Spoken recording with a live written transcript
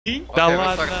Da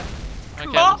ładne.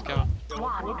 Okay, let's go.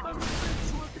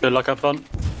 Good luck up front.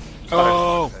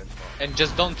 Oh! And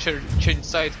just don't change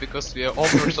sides because we are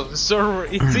owners of the server,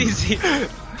 it's easy.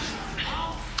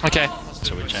 Okay.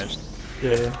 So we changed.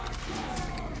 Yeah.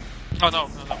 Oh no,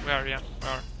 we are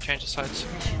change the sides.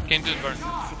 Can you do the burn?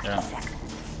 Yeah.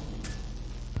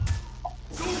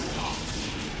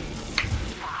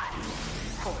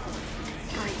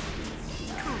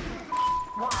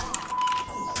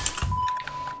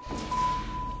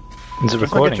 Is it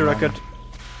recording?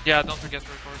 Yeah, don't forget to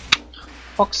record.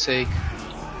 Fuck's sake.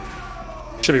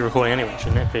 Should be recording anyway,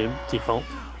 shouldn't it? Be default.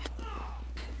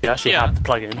 You actually have the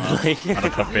plug-in.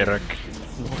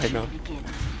 Why not?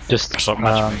 Just Stop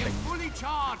matchmaking.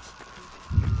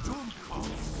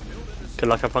 Good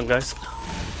luck up front, guys.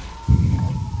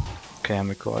 Okay, I'm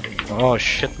recording. Oh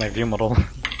shit, my view model.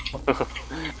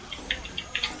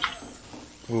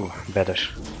 Ooh, better.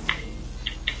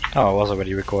 Oh, I was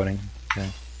already recording. Okay.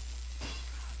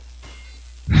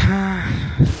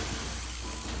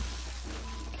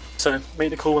 So, make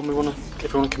the call when we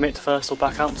if we want to commit to first or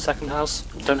back out to second house.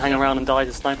 Don't hang around and die as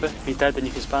a sniper. If he's dead, then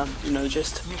you can spam. You know the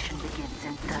gist. Mission begins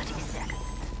in 30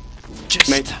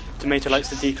 seconds. Tomato likes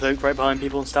to decloak right behind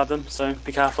people and stab them, so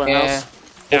be careful in house.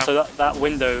 Yeah. Also, that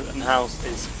window in the house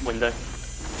is window.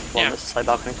 One that's side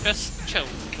balcony. Just chill.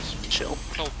 Chill.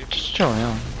 Control people. Just chill,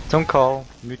 yeah. Don't call,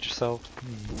 mute yourself.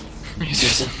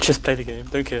 Just play the game,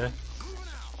 don't care.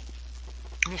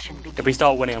 Mission begins. If we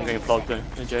start winning, I'm getting flogged though.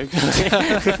 No joke.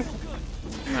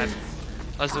 Right.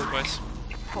 Let's do it, boys.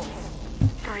 4,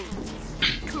 3,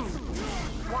 2,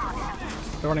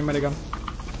 1. They're running minigun.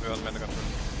 We're on medical.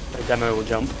 The demo will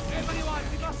jump.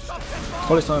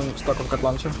 Police on stock of cut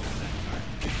launcher.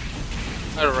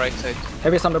 Right side.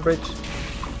 Heavy's under bridge.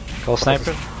 Call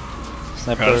sniper.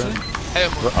 Sniper. Hey,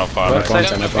 How far? Right side.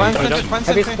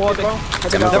 Heavy sport low.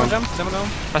 Heavy down.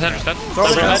 My center's dead.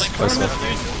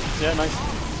 Yeah, nice.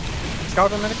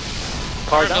 Scout on medic.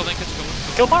 Power down. Building, it's cool.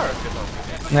 Kill Pyro.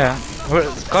 Yeah.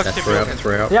 Galaxy building.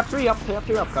 They have 3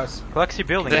 up, guys. Galaxy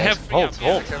building. They guys. have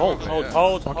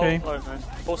Hold. Okay.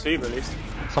 Force leave at least.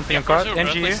 Something on for card. sure, NG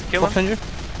at here. least. Kill him.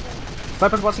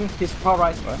 Sniper's watching, he's far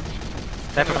right.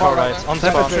 Sniper far right. On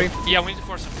Sniper spawn. 3. Yeah, we need to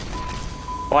force him.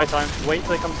 Buy time. Wait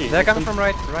till they come to you. They're coming from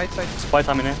right side. Just buy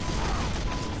time in here.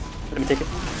 Let me take it.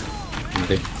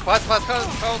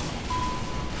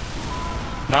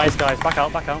 Nice guys. Back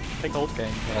out. Take hold. Okay.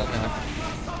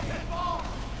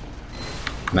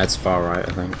 Med's far right,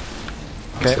 I think.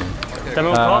 Okay.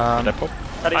 Demo top.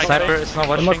 Sniper is not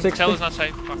watching. Cell is not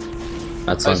safe. Fuck.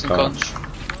 Med's on car.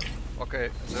 Okay,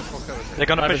 that's okay. They're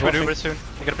gonna push with watching. Uber soon.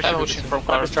 They're gonna push I'm with watching Uber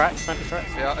from soon. car. Sniper tracks.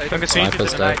 Yeah, Fungus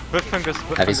Sniper's feed dead. with fungus.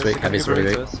 Heavy's weak, heavy's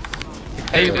really weak.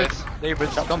 Hey, they will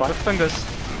come with fungus.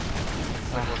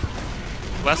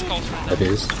 Last calls from them.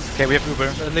 Heavy's. Okay, we have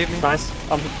Uber. Leave me. Nice.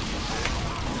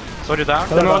 Sword you down.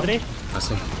 Demo underneath. I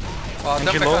see.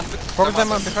 NG low. Focus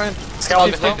them up behind.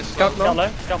 Scout Scout low.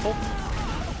 Scout full.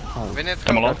 We need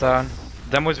Demo low. Down.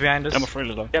 Demo is behind us. Demo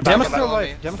freely low. Get Gemma's back. still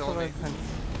alive. Gemma's still alive.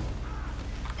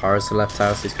 Pyro's the left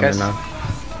house, he's coming Guys. now.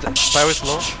 Fire is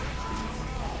low.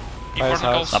 Important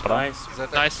house. calls. Nice.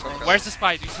 Nice. Where's the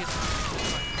spy? Do you see it?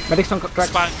 Medic's on track.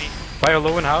 Spy on me. Fire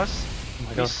low in house.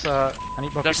 my god. He's, I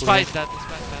need more Their people spy here. is dead. The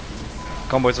spy is dead.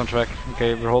 Convoy's on track.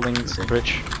 Okay, we're holding the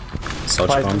bridge.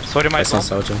 Soldier bomb. Sorry, my It's on bomb.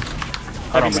 soldier.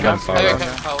 Heavy He's scout. going far Hey, right.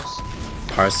 house.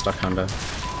 Pyro's stuck under.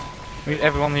 We need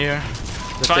everyone here.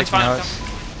 It's They're fine, taking it's house. fine.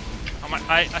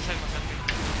 I said my sentry.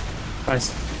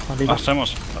 Nice.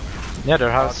 Demos. Yeah,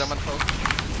 their house. Demo close.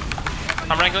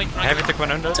 I'm wrangling. Heavy took one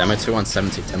under. Demo 2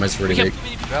 170. Demo's really We big.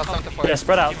 need We have time to fight. Yeah,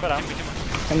 spread out.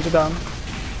 Energy down.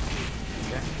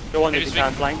 Go on if Maybe you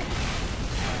can, flank.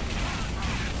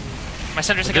 My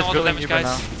sentry's We're taking just all the building damage, Uber guys.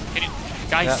 now. Can you,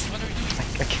 guys, Yeah. what are you doing?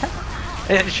 I can't.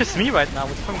 It's just me right now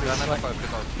with fungus. Get out.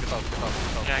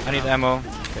 Yeah, I need ammo.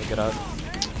 Okay, get out.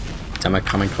 Demo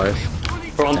coming close.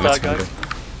 We're on Demo's third, guys.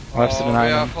 hungry. Left to the We are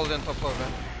 9. holding top over.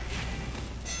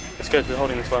 It's good, we're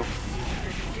holding as well.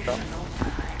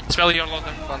 Spell your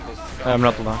loader. I'm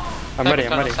not alone. I'm ready.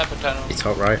 Sniper tunnel. He's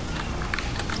top right.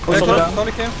 Also down.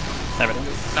 Sonic here.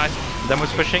 Nice.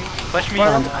 Demo's pushing. Flash me.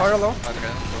 Fire low.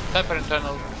 Sniper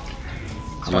internal.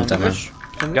 I'm on demo.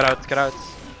 Get out, get out.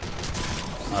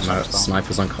 No,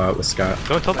 sniper's on car with scout.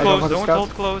 Don't hold I don't close, have a don't scout. hold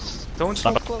close. Don't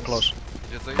Sniper hold close.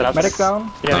 Get up. Medic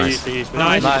down. Yeah, Nice. use.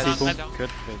 Nice. Nice. Nice. Good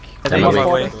pick. Demo Demo weak.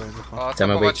 away.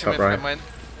 Demo weak, top right.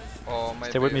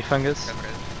 Stay with me, fungus.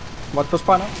 What to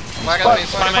spy now? Fire at me.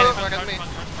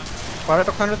 Fire at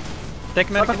 100. Take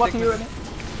medic. Sniper's watching you.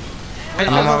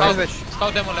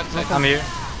 Scout demo left side. I'm here.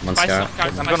 One Spice scout. some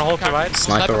cards, I'm spice gonna some hold the cards. right.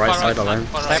 Sniper right side, I'll aim.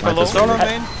 Sniper low. Sniper's Solo really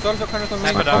main. Solo 100 on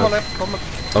main. Sniper Combo down. left. Combo.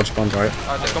 Soldier bomb right.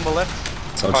 Combo left.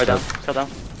 Fire Soldier down. dead. Shut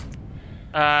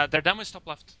down. Their demo is top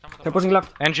left. Demo top They're left. pushing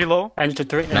left. NG low. Engine to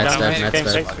 3. Med's down. dead, Med's Game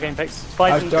dead. fixed. Game fixed.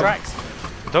 Spies and I've tracks.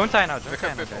 Don't die now, don't We die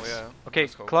have now, people, guys. yeah. Okay,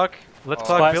 Let's go. clock. Let Spy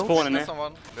clock build. spawn in there.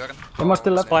 Someone. Björn. They must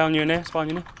still left. Spy on you in there. Spy on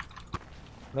you in there.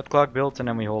 Let clock build and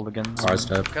then we hold again. Fire's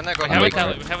dead. Can I go? We have a weak,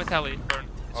 tally. right? We have a tally. Burn.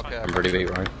 It's Okay. fine. I'm pretty weak,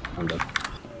 right? I'm dead.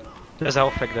 There's a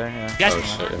effect there, yeah. Guys, Oh, if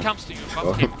shit, Burn yeah. comes to you, Sure.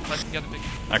 fuck him. Let him get a big.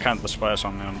 I can't, the spies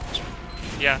on me.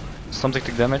 Yeah. Something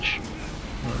took damage.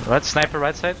 Right, sniper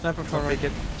right side. Sniper for right.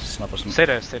 Snappers. Stay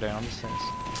there on the stairs.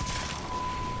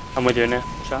 I'm with you in there.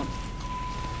 Watch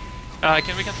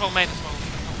out. We control main as well.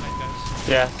 Control main, guys.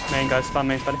 Yeah, main guys. Spam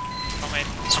main, buddy. Control main.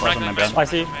 Spies on my bed. I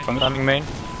see you. Coming main.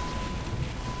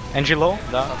 NG low.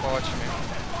 Down. Stop watching me.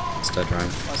 It's dead, right?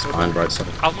 It's behind right side.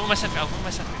 I'll move my sentry.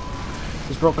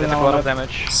 He's broken Did in a lot our of left.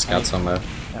 damage. Scouts on there.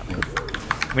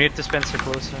 We need dispenser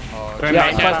closer. Burn Yeah,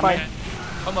 main. spy, spy.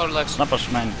 Combo left. Snappers,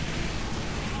 man.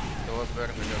 There was Björn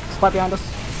again. Spy behind us.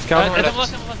 Scout Left,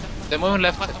 left. left. They're moving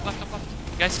left.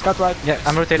 Left. Guys, Scout right. Yeah,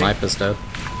 I'm rotating. Sniper's dead.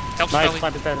 help Nice. Scully.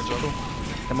 Sniper's dead. Cool.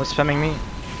 Them was spamming me.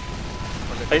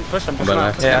 Hey, push them. Push Combo them.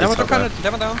 left. Yeah, Heavy Demo top to left.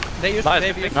 demo down. They used Nice,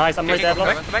 they big. Nice. I'm right there.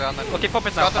 Block. Okay, pop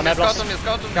it now. Scout on I'm me, at scout block. on me,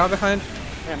 scout on me. Go behind.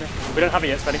 Yeah, man. We don't have it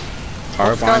yet, buddy.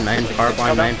 Firebind main,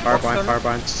 firebind main, firebind,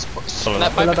 firebind.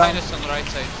 Snap by behind us on the right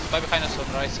side. By behind us on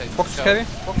the right side. Box is Scout.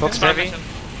 heavy. Box heavy.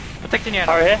 Protecting you.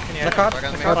 Power here. The card. Back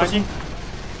on The me. card. Pushing.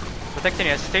 Protecting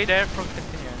you. Stay there.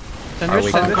 Protecting you. Are Sandwich.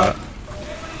 we Sandwich. cut?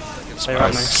 Stay right,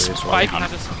 man. Nice. Spike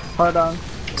behind us. Fire down.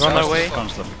 Run away.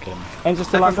 Constantly kill me. Angel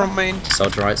still Sniper from main.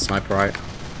 Soldier right, sniper right.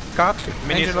 Card.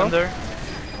 Mini is Angel low. under.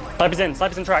 Sniper's in.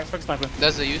 Sniper's in tracks. Focus sniper.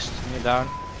 That's the used. Mini down.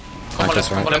 Combo Sniper's left.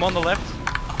 Combo right. I'm left. on the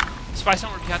left. Spy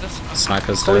somewhere behind us.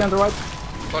 Sniper's Fully on dead. the right.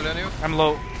 Follow on you. I'm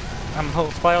low. I'm low.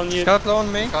 Spy on you. Scout low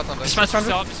on me. Scout on This left. one's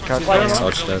still. This Cut. one's Fire still.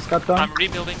 Soldier dead. Scout down. I'm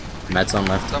rebuilding. Meds on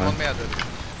left. Someone man. made it.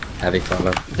 Heavy front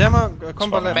left. Demo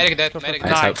combo left. Medic dead. Medic I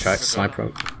dead. take tracks,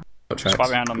 sniper. Spy Tracks.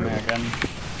 behind on me again.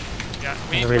 Yeah,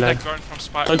 we need to Reload. protect Burn from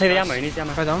Spy. Don't take the ammo. He needs the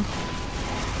ammo. Fire down.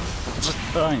 Just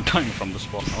dying from the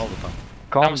spawn all the time.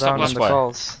 Calm was down the on the last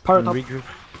calls. Power top. Regroup.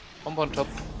 Combo on top.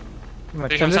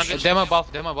 Sandwich. Demo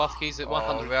buff. Demo buff. He's at Oh,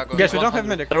 100. we are going. Guys, we don't have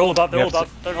medic. They're all above. They're all You have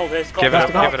above. Don't hold this. Give it up.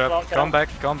 Give it Block, up. get Come out. back.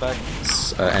 Come back.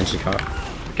 Entry card.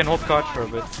 We can hold card for a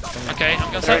bit. Okay, I'm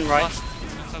gonna They're set in right. last.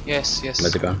 Yes, yes.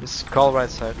 Let's go. Just call right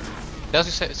side.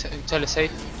 Does you tell us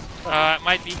safe?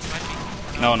 Might be.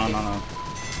 No. No,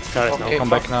 it's Okay. Come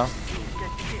back now.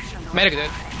 Medic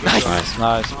dead. Nice.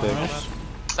 Nice, big.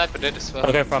 Sniper dead as well. not.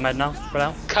 I'll go for our med now. Spread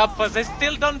out. Kappas, they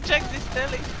still don't check this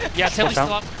telly. Yeah, Tilly's down.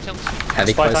 still up. Tilly's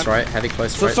Heavy Spy close time. right. Heavy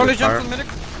close So right. solid with fire. jump on medic.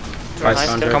 Try Nice,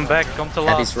 Sandra. Come back. Come to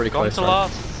Heavy's last. really Come close, to right?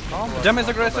 last. Demo is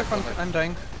aggressive. I'm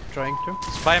dying. Trying to.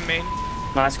 Spy main.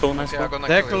 Nice call. Nice Yeah, I'm call. gonna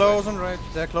They're kill you. close on right.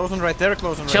 They're close on right. They're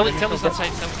close on right. Tilly's They need not to-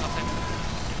 safe. Tilly's not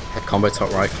safe. Combo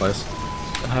top right close.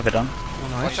 Have it done.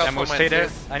 Watch out Ammo. for Stay mine, there.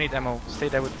 please. I need ammo. Stay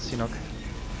there with Sinok.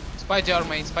 Spy jar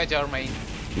main. Spy jar main.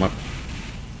 Come on.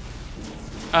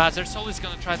 Their soul is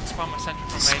gonna try to spam my center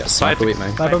from main. Sniper weak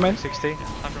main. Sniper main. 60.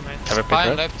 Sniper main. Have a Spy on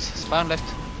pick left. Spy on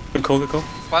left. Good call. Good call.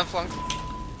 Spine flank.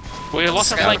 We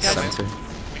lost our Scout flank, guys. 70.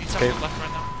 We need someone left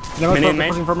right now. Demo's Mini in main.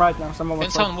 pushing from right now. Someone Can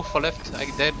was someone move for left? I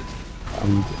dead.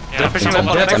 Yeah, pushing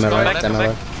Demo left, left, demo come right. back, Demo come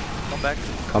left. Come back.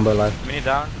 Combo left. Mini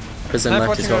down. Prison Sniper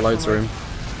left. He's got watching loads right of room.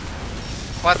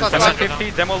 Spy, spy, Demo spy.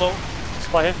 50. Demo low.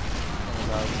 Spy here.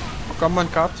 Come on,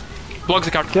 card. block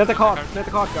the card. Clear the card. Clear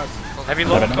the card, guys. Heavy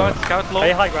low. Scout low.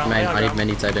 Hey, high ground. Main. Hey, high I need ground.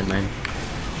 many dead in main.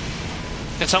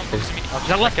 Can someone focus me?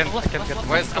 I Left, can- left, I can left, get- left,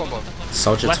 Where's left, combo? left, left.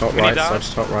 Soldier Left, top mini right. down.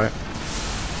 Soldier top right.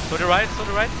 To the right. To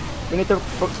the right. We need to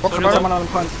box Sorry, for someone on the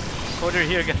front. Soldier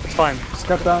here again. It's fine.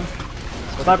 Scout down.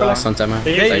 Sniper Last left. on demo. Yeah,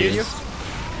 They you- use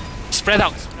Spread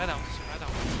out, spread out, spread out, spread out.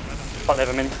 Fuck, they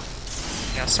have a mini.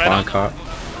 Yeah, spread Spawn out. cart.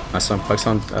 Nice one. Focus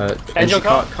on Angel engine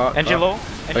cart. cart. NG low.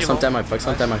 Focus NG on low. demo. Focus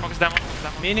on demo. Focus down, focus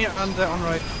down. Mini on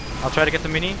right. I'll try to get the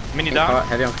mini. Mini In down. cart.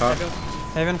 Heavy on cart.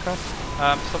 Haven card.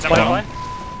 Stop Spy down. on.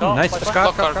 Go, Nice. spy, spy. Scout,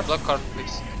 Block card. card. Block card,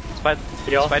 please. Spy.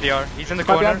 DR. Spy DR. He's in the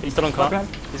Spy corner. behind. He's still on Spy cart. behind.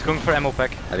 He's going for ammo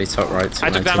pack. Heavy top right. I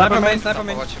took 290. down. Sniper main. Sniper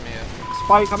main. Watching me.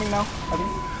 Spy coming now. I think.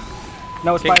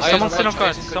 No, Okay, spy. someone I sit on don't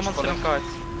cards. know. Someone sit on cards.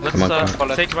 Let's Come on,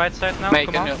 come on. take right side now. Mate,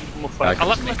 Come can on. you move forward? Okay.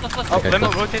 Left, left, left, left. Oh, Okay, Demo,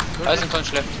 cool. rotate. Rising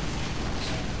punch left.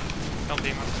 Don't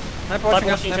demon. Sniper watching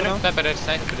us. watching Sniper you. down. Sniper dead.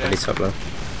 Sniper Heavy dead. top low.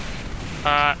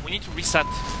 We need to reset.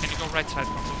 Can you go right side,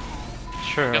 Combo?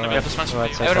 Sure. Gonna be right, a dispenser right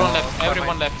for side. Everyone left.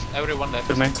 Everyone left. Everyone left.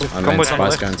 Good mate. And then Combo's on spies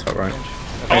left. going top right.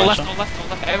 Oh, left, oh, left, oh,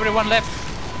 left. Everyone left.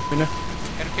 Winner.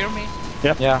 Can you hear me?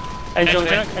 Yeah. Angel,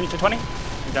 Angel. Angel 20.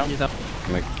 Down.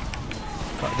 Make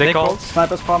They called.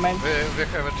 Sniper spy main. We have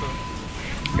it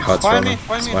too. cards Fire runner. me,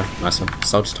 fire me. Nice one.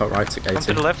 Soldier top right. Took Come to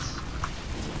 80. the left.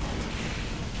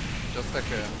 Just stack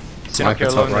here. Sniper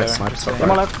top right, sniper top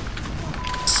Demo right.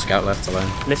 left. Scout left alone.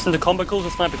 Listen to combo calls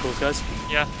or sniper calls, guys.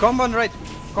 Yeah. Combo on right.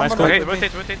 Nice Combo call. right. Okay,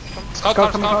 rotate. Scout Scout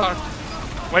car, coming scout out. car.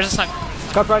 Where's the sniper?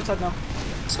 Scout right side now.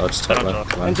 Soldier top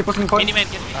left alone. NG pushing point. Mini man,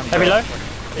 get me. Heavy low.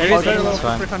 Heavy is very That's low,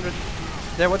 fine. 300.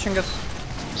 They're watching us.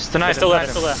 Just deny They're still there, them.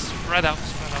 still there. Spread out.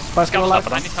 Spice Scout go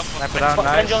left, left. I need help. Sniper down, Spot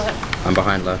nice. Benji on head. I'm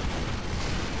behind low.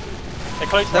 They're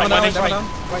close Demo right, down, right, demo right.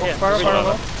 down. Right here. Far, far,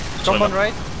 low. Combo on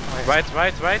right.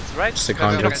 Right. Just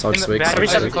 600, soldier's weak, Heavy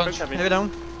soldier's seven, weak. Heavy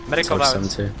down. Medical Soldier down.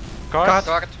 72. Card.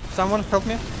 Card. Someone help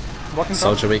me. Walking top.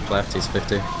 Soldier weak left, he's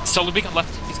 50. Solo beacon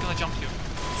left. He's gonna jump you.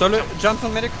 Solo, jump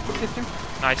on medic. 50.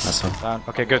 Nice. That's one. Down.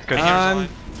 Okay, good. I'm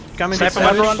coming to Sniper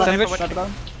sandwich. one, Sandwich. Sniper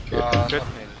down. Good.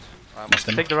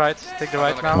 Take the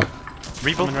right now.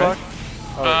 Rebuild card.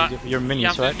 Your minis,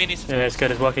 Yeah, right? minis. Yeah, it's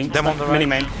good, it's working. Them on the Mini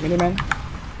right. main. Mini man.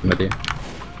 I'm with you.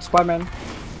 Spy man.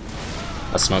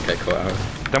 Let's not get caught out.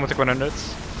 Then we'll take 100.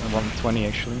 And 120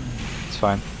 actually. It's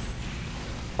fine.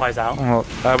 Flies out. Well,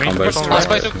 we need to Combo. push on the Nice.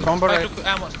 right. Combo right. I took the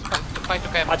ammo,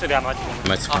 I took the ammo.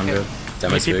 I'm at 200. Need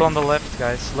Demo's people on weak. the left,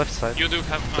 guys. Left side. You do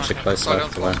have. Push it close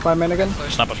left alone. Spy man again.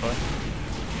 Sniper's right.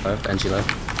 Left, NG left.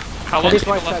 How long Heavy's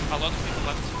people right left? side. How long people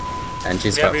left?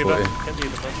 NG's Yeah, about we 40. can do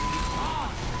the first.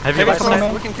 Heavy Heavy right coming side.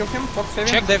 in. We can kill him. Fox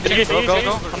heavy. Check. Did you see? Go.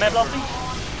 I'm air blasting.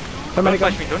 Spy man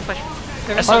again. Don't flash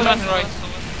me. S11 right.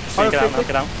 So get out now,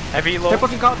 get out. Heavy They're low.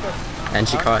 pushing card guys.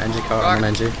 NG cart, I'm on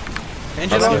NG. Engine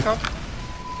That's low. good.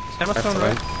 Demo Left stone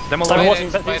alone. right. Demo Sniper low.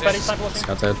 watching, he's ready, sniper watching.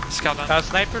 Scout dead. Scout down.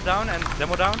 Sniper down and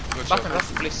demo down. Button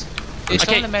left, please. It's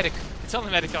Okay. only medic. It's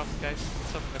only medic out, guys.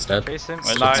 It's only medic. It's dead. Face him.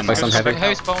 Focus on heavy.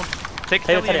 Heavy spawn. Take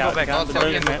Hey, Telly and go out, back. down, Not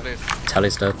don't heavy, commit. please.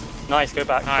 Tally's dead. Nice, go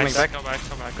back. Nice. back. Go back.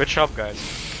 Good job, guys.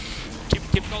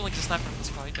 Keep calling the sniper in the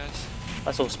spy, guys.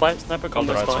 That's all. Spy, sniper,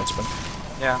 combo, spy.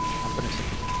 Yeah. I'm putting some.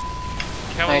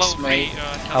 You have a Nice, low mate.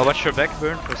 I'll watch your back,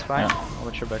 Burn. That's fine. I'll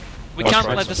watch your back. We Watch can't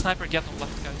right let the side. sniper get on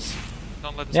left, guys.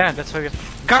 Don't let the Yeah, sniper. that's how you.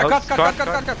 Cut.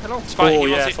 Hello. Spy, Oh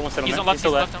he yeah, wants it. someone said He's on on left. left, He's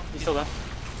still he's there. left now. He's still there.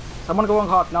 Someone go on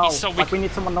hard now. He's so Like weak. we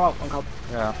need someone now on hard.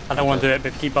 Yeah. I don't want to do it, but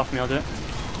if you keep buffing me, I'll do it.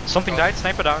 Something died.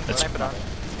 Sniper down. Sniper down.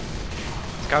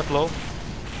 Scout low.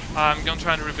 I'm gonna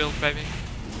try and rebuild, baby.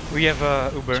 We have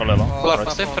Uber.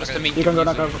 Step first to me. You can go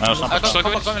now. Go. Come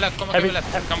left, Heavy.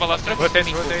 left. Combo left. Rotate.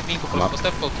 I'm up.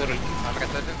 Step forward.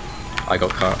 I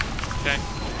got caught. Okay.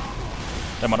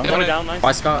 Coming down, nice.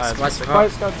 By Scout, by Spy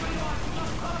Scout. scout.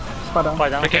 Spy down. Spy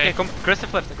down. Okay, come.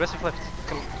 Aggressive left. Push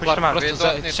them out. Просто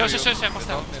Все, я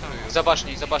поставил. за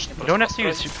башней. You don't have to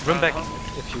use. Run back.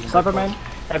 If you. Sniper man.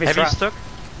 Heavy Heavy strap. stuck.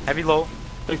 Heavy low.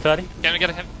 230. Can we get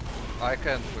a him? I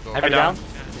can't. We go. Heavy Heavy down. down.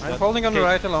 I'm holding on the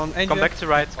right alone. Engine. Come back to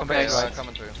right. Come back to Okay, right.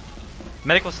 coming to you.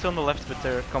 Medical's still on the left, but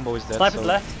their combo is dead. Sniper's so-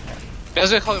 left. Я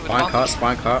заехал в Spine cart,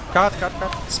 spine cart. Cut.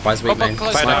 Spy's weak Go main.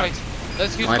 close Spy down. right.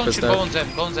 Let's use Sniper's control. dead.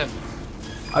 Go on them.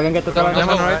 I can get the Down, turret. down.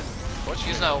 Lemon right. Watch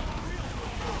use now.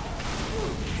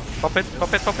 Pop it.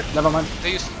 Never mind.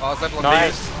 They use. Zeppelin.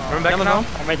 Nice. Run back now.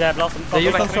 I made that blast. They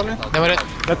use on solid. Never read.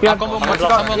 Let behind. Combo I'm move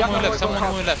blocked. left.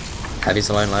 Someone move left. Heavy's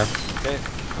alone left. Okay.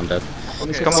 I'm dead.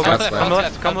 Okay. Come Scout left. left, Come scout left.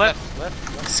 left, Come scout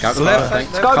left. Scout Left I side.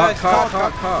 think. Left Cart.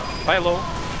 side. Buy low.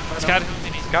 Scout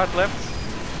mini. Scout left.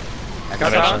 Scout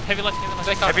down. down. Heavy left.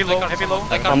 Heavy low. Heavy low.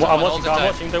 I'm watching, I'm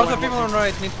watching. Don't Also worry, people I'm on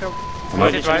right need help. I'm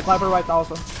Rotate right. Sniper right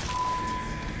also.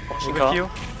 watching. With you.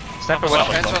 Sniper Well,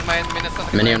 left. Hands on main.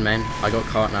 Minutes. Mini on main. I got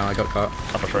cart now, I got cart.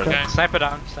 Okay. Sniper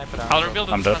down. I'll rebuild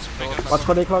the I'm dead. sniper. Watch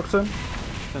for the clock soon.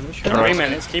 3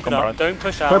 minutes, keep it up. Don't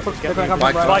push out. Purple. Just They're get gonna come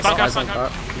By from cart, right. Spy's on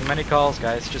cart. Too many calls,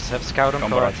 guys. Just have scout on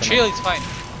card. Chill, it's fine.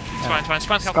 It's fine.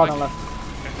 Spawn help. Scout on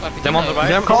left. Them on the right.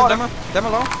 Demo low. Demo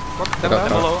low. I got Demo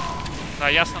cart. low. Low.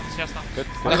 Yes, now. Good.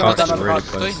 I'm Cart gonna is stand on really card.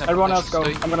 close. Everyone else go.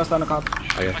 I'm gonna stand on card.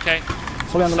 Okay. Okay.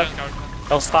 Fully on the left. Seven guard.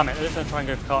 They'll spam it. They're just gonna try and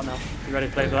go for cart now. You ready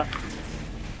to play for that?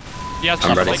 Yeah,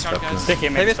 I'm ready to guard, stop guys. now. Stick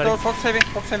him, Heavy mate. store. Fox heavy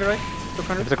right.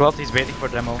 200. If the cloth, he's waiting for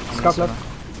demo. Scout left.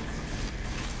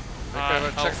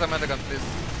 Check the medigun, please.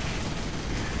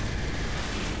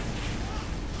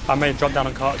 I made drop down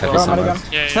on cart as Heavy well. Go on, summer.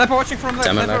 Madigan. Yeah. Sniper watching from left.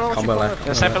 Demo Sniper left, watching combo from left.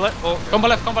 Yeah, sniper left. Oh, Combo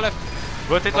left.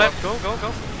 rotate left. Go.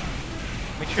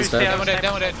 Make sure you Is stay that- out.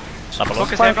 Demo dead.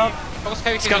 Focus heavy. Focus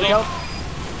heavy. Scout Kill.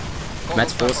 help.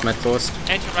 Med forced.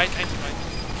 Engine right.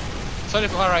 Solid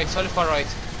far right.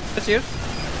 Let's use.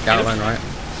 Scout line right.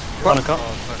 On a cart.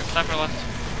 Sniper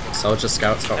left. Soldier,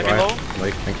 scout, top Heavy right. low.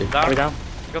 Weak, thank you. Are we Down. down?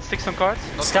 You got 6 on cards.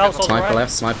 Scouts on the Sniper right.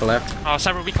 left, Sniper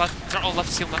weak left. They're all left.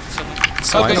 Seal left. Spine,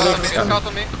 Scout on me, scout,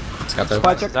 on me. scout dead.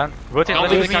 Spy check. Down. Rotate Don't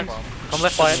left. leave the card. Come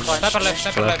left.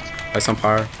 Sniper left. Place on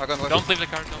power. I got left. Don't leave the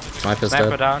card. Don't leave the card. Sniper's Sniper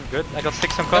dead. down. Good. I got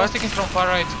 6 on I was cards. taking from far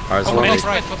right. Power's Combo low. left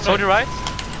right. Soldier right.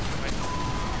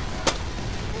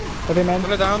 Heavy man.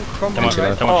 Pull it down. Combo Demo right.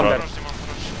 left. Oh, I'm dead.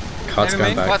 Cart's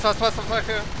going back. Fast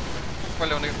here.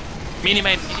 Spoiler on you. Mini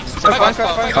main.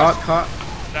 Cart.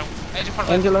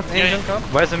 Angel left, Yeah, Angel come.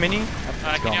 Where's the mini?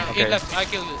 Can you He left, I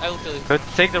will kill it. Good.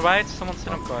 Take the right. Someone sit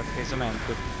on card. Okay, so man.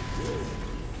 Good.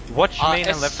 Watch main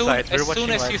and left side. We're As watching soon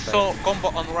as right you side. saw combo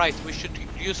on right, we should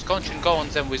use conch and go on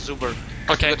them with Zuber.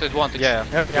 Okay. To get advantage. Yeah.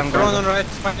 I'm going on right.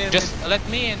 Just let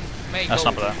me and May go.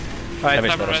 Sniper there. Alright, Heavy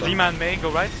Sniper, status. D-man may go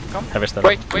right. Come. Heavy status.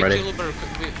 Wait ready. till Uber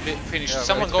finish. Yeah,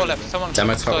 Someone wait go till- left. Someone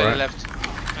Demo go top right. left.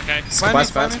 Okay.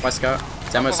 By scout.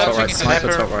 Demo top right. Sniper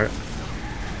top right.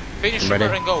 Finish I'm ready.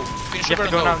 Uber and go. Finish You Uber have and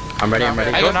to go go. now. I'm ready.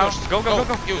 I Go go now. first.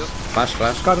 Go. Use. Flash.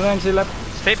 Got an Angel left.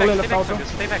 Stay Fully back. left also.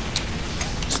 Stay back.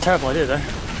 It's a terrible idea though.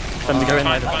 For them to go in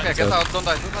like that. Okay, get out, don't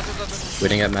die. We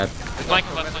didn't get mad. Flank.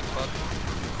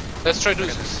 Let's try to do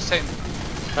the same.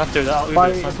 I have to do that. Spy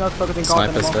Uber is not focusing card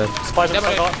Sniper's anymore. dead. Spider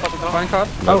Demo cart, dead. cart. Fine card.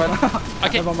 Oh,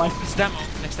 Okay. never mind. It's demo.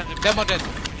 Next time. Demo dead.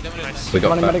 We got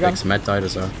Running back. medigun. Fix. Med died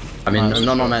as well. I mean,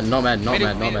 not med.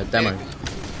 Demo.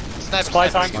 Sniper. Spy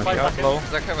tank, Sniper. spy tank.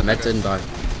 Zach have it. Med didn't die.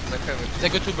 Zach have it. They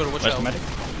go Uber. Watch Where's out. the medic?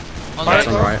 On That's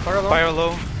on right. right. Fire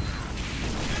low.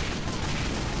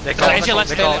 They So Angel, let's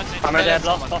They go. left. I'm ready, They I've left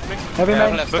lost someone. off me. Heavy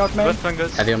main, left. scout main. Good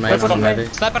fungus. Heavy on main. Where's I'm the heavy.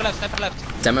 Sniper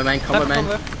left. Demo main. Combo main.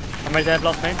 I'm ready, I've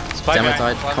lost me. Spy Demo guy.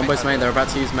 died. Combo's main. They're about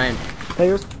to use main. They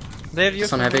used. They're It's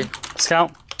used. on heavy.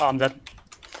 Scout. Oh, I'm dead.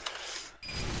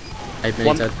 8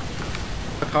 minutes dead.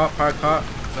 Cart. Zach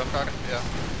card,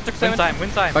 yeah. Win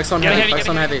time. Focus on Get heavy. heavy, Focus get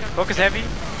on heavy. heavy. Focus heavy.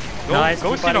 Go, Nice.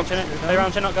 go Keep fighting, Sinnoh. chin it. Play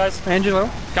around chin up, guys. Angelo.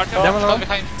 Cart. Fall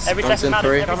behind. Every Comes second in matters.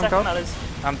 three. Every second matters.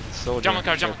 I'm so Jump on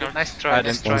car. Nice I try. didn't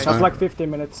Nice try. That's one. like 15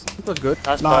 minutes. It was good.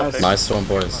 That's Nice. perfect. Nice one,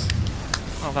 boys.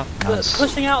 Well done.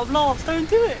 Pushing out of last, don't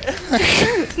do it.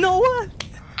 It's not worth.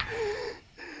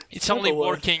 It's only Never work.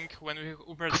 working when we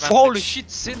Uber advantage. Holy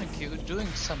shit, Cynic, you're doing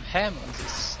some ham on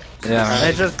this. Yeah, man.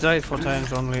 I just died 4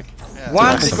 times only. Nice One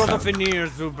one. because of Veneer,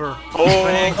 Zuber. Oh.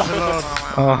 Thanks a lot.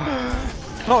 Oh,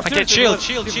 No, Okay,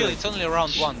 seriously, chill. It's only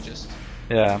round 1 just.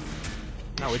 yeah.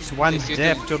 No, it's one If you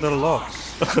dab do- to the loss.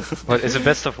 What, is it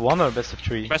best of 1 or best of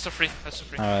 3? Best of 3.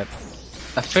 Alright.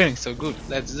 I'm feeling so good.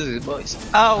 Let's do it, boys.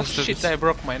 Oh Let's do shit, this. I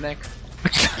broke my neck.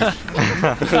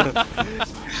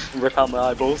 Rip out my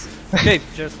eyeballs. Okay,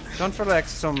 just don't relax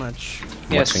so much.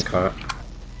 Watching cart.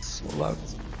 So loud.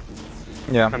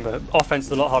 Yeah. Remember, offense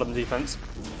is a lot harder than defense.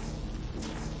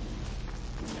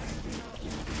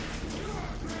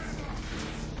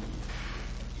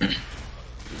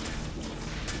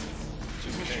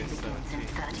 Mission begins in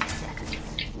 30 seconds.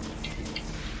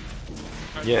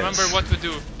 Yes. Remember what we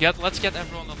do. Let's get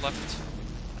everyone on left.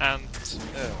 And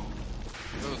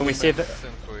When we see if it,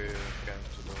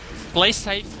 play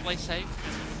safe.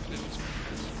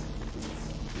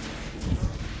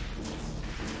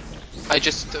 I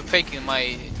just faking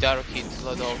my direct hit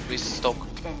load out with stock.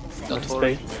 10 seconds. Don't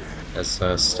worry.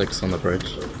 There's sticks on the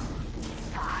bridge. 4,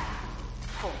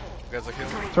 Guys are here.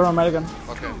 Turn on medigun.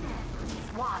 Okay. 1.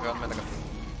 We are on medical.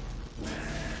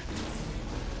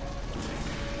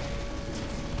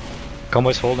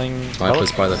 Combo's holding.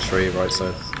 Sniper's by the tree, right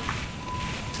side.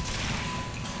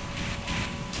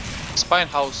 Spine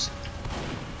house.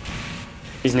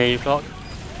 he's near you, Clark.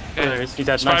 Oh, there he is. He's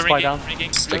dead. Nice, spy down.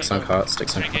 Ringing. Sticks on cart.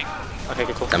 Ringing. Okay,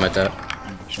 good call. Demo dead.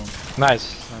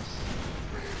 Nice.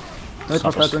 Wait,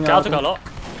 I'm flattering Scout out. took a lot.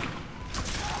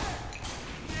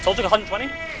 Soul took 120.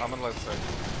 I'm on left side.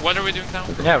 What are we doing now?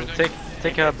 Yeah, What are we doing?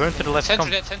 take a burn to the left. Center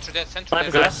Come. dead, center dead.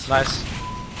 Sniper's dead. left. Nice.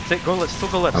 Go left. Still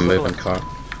go left. I'm still go moving left. cart.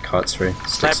 Cart's free.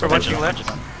 Sticks Sniper on watching bridge.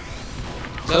 left.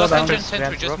 The last down.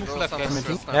 center, just move left, guys.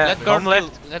 Yeah, Let go guard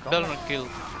left. kill. Let Belron kill.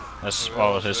 Yes,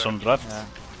 oh, there's some left.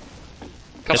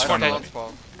 Plus This one. 48.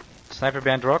 Sniper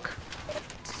behind rock.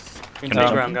 You can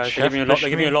take ground, guys. They're giving you a lot. They're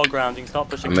giving you a lot of ground. You can start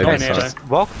pushing. I'm moving Stop near fast. there.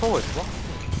 Walk forward. Walk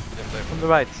from the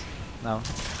right. Now.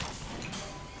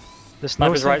 There's no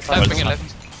Sniper's right sense. side. Sniping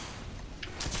left.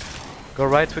 Go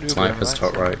right with you. Sniper's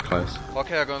top right, close.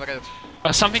 Okay, I'm going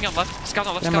right. Something on left. Scout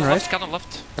on left. Yeah, Scout on man, left. Scout on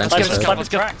left. Then Let's sniper's get dead. Let's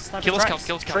get Tracks, sniper Kill a scout. tracks.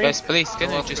 Kill a scout. Three. Guys, please, can We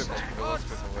you lost just... people. We lost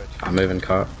people, wait. I'm moving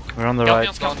cart. We're on the Help me right.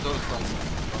 on scout. Don't do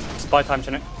this. Spy time,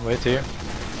 Chinook. Wait here.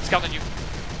 Scout on you.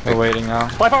 We're waiting now.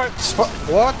 Spy power.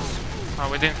 What? Oh,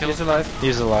 we didn't kill He's him. alive.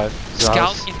 He's alive. Scout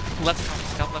House. in left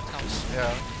house. Scout left house.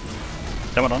 Yeah.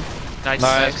 Demo on. Nice.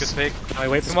 Nice, good pick. I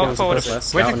wait for Come on skills forward. first.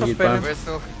 Scout Waiting on for you, Spinner. burn. We're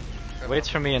still. Wait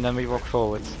for me and then we walk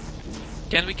forward.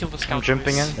 Can we kill the scout? I'm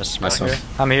jumping in. Yes, Nice one. one.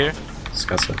 I'm here.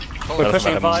 Scout's it. We're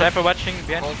pushing Madam. 5. Sniper watching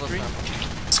behind Hold tree.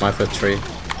 us Sniper tree.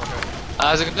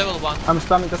 There's a level 1. I'm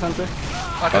spamming the sentry.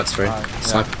 Cart's free.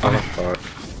 Sniper follow. Cart.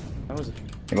 What was it?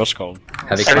 It was cold.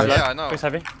 Heavy Heavy close. Yeah, I know. Who's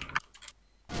heavy? It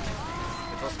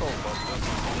was cold, but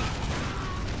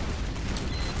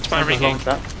Spy ringing.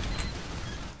 That.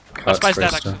 Cart's Spice free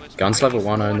that still. actually. Gun's level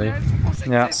 1 only.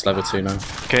 Yeah. It's level 2 now.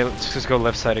 Okay, let's just go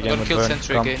left side I'm again gonna with kill burn.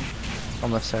 sentry Come. again.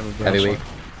 Come left side with burn. Heavy weak.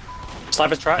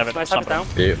 Sniper's trapped. Nice, sniper's down.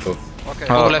 Beautiful. Okay, Oh,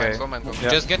 Go okay. left. go man, go. Yeah.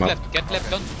 Just get Well. left,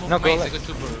 don't move No, go main, left. they go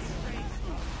super.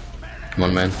 Come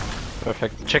on, man.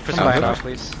 Perfect. Check for Oh, spy good. now,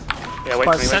 please. Yeah, wait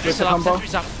for me. Wait Sentry's for me. up,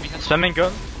 sentry's up. We can Swimming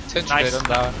gun. Sentry Nice. dead.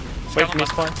 Down. Wait for me,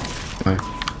 spy. No.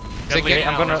 They're Okay, getting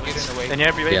I'm out, gonna. they're getting away. Can you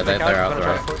everybody Yeah, back they're out? out, I'm they're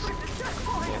gonna out. try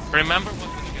first. remember what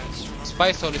we do, guys.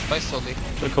 Spy solely.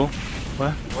 Good call.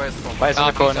 Where? Where's the Spies in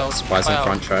the corner. Spies in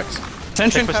front tracks.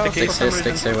 Tension for house. sticky.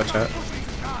 Sticks here, watch out.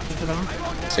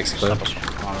 6 clear.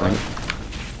 Blink.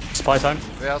 Spy time.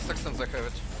 We are 6 in the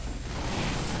carriage.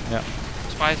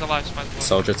 Spy's alive, spy's alive.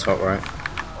 Soldier top right.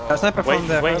 Sniper from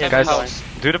there. Wait here. Guys, Guys.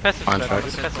 do the passive Fine, strat. Do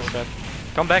tracks. the passive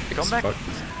strat. Come back. Come back. Fuck.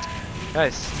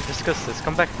 Guys, discuss this.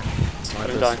 Come back.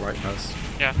 Snipers, die. right house.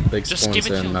 Yeah. Big Just spawns give it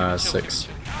chill, in give it chill, 6.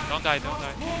 give it chill. Don't die, don't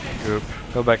die. Group.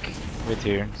 Go back. Wait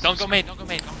here. Don't go main, don't go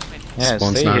main, don't go main. Yeah,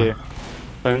 Spawns stay now. here.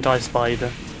 Don't die, spy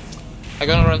either. I'm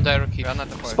gonna run direct hit. We are not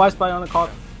the point. Spy on the cart.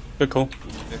 Good call.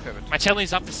 We have it. My telly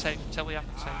is up is safe, telly up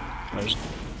is safe.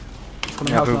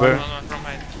 Coming Yeah, out Uber. No, no, from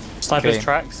main. Sniper's Okay.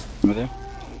 tracks.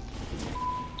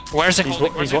 Where's it He's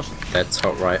holding? watching. Where's it? Dead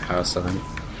top right house, I think.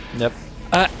 Yep.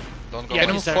 Don't go. Yeah, Can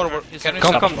you he's move there, forward? he's Can you there.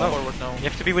 stop Come, forward now? You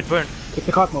have to be with burn. Keep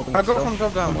the cart moving. I go from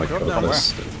drop Oh down. my Drop god, down.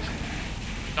 this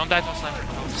Don't die to sniper.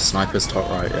 sniper's top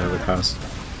right, yeah, with house.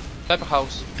 Type of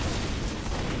house.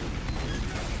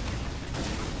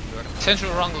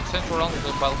 Central wrangle as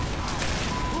well.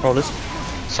 Rollers.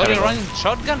 Sorry, running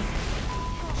shotgun?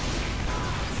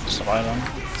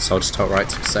 Soldier's top right,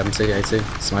 70, 80.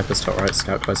 Sniper's top right,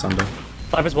 scout close under.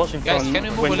 Sniper's watching Guys, from can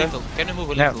you move window. a little? Can you move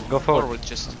a Yeah, little? go forward.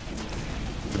 just.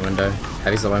 Window.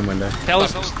 Heavy's the lone window. Tell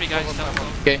us those three guys, tell us.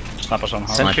 Okay.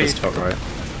 Sentry. Sniper's top right.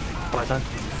 Spy time.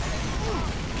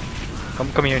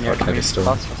 Come here, Fuck, heavy still.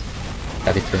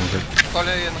 Heavy 300.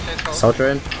 Solly in the house. Soldier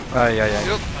in.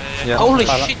 Yeah. Yeah. Holy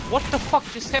shit, what the fuck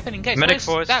is happening, guys? Medic Where's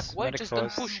force, Stack? Why medic just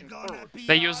force. them pushing forward?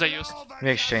 They used. We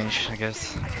exchange, I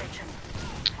guess.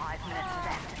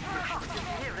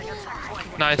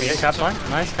 Nice. We get cap line.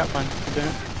 Nice cap line. Keep doing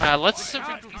it. Let's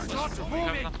regroup. We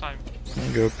have enough time.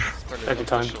 Group. Every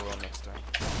time.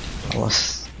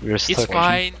 We're It's stuck.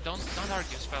 fine. Don't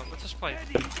argue, spell. Let's just play.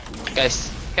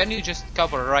 Guys, can you just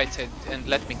cover right side and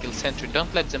let me kill sentry?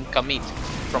 Don't let them commit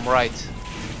from right.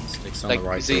 Sticks on Like the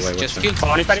right this, away, just watch kill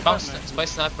out. he's ready for spy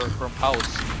sniper from house.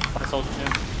 Spy soldier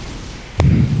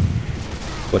too.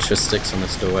 Watch your sticks on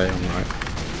this doorway on the right.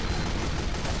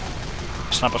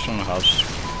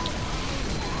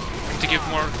 To give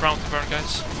more ground to burn,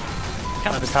 guys.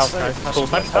 Sniper's house, guys. Cool.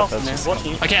 Sniper's house in there. He's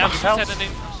watching you. Okay, I'm Sniper's just house. setting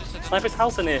in. Sniper's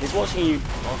house in here. He's watching you.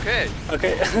 Okay.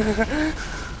 Okay.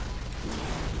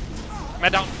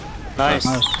 Man down. Nice.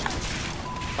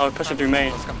 Oh, we're pushing through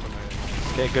main. Let's come to me.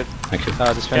 Okay, good. Thank you.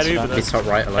 Get Defensive Uber down. He's top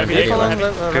right, alone. Heavy, Heavy heavy,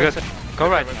 alone. heavy. Good. Go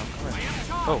right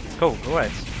now. Go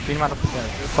right. Beam out of the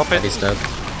Pop it. Heavy's dead.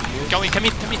 Going,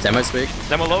 commit. Demo's big.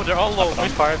 Demo low, they're all low.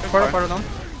 Nice fire. Fire down.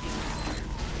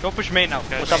 Go push main now, Watch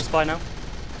guys. out, spy now.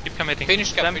 Keep committing.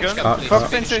 Finish cap, Them finish gun. cap, please. Fuck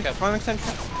Finish sentry. cap. Farming sentry.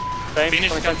 Same. Finish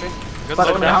Finish cap. sentry. Good Spy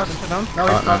low from the down. house. Down. Now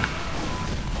Cart he's down.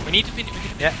 now. We need to finish.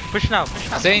 Yeah, push now.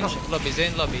 Push now.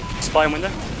 Zane lobby. Spy in window.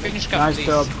 Finish cap, Nice please.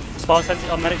 job. Spy sentry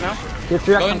on medic now. Give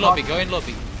 3 Go in action lobby, cart. go in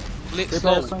lobby. Three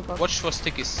Slow. players on cart. Watch for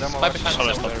stickies. Spy behind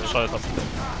somewhere.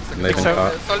 Moving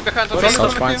cart. Solly behind. Soldier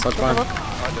fine, soldier fine.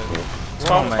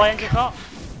 Spy into cart.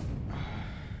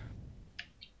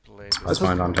 That's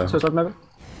fine under. Suicide maybe.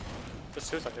 Just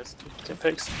suicide this. Tip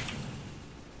picks.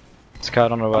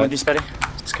 Scout on the I'm with right. you,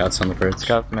 Speddy. Scouts on the bridge.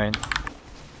 Scout main.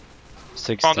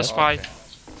 6 Found the dead. spy.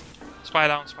 Spy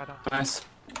down. Nice.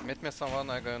 Meet me someone,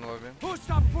 I go in lobby.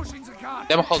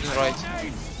 Them holding right.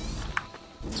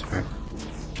 That's fair.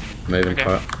 Moving Okay.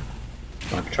 cart.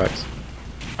 Sniper tracks.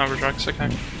 Number tracks, okay.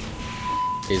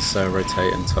 He's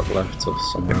rotating top left or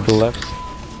somewhere else. Pull left.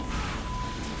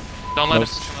 Don't let Nope.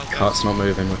 us. Cart's not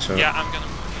moving, watch out. Yeah, I'm gonna.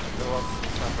 There was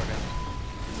sniper again.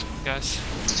 Guys.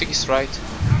 Stickies right.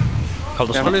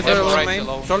 Solly is Them so low right main.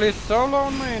 alone. Solly is so low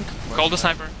main. Call the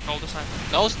sniper.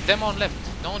 No, them on left.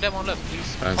 No, them on left,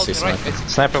 please. I don't Hold see the right. sniper.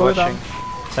 It's Sniper Slow watching.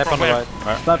 Sniper on the From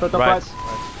right. Sniper top right.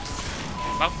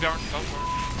 Mount burn. Go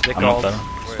for They called. Spy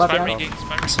it. Spy behind.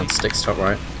 rigging. Some sticks top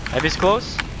right. Heavy's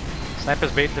close.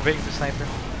 Sniper's bait. They're waiting for sniper.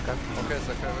 Okay,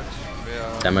 the carriage. We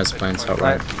are. Demo's playing top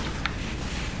right.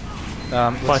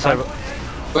 Let's try.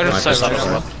 Where is Sniper's top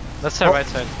side? right. Let's try right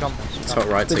side. Come. Top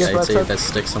right to Biggest right 80. side. There's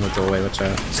sticks on the doorway, watch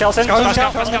out. Scout sentry. Let's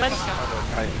Scout go.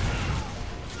 sentry.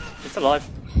 It's alive.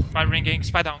 Spy ringing.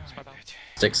 Spy down.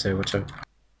 Sticks here, watch out.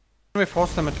 We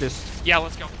force them at least. Yeah,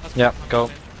 let's go. Yeah, go.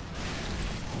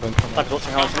 Sniper's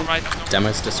watching house. From right.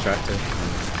 Demo's distracted.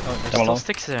 There's still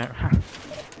sticks there.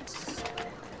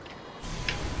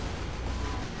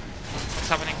 What's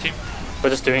happening, team? We're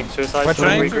just doing suicide. We're So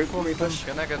trying to regroup.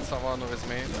 Can I get someone with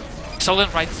me? Soul in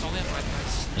right,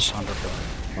 nice. Just under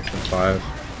 1.5.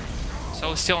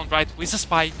 Soul is still on right, with a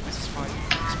spy,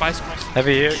 Spy's crossing.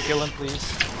 Heavy here, kill him please.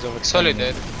 He's over Solid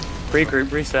dead.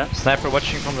 Regroup, reset. Sniper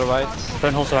watching from the right.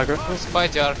 Don't hold so aggro. Spy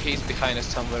jar, he's behind us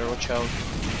somewhere, watch out.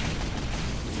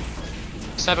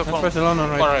 Sniper from alone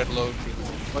on far right low.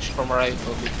 Watch from right,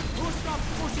 lobby.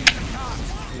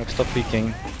 Look, stop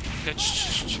peeking. Okay,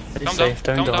 shh. Be Calm safe,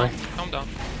 down, don't calm die. down, calm down.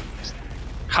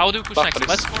 How do we push next?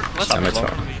 Let's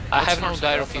I have no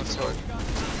dire feed, so...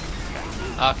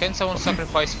 can someone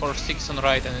sacrifice for 6 on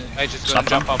right and I just gonna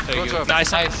jump after you?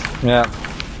 Nice. Yeah.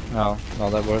 No,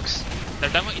 that works. Their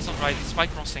demo is on right, it's spy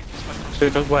crossing.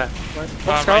 Where?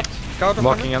 Right.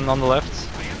 Walking in on the left.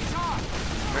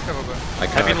 I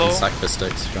Heavy low. can sack the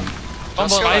sticks from. Combo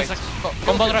Just right, guys,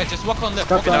 combo right, just walk on left,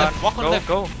 walk on left, walk on left.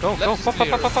 Go. Left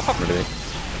Pop. Really?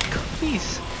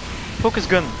 Please. Focus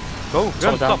gun. Go,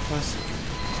 gun, stop.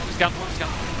 Who's gun?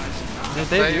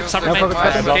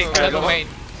 Nice. Go main.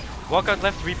 Walk out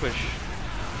left, repush.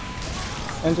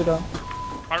 Enter down.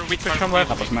 Are we Push from left.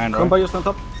 Combo used on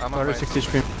top. I'm on right. 60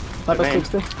 screen. Sniper Main.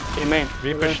 60. In main.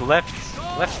 Repush left.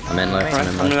 I'm in left, I'm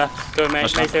in On the left. left. Go main. Main,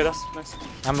 stay with us. Nice.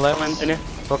 I'm Come left. in here.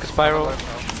 Focus spiral.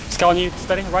 Scout on you.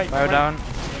 Steady. Right. Fire right. down.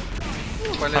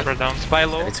 Sniper down. Spy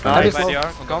low. It's By fine. the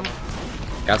arc. Come.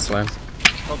 Gas low.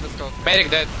 Medic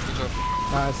dead.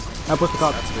 Nice. I pushed the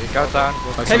card. Go down.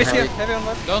 Heavy shield. Heavy on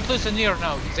left. Don't lose a near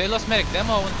now. They lost medic.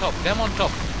 Demo on top. Demo on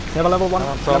top. Have a level 1.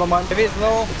 Level 1. Heavy is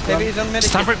low. Heavy is on medic.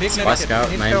 Sniper. Big Spy medic. scout,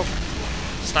 Needs main. help.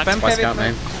 Sniper. Spy scout,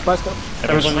 main. Spice go.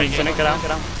 Everyone's on right. Get down. Get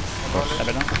down. Oh,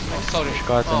 sorry.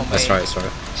 Got him. Oh, That's main. right, that's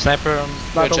right. Sniper.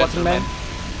 Sniper Good watching main.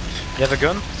 You have a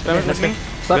gun? Spam it with me.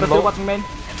 Sniper low. still watching main.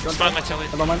 Spy my telly.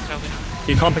 Level 1.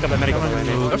 You can't pick up the medic on the way.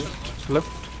 Left.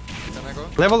 Can I go?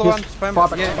 Level 1. Far Spam.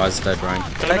 back. Yeah. Spy's dead, Ryan.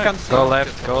 Toucans. Go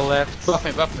left, go left. Buff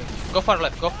me. Go far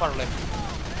left, Push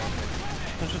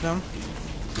it down.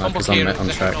 Combo Marcus clear, on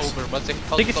they tracks. can over, but they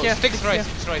hold Stick is close. here, Sticks stick right, is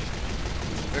sticks right.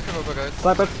 Recover, guys.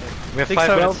 Sniper. We have Six 5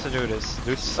 out. minutes to do this.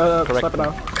 Dudes, correct Sniper me.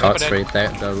 down. Cards free, the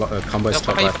combos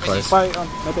top left close. Spy on.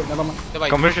 Maybe. Never mind. Давай.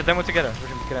 Conversion demo together.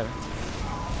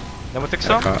 Demo took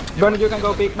some. Burn, you can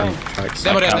go peek main. Tracks.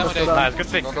 Demo dead. Nice, good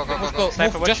pick. Go, go, go, go, Move, go. go,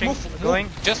 Sniper move, just watching. move, Going.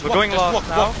 just We're walk, going just last walk,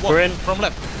 now. walk, We're in. from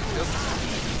left.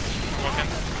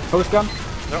 Focus gun.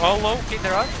 They're all low. Okay,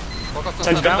 they're out. Focus on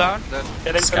Send the down. Dead.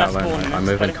 Get into Scout that low. spawn. I'm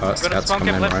moving cards, Go to scouts spawn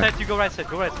coming camp in left right. side. You go right side.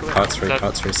 Go right.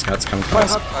 Cards free, scouts coming Fire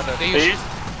fast. hard. They They use used.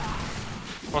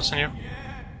 What's in you?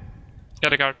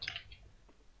 Get a guard.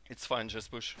 It's fine,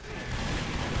 just push.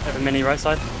 Have a mini right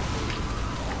side.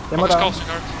 Demo Focus down. calls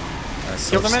guard.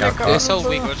 Still the scout medic. cards. so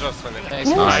weak. Good job, Sally. Nice.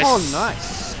 Nice. Oh,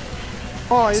 nice.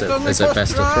 Oh, Is it's it- only is it first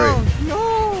best of round.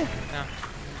 No. Yeah.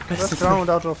 First round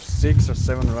out of 6 or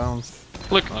 7 rounds.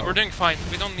 Look, we're doing fine.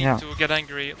 We don't need Yeah. to get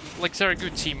angry. Like, they're a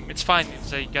good team. It's fine if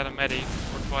they get a medic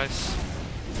or twice.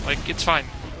 Like, it's fine.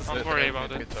 Don't worry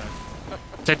about it.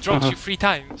 They dropped you 3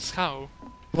 times. How?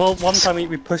 Well, one time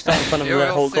we pushed out in front of You the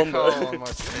will whole see combo. how on my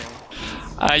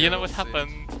screen. You know what see.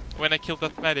 happened when I killed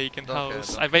that medic in Don't care,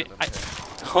 house? don't I care, I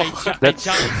That's-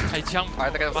 jumped I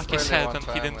on drove Mackie's squarely head one and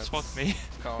he time, didn't it's spot me.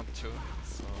 Count 2. So.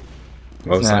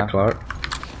 What was Yeah. that, Clark?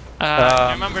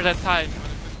 Remember that time when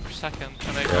I put per second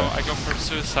and I go for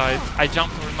suicide. I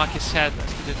jumped over Mackie's head and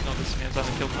he didn't notice me and then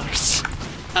I killed Mars.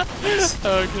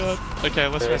 Oh god. Okay,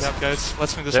 let's wait up guys.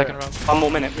 Let's win the second round. One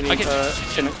more minute. We need Okay.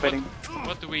 Chinook waiting.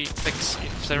 What do we fix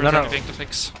if there is No, no. anything to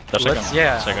fix? Let's,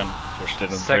 yeah. Second. First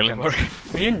didn't Second. really work.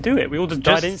 We didn't do it. We all just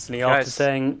Just- died instantly after guys.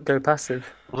 saying go passive.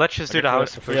 Let's just do the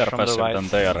house If we push are from the passive, right. then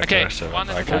they are Okay, aggressive. one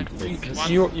at I a time. can't pick.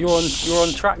 You're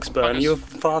on tracks, Burn. Fungus. You're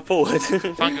far forward.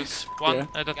 Fungus, one Yeah.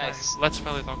 at a time. Guys. Let's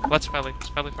spell it out. Let's spell it.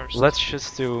 Spell it first. Let's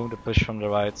just do the push from the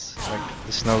right. Like,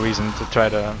 there's no reason to try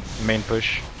the main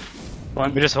push.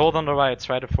 Fine. We just hold on the right,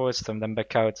 try to force them, then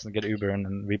back out and get Uber and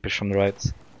then repush from the right.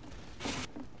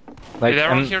 Like, Did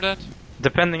everyone and hear that?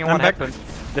 depending on I'm what back. happens,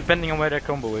 depending on where their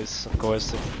combo is, of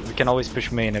course, we can always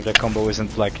push main if their combo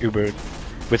isn't like Uber,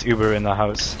 with Uber in the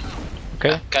house.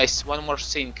 Okay? Guys, one more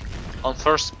thing. On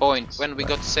first point, when we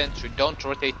got sentry, don't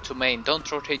rotate to main, don't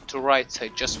rotate to right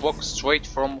side, just walk straight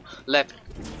from left.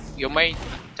 Your main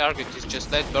target is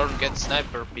just let Burn get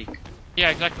sniper peek. Yeah,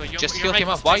 exactly. Just kill him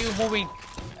up. Why are you moving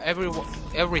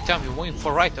every time you're moving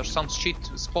for right or some shit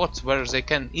spots where they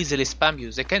can easily spam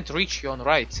you? They can't reach you on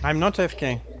right. I'm not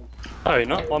AFK. Oh, you're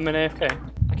not? 1 minute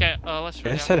AFK. Okay, let's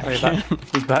ready I said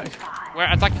AFK. He's back. We're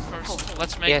attacking first.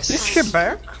 Let's make Yes. Is this. he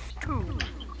back?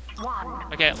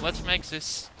 Okay, let's make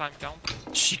this time count.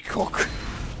 Chicock.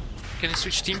 Can you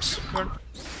switch teams, Burn?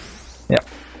 Yeah.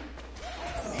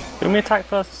 Can we attack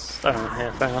first? Oh,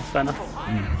 yeah, fair enough, fair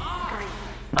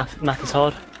enough. Mac is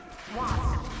hard.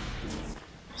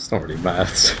 It's not really bad.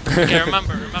 Okay,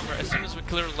 remember, as soon as we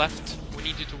clear left, we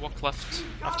need you to walk left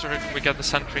after we get the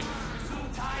sentry.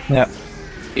 Yeah.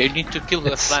 You need to kill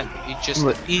the flank. It's just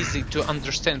easy to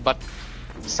understand, but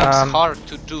it's hard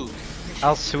to do.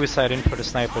 I'll suicide in for the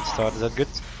sniper at start. Is that good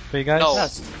for you guys?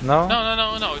 No.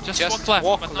 No? No. Just walk left,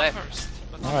 but not first.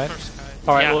 Alright.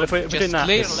 Alright, Yeah, well, if we're Just doing that.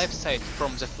 clear left side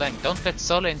from the flank. Don't let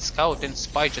Solo and Scout and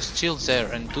Spy just chill there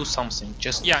and do something.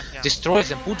 Just destroy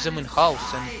them, put them in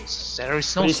house, and there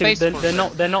is no But you see, space for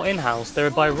them. they're not in house.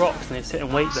 They're by rocks, and they sit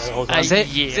and wait there the whole time.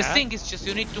 The thing is just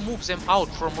you need to move them out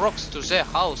from rocks to their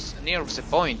house near the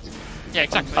point. Yeah,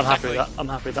 exactly. I'm happy with that. I'm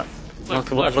happy with that.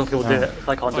 As long as people do it,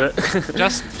 I can't do it.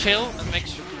 Just chill and make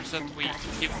sure that we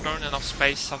give Burn enough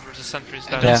space after the sentries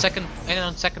And there.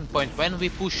 on second point, when we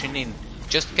pushing in,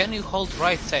 just can you hold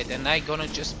right side and I gonna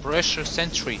just pressure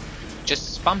sentry.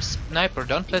 Just spam sniper,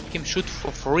 don't let him shoot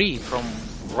for free from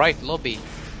right lobby.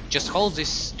 Just hold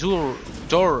this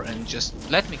door and just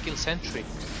let me kill sentry.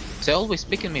 They always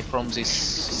picking me from this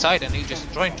side and you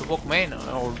just trying to walk main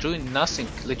or doing nothing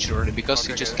literally because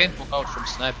you just can't walk out from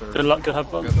sniper. Good luck, good have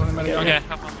fun. Okay,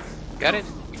 have fun. Got it?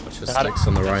 Just sticks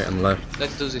on the right and left.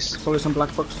 Let's do this. Solely some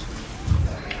black box.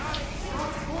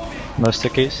 No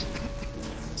stickies.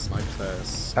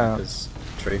 Snipers,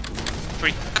 tree.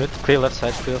 3. Good. Clear left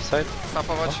side, clear left side.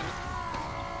 Sniper watching.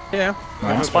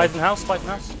 Yeah. Spies in house,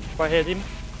 right here, Demon.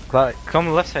 Come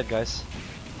left side, guys.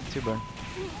 2 burn.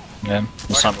 Yeah,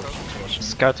 the sniper.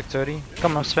 Scout took 30.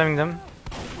 Come, I'm spamming them.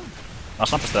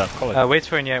 Sniper's there, call it. Wait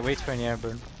for an air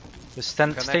burn. Just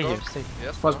stay here, stay.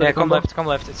 Yes. Yeah, come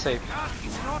left, it's safe.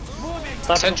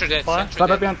 Sentry dead, sentry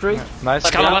Sniper dead. behind 3. Nice.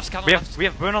 Scout left. We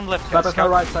have burn on left. Sniper's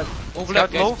on right side. Move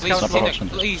left, guys, please. Sniper watching.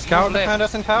 Please, Scout move left. behind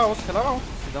us in house. Hello.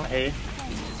 Hey,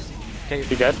 Okay,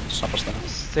 you dead? Sniper's there.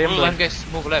 stay on Move left. left,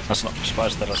 guys, move left. That's not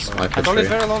spies there as well. Sniper Solid tree.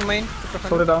 very long main.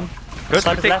 Solely down. Good,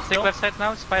 Sniper's take left, left side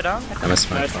now, spy down. MS No,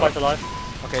 sniper. Spies alive.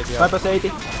 Okay, Sniper's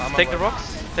 80. take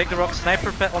the rocks, sniper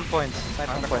on point.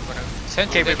 Sniper on point.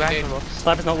 Sentry Okay, we're dead, behind dead. the rocks.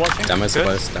 Sniper's not watching. Demo's Good.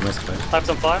 close, demo's close. Sniper's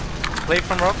on fire. Play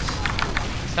from rocks.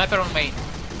 Sniper on main.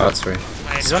 Part 3.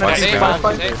 Nice. You wanna Stay take out,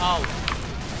 out? stay out.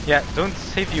 Yeah, don't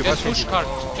save you, but Just push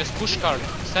card, just push card.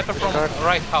 Sniper from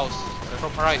right house.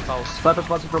 From right house. Sniper's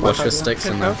watching from Watch right your side. sticks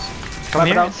in there. Come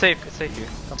here, down. it's safe here.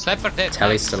 Sniper dead.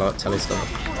 Telly's nice. still up, Telly's still up.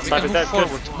 We Sniper can dead, move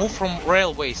forward. Move from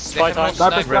railways. They Spy have no time.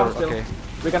 Sniper's sniper. down still. Okay.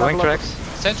 We can Going have a tracks.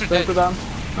 Sentry dead. Sniper down.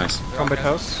 Nice. Combat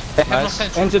house. They have no Nice.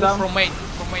 sentry. Engine Move down. from main.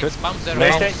 Good. Spam their No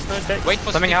house. stakes, no stakes. Wait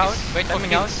for Coming out, stickies. Wait for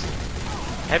coming out. kills.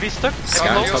 Heavy stuck.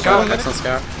 Scout, Scout. Scout, that's on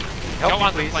Scout. Help Go me,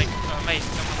 on, please. like, mate.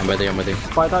 I'm with you.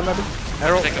 Spy time maybe.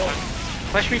 Arrow. Take a time.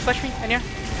 Flash me, Anya.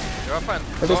 You're fine.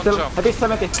 Heavy Don't still. jump. Heavy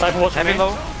 70. Sniper watching Heavy me.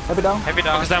 low. Heavy down. Heavy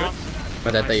down. Focus them on.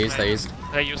 But they used.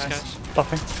 They use guys.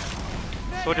 Stopping.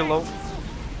 Soldier low.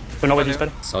 We're not with you,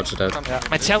 Speddy. Soldier dead.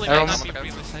 My telly Arrow. might not be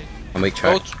really safe. I'm weak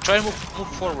Go track. try and move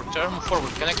forward. Try and move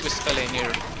forward. Connect with Spelly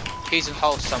near. He's in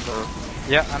house somewhere.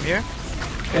 Yeah, I'm here.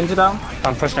 Engine down.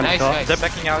 I'm pushing him Nice, car. guys. They're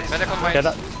backing out. Get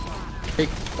that.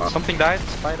 Wow. Something died.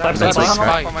 Spy died. Sniper's Nice. on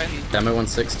fire. Spy. Demo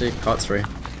 160, part 3.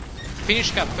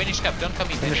 Finish cap. Don't come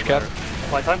in. Finish anywhere. cap.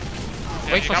 Spy time.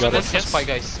 Wait for got it. for Spy,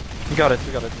 guys. We got it.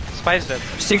 Spy's dead.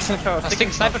 6 in house.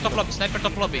 Sniper top lobby. Sniper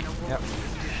top lobby.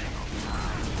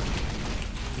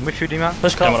 I'm with you, Dima.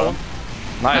 Push car Camera.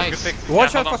 forward. Nice. Nice. Good pick.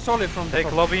 Watch Yeah, out hold for Solid from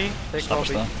Take lobby. Take Sniper's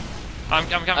lobby. there. I'm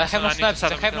coming. I have no need to snaps.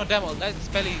 set I up have no the- demo. Let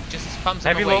Spelly just spam them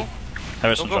Heavy away. low.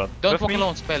 Harris on shot. Don't With walk me.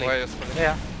 alone, Spelly. Why is it?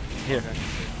 Yeah. Here.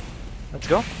 Let's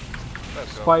go.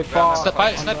 Let's go. Spy far.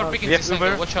 Sniper picking We have this angle.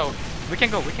 Uber. Watch out. We can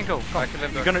go. Come. I kill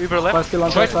him. You're gonna Uber Spy left. still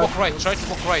on Try right to side.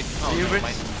 walk right. Oh, You never Uber.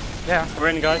 mind. Yeah. We're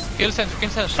in, guys. Kill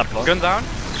center. Sniper low. Gun down.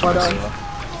 Spy down.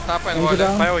 Sniper and Engine wall.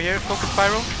 down. Pyro here. Focus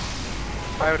pyro.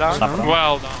 Pyro down. Sniper.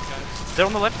 Well done, guys. They're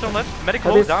on the left. Medic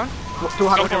Heavy. low down. 200 Go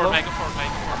forward, low. mate. Go forward, mate.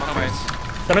 I'm on main.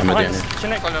 Demo's I'm with behind you. us.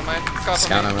 Chin Call your main. Scout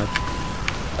Scout on main.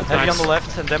 ammo. Heavy on the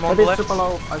left and demo on the Heavy left. super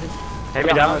low. I think. Heavy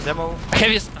Down. down. Demo.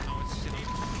 Heaviest. Oh, no, it's still.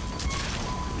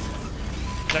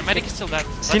 Their medic is still dead.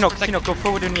 Let's Sinok, protect- go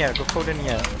forward in the air. Take top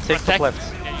protect- left.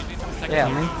 Yeah, you need to protect Yeah,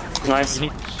 them. man. Nice. You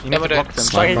need to block them.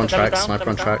 Sniper on Demo tracks, down, sniper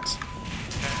demo on down. tracks.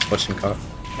 Watching car.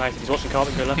 Nice. He's watching car,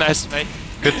 but go left. Nice, mate.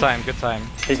 Good time. He's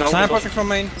not Sniper watching. watching from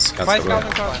main. Scout's Spy the scout right.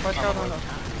 and house. Spy scout and house.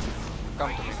 Come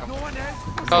to me.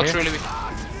 Scout's really weak.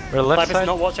 We're left Sniper's side.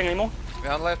 not watching anymore. We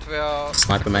are left. We are.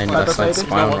 Sniper main, Sniper left side, side.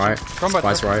 spy on right. Combat.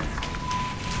 Spy's right.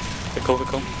 Good call, good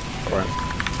call. Right.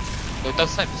 No, don't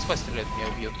sniper. Spy still let me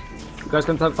have you. You guys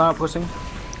can have time pushing. I'm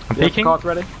You have peeking. card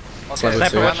ready. Level Sniper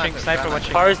 2. watching. Sniper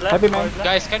watching. Pyro's left. Heavy Pyro's man. left.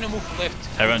 Guys, can you move left?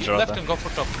 Everyone Move drop left there. and go for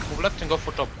top. Move left and go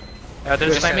for top. There's a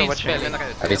Just sniper main watching.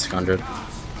 Spelly. At least 100.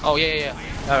 Oh yeah.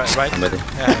 Alright, right. I'm ready.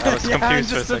 Yeah, I was confused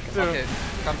for a second. Okay,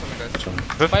 come to me guys. Which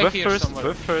one? Buff here first, somewhere.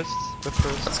 buff first, buff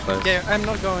first. That's close. Yeah, I'm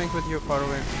not going with you far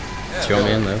away. Do you want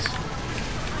me in this?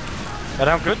 And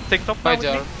I'm good, take top now Right with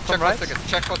me. there. Check From right. post tickets,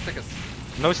 check post tickets.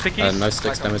 No stickies. No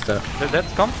sticks, damage there. Dead,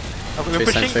 come. We're Tree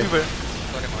pushing, sentry. Uber.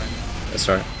 Sorry, mine. That's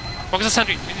right. Focus the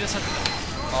sentry. We need a sentry.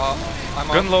 I'm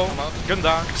Gun out. low, I'm out. gun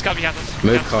down. Scout behind us.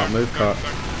 Move Yeah, cart, start. move cart.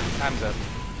 I'm dead.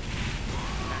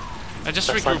 I just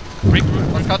That's regroup.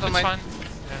 Regroup. One scout on It's mine. fine.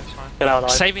 Yeah, it's fine. Get out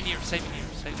alive. Save in here. Save in here.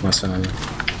 Save in here. Nice one.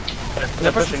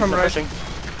 They're pushing from they're right. pushing.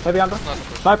 Heavy under.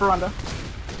 Sniper under.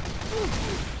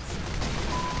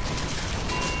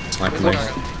 Sniper me.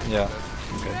 Yeah.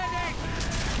 Okay.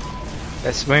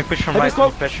 Yes, when we push from Heavy right, we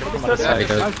smoke. pressure from Heavy other smoke. side.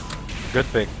 Heavy Nice. Good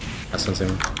pick. That's one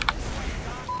team.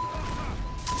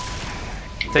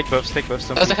 Take buffs, don't Does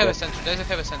it pick have a buffs. sentry? Does it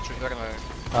have a sentry?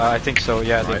 I think so,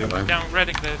 yeah, they Right do. away. Down,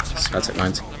 Reddick the Scout at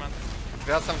 90.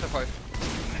 We have 75.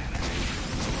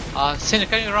 Sinner,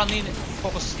 can you run in,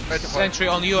 focus sentry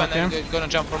on you, and then gonna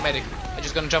jump for medic. I'm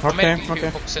just gonna jump for medic. If you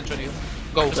focus sentry on you.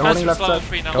 Go. They're holding left level side.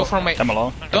 3 now. Go for medic. Come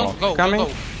along. Don't go. Coming.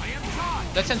 Go.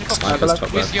 Let sentry focus Sniper's top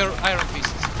with left. your iron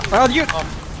pieces. Oh, you!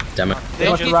 Demo. Don't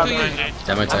must need run to right. use.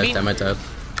 Demo I dead, mean- demo dead.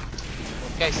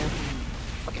 Guys.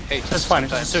 Okay, hey, It's fine,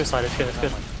 it's just a suicide, it's good, it's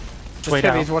good. Just Way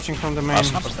heavy down. is watching from the main. Ah,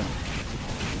 snappers then.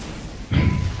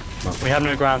 We have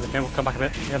no ground, okay, we'll come back a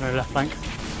bit. We have no left flank.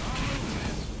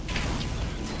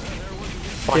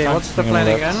 Okay, what's the plan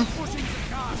again?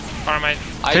 Alright,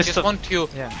 I Fist just of- want you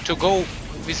yeah. to go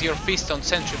with your fist on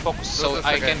sentry focus so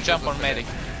I can jump on medic.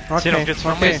 Sinner, just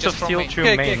from okay. Fist of Just from Steel me. to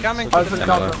Okay, main. coming I'll to the just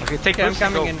center. counter. Okay, take Okay, I'm buffs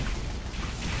and coming go. in.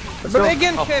 Let's But go.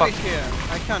 again, Oh, heavy fuck. here.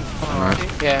 I can't.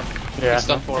 Alright. Yeah, Yeah, it's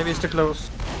done for. Heavy is too close.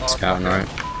 Scout on right.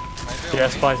 yeah,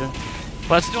 spies in.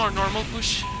 let's do our normal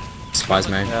push. Spies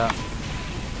main. Yeah,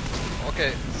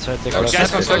 Okay, so take Oh, left. shit.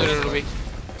 Guys, That's I'm good. soldier weak.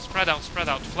 Spread out.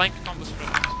 Flank combo spread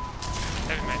out.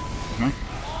 Heavy man.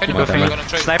 Heavy Well, buff, I'm demo. gonna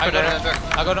trade. Sniper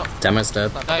I gonna. Demo's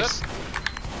dead. Nice.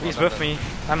 Please buff me.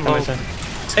 I'm low.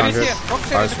 Heavy's here. Fox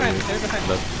heavy Ours behind. really Heavy behind.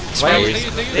 dead. Why They you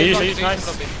use- They use nice.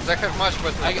 they have much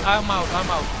better. I'm out.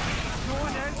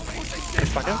 Push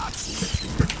back in.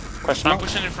 Question I'm mark.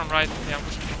 pushing it from right. Yeah, I'm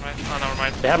pushing from right. Oh, never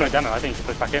mind. They have no demo, I think you should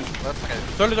push back in. That's okay.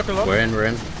 Slowly look a lot. We're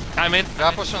in. I'm in. We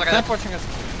are pushing Snap right. watching us.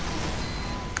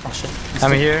 Oh shit.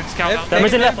 I'm here. Scout down.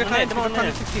 Demo's in left, behind. come on, Behind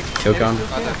yeah. 15. Kill gun.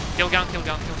 Kill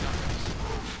gun.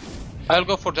 I'll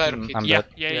go for direct hit. I'm Yeah, dead.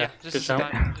 yeah. This Good is the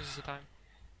shout. time. This is the time.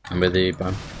 I'm with the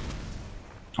bomb.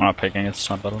 I'm not picking it, it's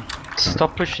not battle.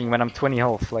 Stop pushing when I'm 20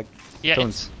 health, like, Yeah,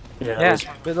 don't. Yeah, Yeah,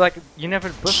 but like, you never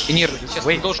buff. Инир, сейчас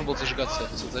Wait. не должен был зажигаться.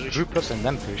 Зажечь. Group us and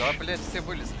then push. Да, блять, все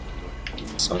вылезли.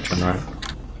 Soldier on right.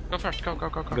 go first. Go.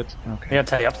 Good, okay. we have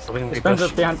Teddy up, so we can do Spencer's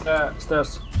push. behind the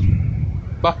stairs.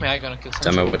 Buff me, I'm gonna kill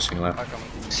Demo Sentry. witching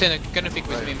left. Sinner, can you pick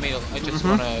with me meal? I just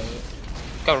wanna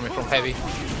cover me from heavy.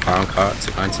 Fire on cart,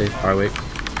 290. Fire weak.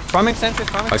 Farming sentry,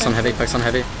 farming Focus on sentry. heavy, focus on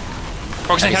heavy.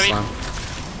 Focusing heavy. Slam.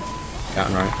 Scout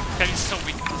on right. Heavy's so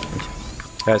weak.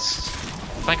 Guys,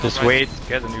 Flank on just right. wait,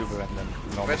 get an Uber and then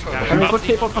normal. Wait for Can we put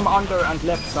people from under and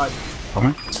left side? Get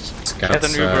an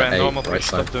Scout's Uber and 8, normal right push,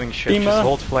 stop side. doing shit, Beamer. just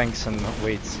hold flanks and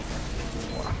wait.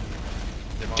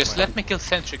 Just let me kill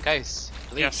Sentry, guys.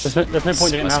 Please. Yes. There's no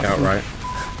point in it now. Scout right.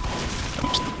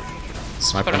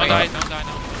 Sniper on Don't die. cart. Don't die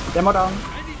now. Demo down.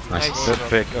 Nice. Nice. Good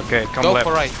pick, okay, come Go left.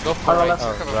 for right. Go for Fire right. left.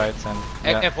 Oh, right,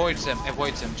 and yeah. Avoid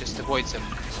them. Just avoid them.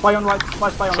 Spy on right. Spy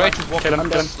on Try right. to walk Kill him,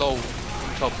 kill him. slow.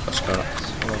 Top. Scout.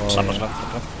 Snappers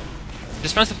left.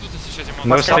 Dispenser тут еще зимой.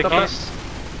 No Scout stickies.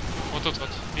 Вот тут вот.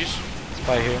 Видишь?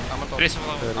 Spy here. I'm on top. Рейс в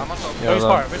I'm on top. Yeah, Wait, low.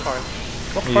 fire, wait, fire.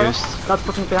 He used. Scout's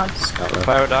pushing behind. Scout left.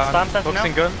 Fire down. Spam sentry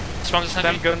Focusing now. gun. Spam the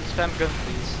sentry. Spam gun,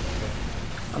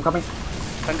 please. I'm coming.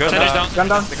 Gun Sentry's down. down. Gun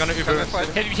down. They're gonna Uber.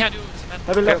 Heavy, we can't do cement.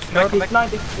 Heavy left. Okay, No, he's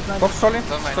 90. He's 90. Box solid.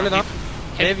 Don't mind. Solid up.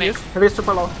 Heavy main. Heavy is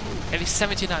super low. Heavy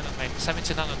 79 on main.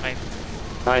 79 on main.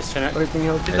 Nice, Chinette. But he's being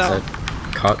healed. There's a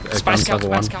cart, Spy guns scout, level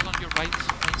spy 1. scout on your right.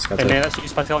 Scout And dead. that's you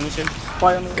spy on you soon.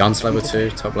 Spy on me. Guns level 2,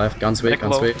 top left. Guns weak,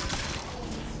 guns Low. weak.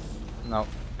 No,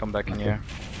 come back in here.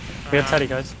 We have Teddy,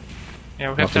 guys.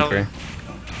 Yeah, we have Nothing to. free.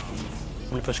 I'm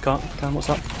gonna push cart. Cam, what's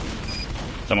up?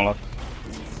 Demo left.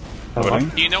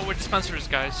 Alright. Do you know where dispenser is,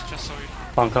 guys? Just so you.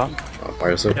 Farm cart. Oh, by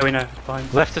yourself. Yeah, we know.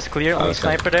 Behind. Left is clear, only okay.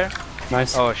 sniper there.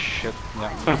 Nice. Oh shit,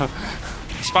 yeah.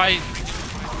 Spy.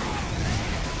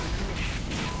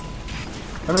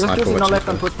 I'm just Sniper using no watching left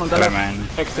and for- push from the Heavy left. man.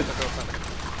 Exit.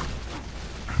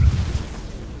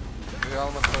 We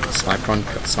almost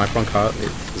Sniper on cart.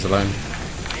 He's alone.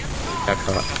 Scout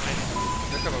cart.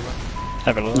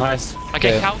 Heavy low. Nice. Okay,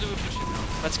 Okay. how do we push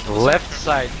it? Let's kill the Left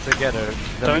sniper. side together.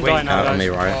 Then Don't wait. die now. Scout on guys. me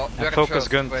right. Oh, we are focus first.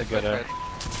 gun Wait, together.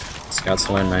 wait. Scout's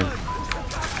alone main.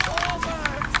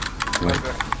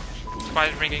 Spy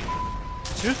ringing.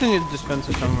 Seriously need a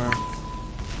dispenser somewhere.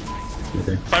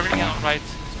 Spy ringing on right.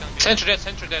 Sentry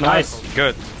dead. Nice.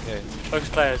 Good. Okay. Focus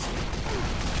players.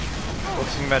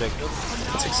 Focusing medic.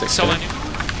 Take 60. Solo on you.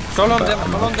 Solo on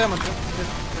them.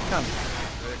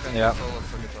 Yeah.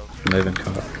 Moving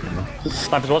car.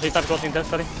 Sniper's watching, death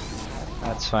study.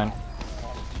 That's fine.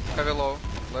 Heavy low,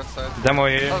 left side. Demo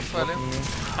here. House valley.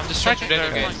 I'm distracted there,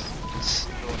 Sentry dead guys. again. It's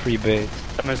free bait.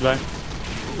 Demo's low.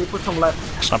 We push from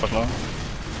left. Sniper's low.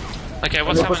 Okay,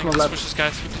 what's Can we push happening? from Let's left? push this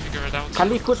guys. We need to figure it out. Can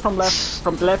we push from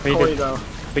the left We did. corridor?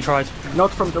 We tried.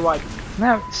 Not from the right.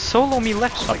 Now, solo me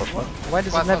left. Like, why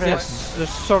does it never happen? There's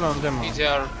solo on them.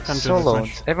 ETR. Solo.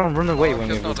 Everyone run away when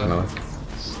you Just do not that.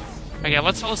 Okay,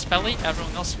 let's solo Spelly.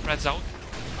 Everyone else spreads out.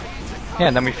 Yeah,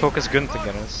 and then we focus gun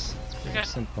together. It's Okay.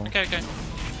 simple. Okay.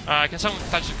 Can someone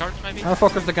touch the card maybe? I'll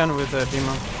focus the gun with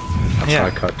Demon. Yeah.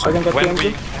 Try cut. I can get the When we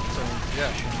engine.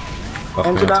 Off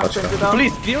Engine me, down, touch engine cut. down.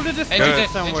 Please build a dispenser Engine dead,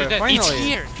 somewhere. engine dead. Finally. It's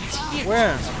here. It's here.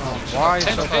 Where? Oh, why so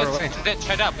Sentry far dead, away? sentry dead.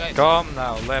 Shut up, guys. Come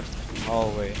now, left,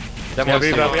 hallway. Demo We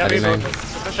have Heavy rebuild. main. We're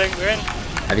pushing, we're in.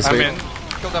 Heavy I'm sweep. in.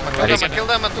 Kill them,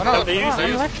 and Oh, they use.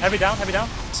 Heavy down.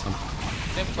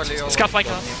 Scout flank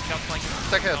us. Scout flank.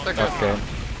 Stack here. Okay.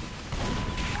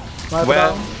 Sniper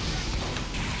Well- down.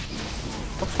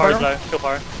 Power's low. Kill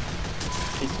power.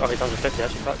 He's 150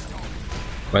 actually. Fuck.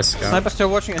 Where's Scout? Sniper still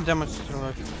watching and damage still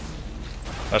alive.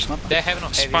 That's not. They have no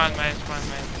heavy. Spawn main.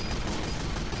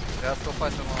 Yeah, still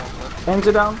fighting on left.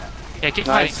 Engine down. Yeah, keep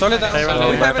Nice. fighting. Solid down. Play around,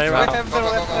 We have play it. We around. have the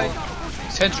left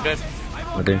side. Sentry dead.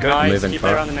 We're doing good. Nice. Moving Keep play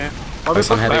car. around in there.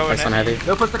 Focus on heavy, focus on heavy.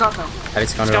 They'll push the cart now. Heavy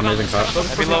to counter on moving car.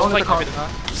 Push low, only the flank, cart.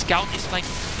 Scout is flanking.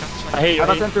 Scout is I flanking. hear you. I I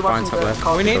got hear you. sentry watching Top the left.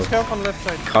 cart. We need scout on left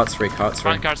side. Cart's free, cart's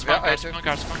free. Spawn guards.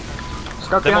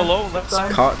 Scout Demo behind. low, left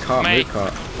side. Cart, Mate. move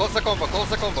cart. Close the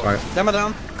combo. Sorry. Demo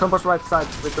down. Combo's right side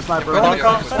with the sniper. Sniper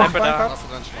Cart. Sniper down. Last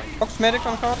advantage line. Fox medic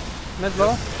on card. Med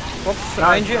low. Fox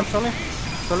Nice. ING and Solly.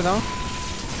 Solly down.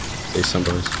 Do some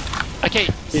boys. Okay,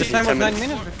 This time was 9 minutes.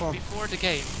 minutes before. before the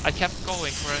game, I kept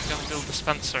going where I'm gonna build the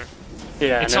dispenser.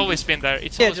 Yeah. It's and always been there.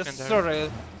 It's Yeah, always been just there. sorry, I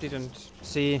didn't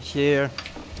see here.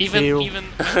 Even feel. when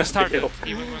we started, Feel.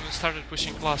 even when we started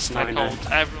pushing plus, I I know. told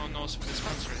everyone knows what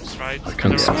dispenser is, right? I And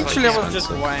couldn't everyone's Actually, I like, was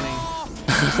just whining.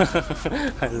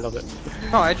 I love it.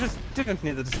 No, I just didn't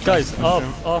need the dispenser. Guys,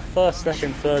 our first,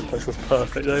 second, third push was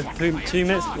perfect though. 2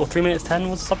 minutes or 3 minutes 10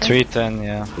 was something. 310,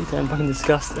 yeah. 3:10, fucking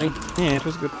disgusting. Yeah, it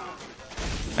was good.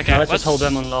 Okay, Now let's just hold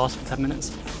them on last for 10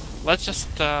 minutes. Let's just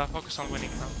focus on winning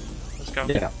now. Let's go.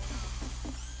 Yeah.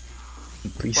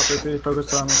 Please. What we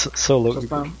focus on? Solo. Just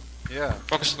down. Yeah.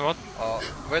 Focus on what?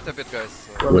 Wait a bit, guys.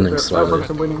 Winning slowly. Focus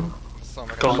on winning.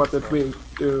 Go on. What if we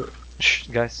do? Shh,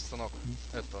 guys. Сынок,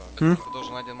 это, М? ты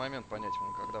должен один момент понять,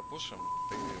 мы когда пушим,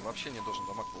 ты вообще не должен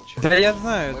дамаг получать. Да я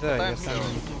знаю, Мы да, я пытаемся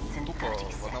сам. тупо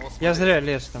в одного Я смотреть. зря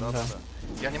лез там, да.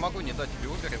 Я не могу не дать тебе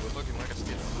убер, и в итоге мы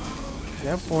раскидываем.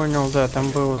 Я понял, да,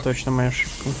 там была точно моя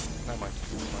ошибка. Нормально.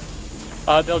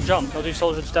 They'll jump. They'll do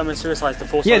soldier to demo suicides to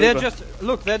force. Yeah, our they're Uber. just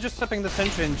look, they're just stepping the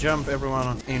sentry and jump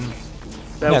everyone in.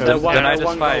 They're, Yeah, they're then one, deny they're the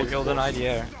one spy, goal. we'll deny the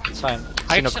air. It's fine.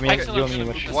 I Sinok, actually- me, actually you like and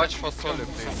me, to- watch. Watch for solid,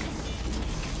 please.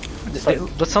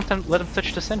 Let's sometimes let him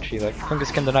touch the sentry. Like,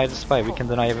 Fungus can deny the spy, we can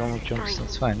deny everyone who jumps.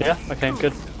 That's fine. Yeah. Okay.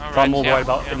 Good. Alright, But I'm more yeah, worried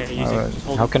about yeah. using.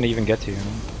 Alright, how can they even get to you?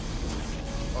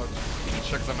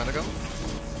 Check the medigun.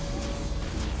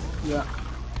 Yeah.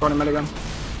 Running milligan.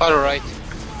 Far right.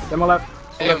 Demo left.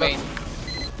 Hey, main.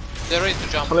 They're ready to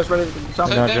jump. Police ready to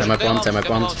jump. No, demo bomb, demo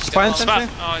bomb. Spine sentry.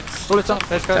 Oh, it's Police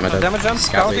jump. Let's go. Damage up. Damage jump.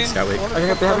 Scout weak, Scouting. scout weak. Solid, I can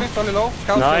get solid, behind. solid low.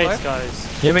 Scout Nice, alive. guys.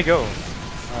 Here we go.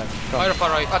 Fire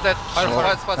right. Dead.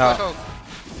 Right spot, Ah. watch out.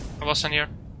 I was in here.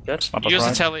 Good. Sniper's Use the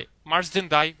right. telly. Mars didn't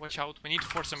die. Watch out. We need to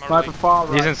force him Sniper early. far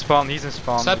right. He's in spawn, he's in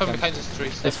spawn. Sniper We can- behind the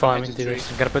trees. It's fine. We can do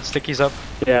this. We gotta put stickies up.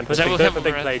 Yeah. But They will go have for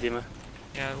big overhead. play, Dima.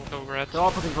 Yeah, we'll go over it. They're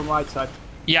all putting from right side.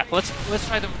 Yeah, let's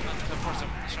try them. Force them.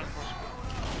 Let's try to force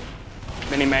them.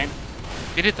 Mini main.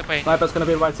 We did the pain. Sniper's gonna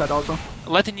be right side also.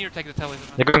 Let in here take the telly.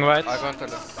 They're going right. I go and tell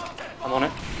you. I'm on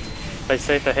it. They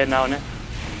safe. They're here now, innit?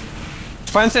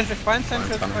 Spine sentry. Spine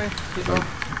sentry. Fine, Spine. Keep going.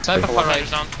 Sniper far right.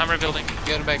 Down. I'm rebuilding.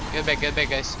 Get back,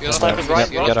 guys. You're Sniper's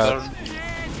right. You're Get lost, out.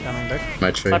 Coming back.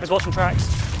 No tree. Sniper's watching tracks.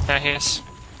 Yeah, he is.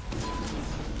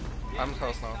 I'm in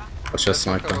house now. Watch your Let's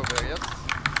go sniper. over, yes?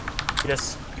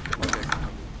 Yes.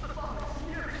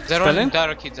 They're running Spelling?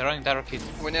 direct hit.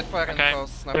 We need fire in Okay.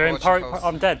 house. Sniper They're in. watching house.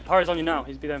 I'm dead. Parry's on you now.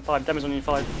 He's below 5. Demo's on you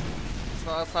 5.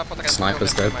 Sniper trap.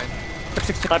 Sniper's dead.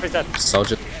 Sniper's dead.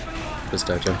 Soldier was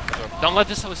dead, Joe. Don't let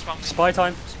this telly spawn. Spy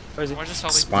time. Where is he? Where's the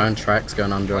telly? Spy on tracks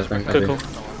going under, I think. Cool, cool.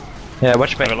 Yeah,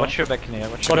 watch back, watch your back in here.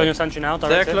 Watch Squad your on your back. sentry now. They're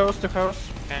Direct hit. close to house.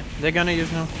 Okay. They're gonna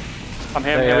use now. I'm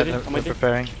here. Yeah, I'm here yeah, with you. they're I'm with you.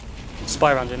 preparing.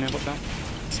 Spy rounds in here. Watch out.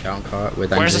 Scout and cart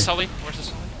with Where's the NG. Sully? Where's the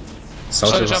Sully?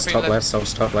 Soldiers jumping top left. left,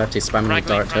 soldiers top left. He's spamming with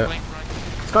direct hit.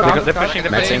 They're pushing,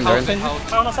 they're Med pushing. team, they're in.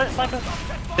 Sniper.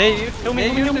 They used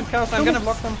them cows, I'm gonna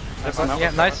block them. Yeah,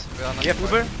 nice. Yeah,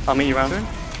 Uber. I'll meet you around.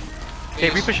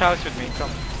 Okay, we push house with me, come.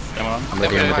 I'm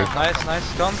ready, I'm ready. Nice,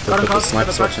 nice, come. Put the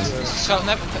sniper switching.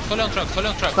 Fully on track, fully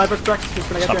on track. Sniper's cracked, he's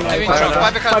gonna get you in Heavy there.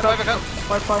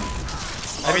 truck. Fire.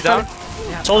 Heavy down.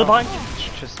 Soldier behind.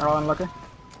 Oh, unlucky.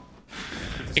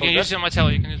 You can use my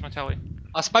telly, you can use my telly.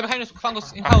 Spy behind us,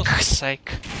 Fungus in For house. God's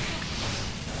sake.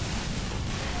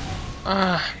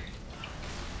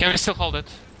 Can we still hold it?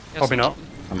 Yes. Probably not.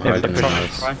 I'm If hiding in they the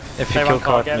push- house. If Stay you kill around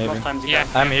cart, get as maybe. much time as you Yeah.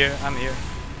 can. I'm here, I'm here.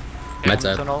 Med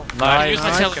dead. Tunnel. I Nice. use my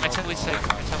telly, my telly's safe. My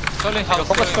telly. Fully in house,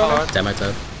 fully in house. Demo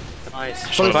dead.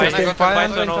 Nice. Solid Spy 16. spy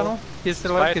tunnel. tunnel. He's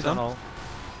still Spy alive, he's on. tunnel.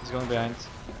 He's going behind.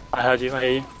 I heard you, I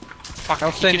hear you. Fuck,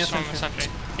 I'll he stay keeps near from sentry.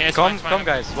 sentry. Yeah, it's Come, fine, it's come fine.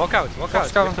 guys, walk out, walk out.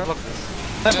 Scout We on have to top. block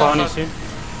this. Sniper on you soon.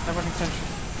 I'm working sentry.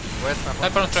 Where's Sniper?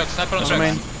 Sniper on track, sniper on On track.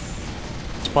 main.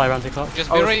 Spy around the clock.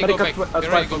 Just be ready, go medic back. at- Be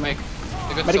ready, go back.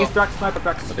 They got Medic is saw. cracked, sniper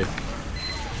cracked.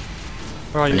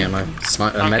 Where are you? Yeah, no.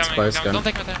 Med's close, Don't gun.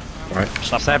 take my time. Right.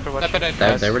 Sniper, watch. Sniper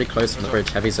dead. They're really close on the bridge.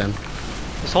 Heavy's in.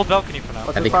 Just hold balcony for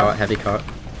now. Heavy cart, heavy cart.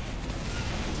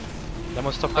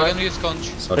 Demo stop I'm cart. gonna use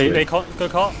conch. They Soldier. caught, go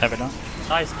cart. Heavy down.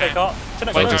 Nice, they caught.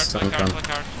 Shouldn't Wait, have just Black card, gun. black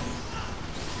card.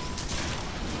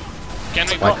 Can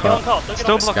we White Get on cart. cart, don't get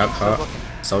Still on blocking, Scout still cart. blocking.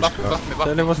 Soldier Buff, cart. buff me, buff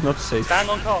Then me. it was not safe. Stand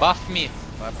on cart. Buff me.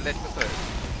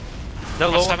 They're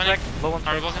low on seven. track, low on Are we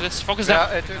track. blocking this? Focus down.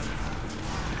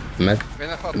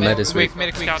 Med is weak. Quick,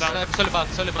 medic, quick. Scout out.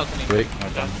 Solid balcony. Weak.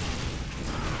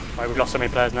 Right, we've lost so many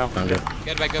players now. I'm good.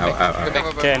 Get back, go Out, back. out, Go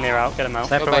out. back. Get in there, out, get him out.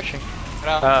 Sniper Go back. watching. Get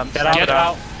out. Get out, Get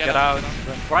out. Get out.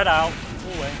 Right out.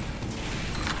 All way.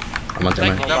 I'm on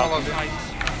demo.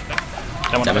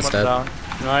 Demo Demo's dead. Down.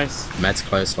 Nice. Med's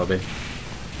close, lobby.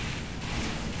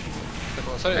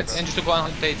 Sorry, It's- engine to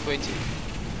 108, 20.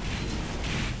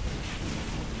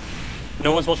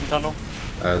 No one's watching tunnel.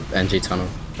 NG tunnel.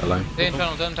 Alone. They're in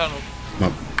tunnel, they're in tunnel. Come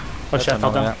on. Watch out,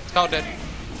 fell down. Scout dead.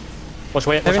 Watch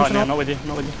wait, Heavy watch out, tunnel. not with you,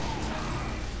 not with you.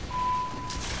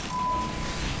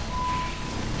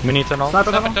 Mini tunnel.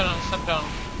 Sniper Sniper tunnel. tunnel, sniper tunnel.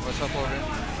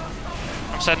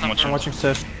 I'm setting up. I'm watching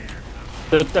stairs.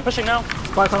 They're pushing now.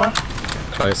 Spy tunnel.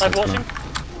 Close. Sniper Let's watching. go.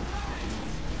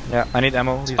 Yeah, I need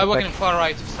ammo. Leave Spy it walking back. far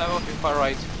right. Spy walking far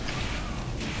right.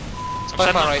 Spy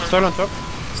setting far up right. for- Stall on top.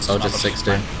 Soldier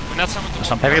 60. We need someone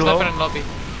to Heavy low. Sniper in lobby.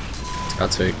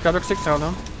 Scout 2. Got 6 down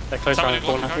now. They're close Somebody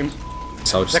around the corner. block the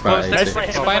Soldier They're spot close, 80. Right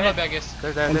here, Spy in lobby, I guess.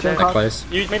 They're Engine there. They're cart. close.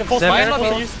 You made a full Spy spy in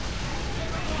lobby.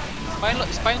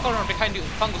 Spy in corner behind you.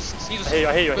 Fungus. Use I hear you,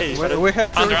 I hear you, I hear you. We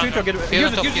have to Under, retreat or get He's use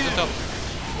on it, top, use he's on it. top.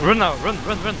 Run now, run.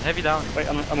 Heavy down. Wait,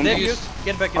 I'm on There, top. use.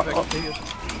 Get back, get back.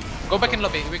 Go back in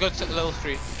lobby. We got level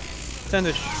 3.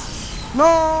 Sandwich.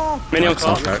 No! Mini on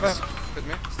Some cart. tracks.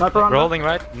 Sniper under. Rolling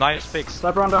right. Nice picks.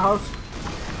 Sniper under house.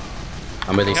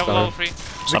 I'm with We you, have level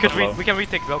Spy. 3. We can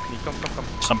retake balcony. Come.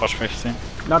 Some push 15.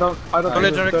 No, I don't Solid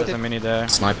think direct. it's There's a mini there.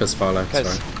 Sniper's far left, Guys.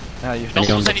 sorry. Yeah, you Don't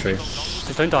Mini on lose the anything. tree. Don't lose.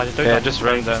 Just don't die, just don't Yeah, die. just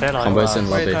run them. Stay alive. Combo's in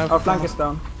lobby. Our flank is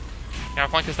down. Yeah,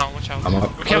 flank is down, watch out. I'm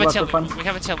up. We have a What about the telly. flank? We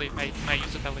have a telly. May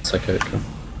use the telly. It's okay, cool.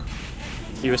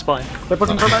 You a spy. They're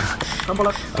pushing for left. Combo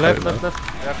left. Left, left, left.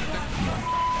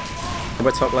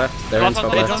 Combo top left. They're in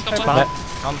top left.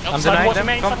 I'm denying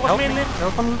them. Come, help me.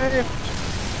 Help on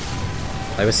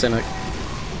left. They were Cynic.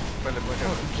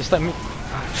 Just let me.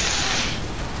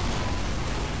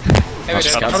 Heavy dead.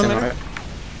 Scouts in right.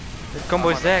 The combo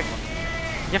is there.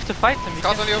 You have to fight them. You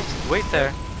can't just wait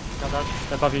there.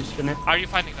 They're above you, isn't it? Are you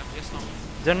fighting them? Yes, no.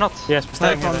 They're not. Yes, we're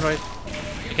staying Sniper here. on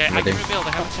right. Okay, I Ready. can rebuild.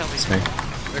 I have a telly. It's me.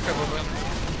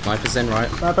 Sniper's in right.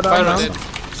 Sniper Fire down. dead.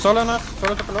 Solo enough.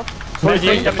 Solo top enough. Wait,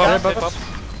 you- Step up, step up.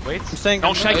 Wait. I'm staying.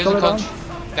 Don't shake. Use Solo the down.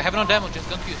 conch. They have no damage, just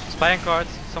don't use. Spy and cards.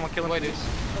 Someone kill him. Wait,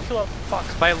 please. Fuck.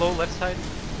 Spy low, left side.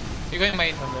 You're going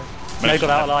main. They got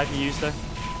out alive, you used though.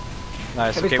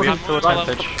 Nice. Heavy Okay, we have full pushing.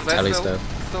 advantage. Telly's dead.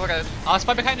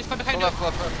 Spy behind you, spy behind you.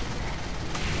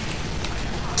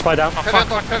 Spy down. Oh, fuck.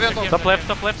 Top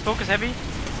left. Focus heavy.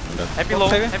 Heavy low.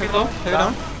 Heavy, Heavy low. heavy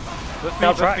down.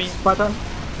 With me. Spy down.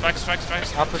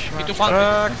 Strikes. I'll push him Hit to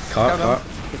out. flank. Cart.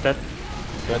 He's dead.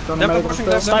 Don't They're medic pushing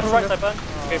upstairs. left. Sniper right, sniper.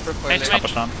 Okay, for Hey, Some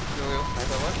push down.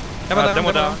 Demo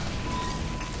down. down.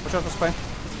 Watch out for spy.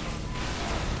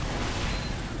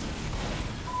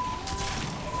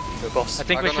 Good boss. I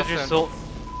think we should just hold.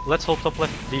 Let's hold top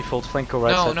left default, flank or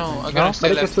right No, side. no, I'm gonna stay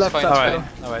Medic left. is left It's side.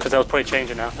 fine. Alright. Because they'll probably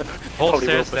change it now. Hold Probably will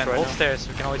stairs push then. right Hold now. stairs.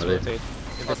 We can always Ready. rotate.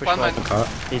 If they push Spawn right. mine. Cart.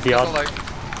 Need the yard.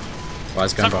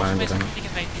 Wise gun behind Please, him. he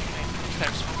can make.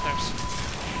 Stairs.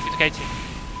 He's gating.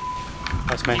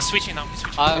 That's me. He's switching now. He's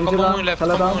switching. Combo down, moon left,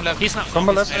 Solo combo down. moon left. He's not.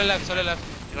 Combo left. Solid left, solid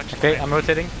left. Okay, I'm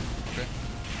rotating.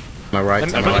 My right,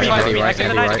 Let me- my right, heavy right, Get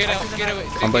heavy away, right. get away.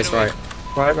 Combo's right.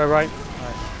 Right.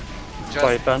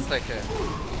 Just burn. stay here.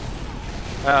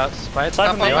 Spite.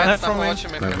 Sniper main. Left from main. Watch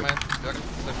him,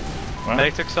 man.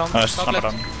 Medic took some. Sniper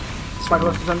down. Spike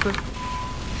left to center.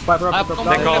 Sniper I up have to top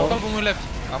combo down. left, combo left.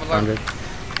 I'm alive. 100.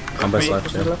 Combo's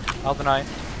left, yeah. I'll deny.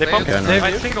 They They- pump. Okay, They-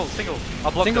 nice. Single.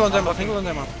 I'll block Single on them. them, single on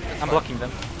them. I'm blocking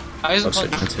them. I use Watch it,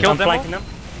 one. 20. Kill I'm them all. flanking them.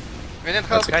 We need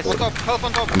help. That's On it. top, help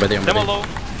on top. I'm ready, I'm Demo ready. low.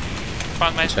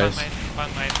 Spawn main, spawn Chase. main, spawn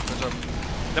main.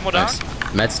 Demo down. Nice.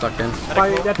 Med stuck in. Spy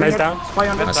that Maze minute. down. Spy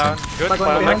on Nice. that. Down. Good. Spike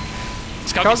line behind. Scout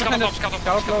Scout off, behind us. scout off.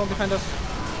 Scout low behind us.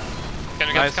 Can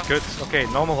we get Nice. scout? Good. Okay,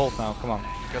 normal hold now. Come on.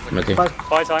 I'm ready.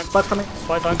 Spy time. Spike coming.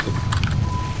 Spy time.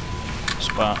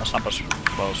 Sniper's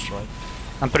close, right?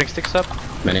 I'm putting sticks up.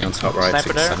 Mini on top right,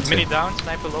 Sniper there. 670. Mini down.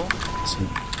 Sniper low.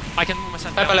 I can move my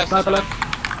center. Sniper left. Sniper left.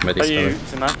 I'm ready, Are you,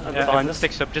 Spy. man? Yeah, Behind us.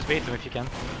 sticks up. Just bait them if you can.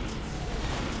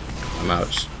 I'm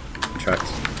out. Tracked.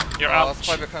 You're out.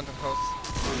 Spy behind the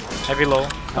house. Heavy low. I'm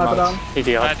Sniper down. out.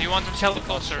 EDR. Do you want to tell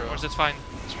closer, or is it fine?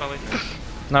 It's probably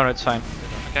No, it's fine.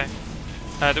 okay.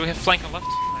 Do we have flank on left?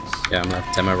 Nice. Yeah, I'm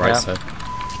left. Demo right Yeah. side.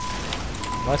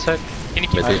 Right side. Can you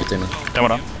keep With the demo. Demo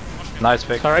down. Nice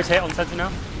pick. Alright, hit on center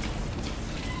now.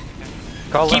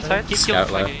 Call Keep, left side. keep killing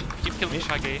Scout left. Shaggy. Keep killing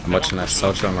Shaggy. I'm watching that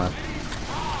soldier on left.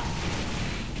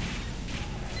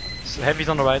 Heavy's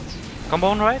on the right. Combo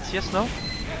on right? Yes, no?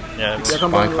 Yeah, Yeah,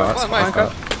 come Spine on. cart, spine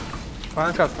cart.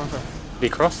 Fine cut. Be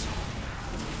cross.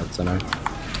 I don't know.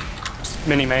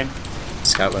 Mini main.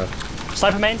 Scout left.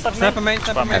 Sniper main. Sniper main,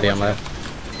 sniper main. Heavy on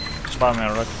left. Spawn me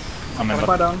right. I'm in Spy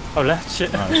left. down. Oh, left.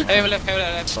 Shit. Nice. Heavy left, heavy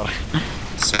left. Sorry.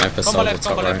 Sniper Combo soldier left,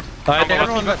 top combo right. left. They're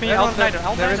Everyone blocking me. everyone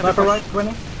Outsider. there is Sniper right.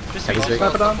 Winning. Just Heavy's single. big.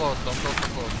 Sniper down. Close, don't close,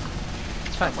 don't close.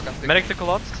 It's fine. Medic took a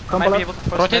lot. I Combo might be left. able to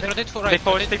force Rotate, medic. rotate for They right,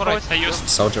 force, rotate they for right. force. I used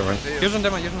Soldier right. Using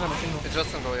them, single. It's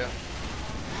just single, yeah.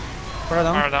 Fire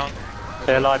down. fire down.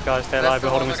 Stay alive, guys. Stay alive. Left We're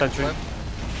holding the left, sentry.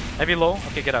 left. Heavy low.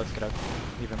 Okay, get out.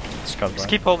 Even. Scout Just right.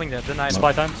 keep holding there. Deny them.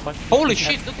 Spy time. Spy. Holy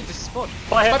shit, look at this spot.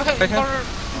 Spy Spy hit. behind the corner.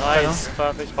 Nice.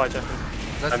 Perfect. Spy Jeffrey.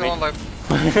 That's I the mean- one left.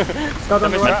 Scout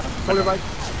on the Damage right. Soldier right.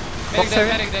 Medic there,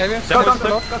 medic there. Heavy. Scout on the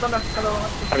left. Scout on left. Scout on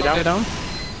left. Are we Stay down? down. I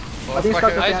think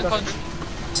Scout I use behind the us. control.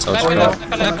 Soldier Sniper left. left,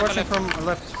 sniper left, Watching sniper left. from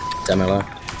left. Demo low.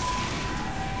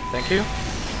 Thank you.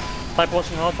 Sniper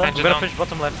watching hard Thank time. you. We're gonna push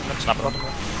bottom left. Sniper. Bottom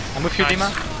left. I'm with you, Nice.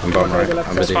 Dima. I'm bottom right. I'm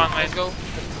ready. Spawn main. Let's go.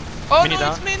 Oh Mini no,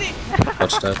 down. it's mini!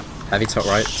 Watch dead. Heavy top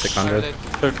right, 600.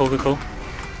 Good call.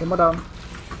 Demo down.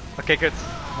 Okay, good.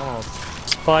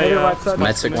 Spy. Heavy right side.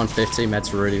 Med took 150,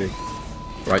 med's really weak.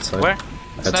 Right side. Where?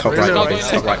 Top Sniper, right, Skull right, going top left, right,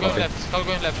 Skull going lobby. left, Skull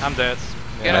going left. I'm dead.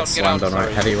 Get Med out, get slammed out. on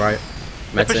right, heavy right.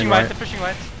 They're Med's pushing in right, right. they're pushing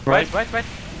right. Right. Right.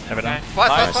 Heavy down. Fight,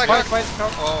 Nice. fight, Fight, fight.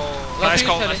 Scout. Oh, Nice Left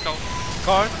call, you, nice call.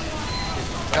 Guard.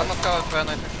 Gamma scout, where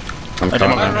 90. I'm Demo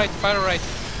calm Fire now. right, fire right.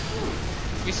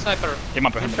 We sniper. Team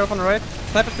up behind me. Scout on the right.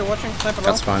 Sniper still watching. Sniper low.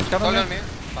 That's fine. Scout on Don't me. on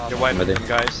me. You're wide Ready. open,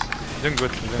 guys. Doing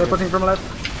good. They're pushing from left.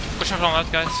 Push from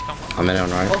left, guys. Come. I'm in on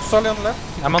right. Oh, solely on the left.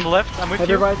 I'm on the left. I'm with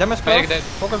Heavy you. right. Damage Medic close. dead.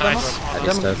 Focus Nice. damage. He's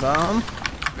Damage dead. down.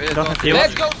 We Don't don't have have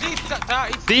Let's go deep!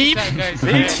 It's Deep. guys.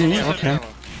 Okay.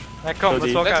 Come,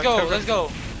 let's walk Let's out. go, let's go.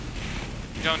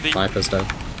 Going deep. Sniper's dead.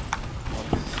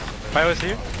 Fire is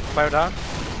here. Fire down.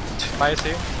 Fire is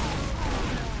here.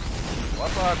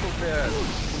 What are cookies?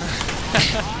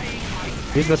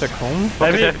 Is that a cone?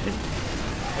 Heavy.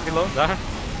 Heavy low. Down.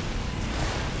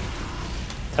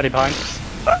 Teddy behind.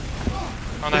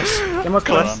 Oh, nice. Demo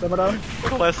close. Demo down.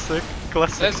 Classic.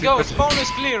 Let's go, spawn is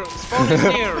clear. Spawn is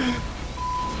clear.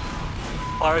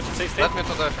 Fire at 60. Let me to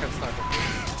the left sniper,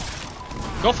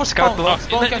 please. Go for spawn. below.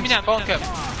 Spawn camp, spawn camp.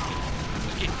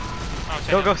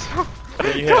 Go, go.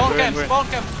 You hear? Spawn We're in, camp, we're in. spawn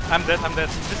camp. I'm dead.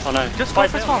 Oh no. Just Spy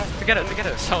spawn. hit. Together.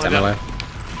 Demo low.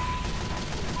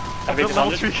 Heavy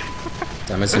Level 200.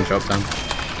 Demo's in drop down.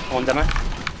 One demo.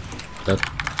 Dead.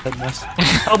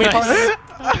 Oh, me fire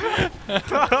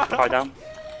down.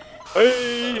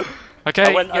 Hey. Okay,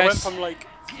 I went guys. from like.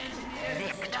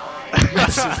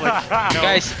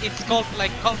 Guys, it's called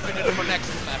like confident for next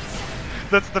map.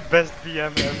 That's the best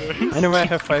VM ever. Anyway, I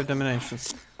have 5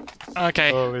 dominations.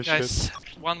 Okay, Holy guys.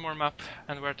 One more map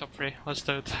and we're top 3. Let's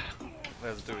do it.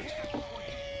 Let's do it.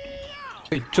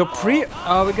 Wait, top 3?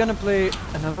 Are we gonna play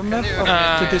another map you-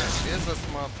 up to this? Is this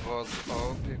map was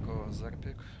our pick or their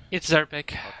pick? It's their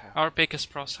pick. Our pick is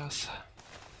process.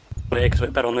 Because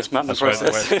we're better on this map than Let's wait,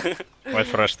 process. Wait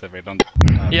for us, we don't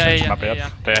Yeah, change yeah, map yet. yeah.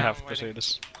 They Yeah, have I'm to see waiting.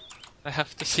 this. I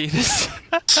have to see this.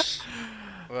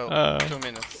 Well, 2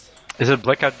 minutes. Is it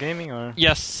Blackout Gaming or?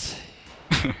 Yes.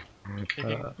 You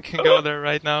can go there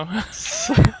right now.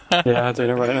 Yeah, I'm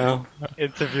doing it right now.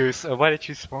 Interviews. Why did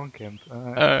you spawn camp?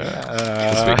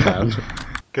 Because we can.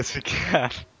 Because we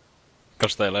can.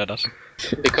 Because they let us.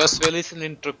 Because we're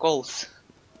listening to calls.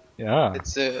 Yeah.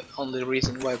 It's the only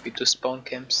reason why we do spawn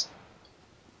camps.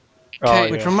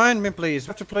 Okay, wait, remind me please, we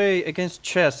have to play against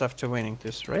chess after winning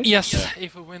this, right? Yes,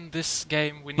 if we win this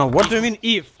game, we need. No, what do you mean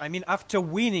if? I mean after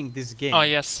winning this game. Oh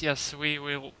yes, we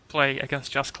will play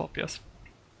against Chess Club, yes.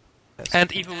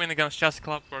 And if we win against Chess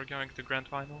Club, we're going to Grand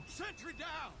Final.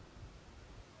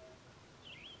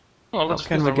 Well, How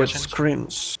can we get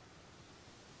screens?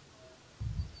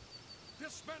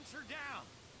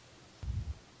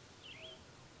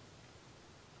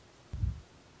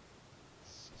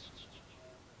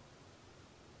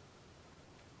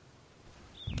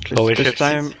 Holy This shit,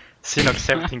 time... Sinok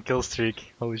 17 kill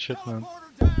streak. Holy shit, man.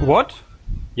 What?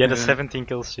 Yeah, the 17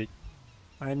 kill streak.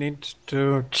 I need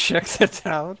to check that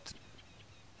out.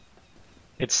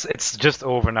 It's just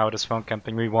over now, the spawn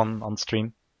camping. We won on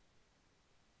stream.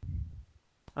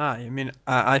 Ah, you mean...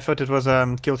 I thought it was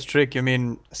a kill streak, you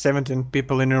mean 17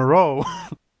 people in a row.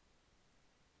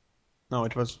 No,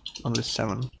 it was only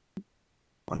 7.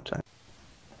 One time.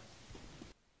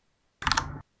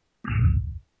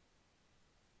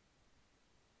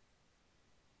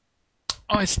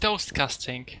 Oh, it's Toast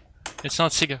casting. It's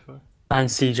not Sigafu. And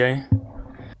CJ.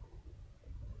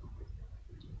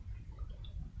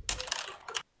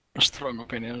 Strong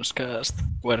opinions cast.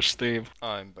 Where's Steve?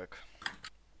 I'm back.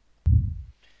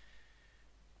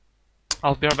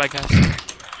 I'll be right back, guys.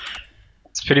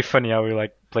 It's pretty funny how we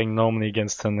like playing normally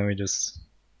against them and we just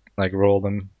like roll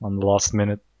them on the last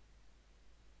minute.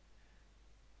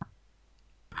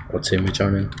 What team we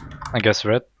joining? I guess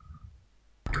red.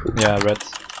 Yeah, red.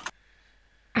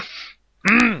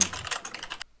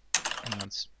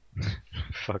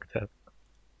 Fuck that.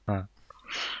 Huh.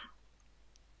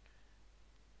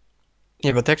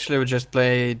 Yeah, but actually we just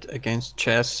played against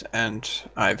chess and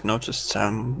I've noticed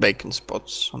some bacon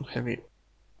spots on heavy.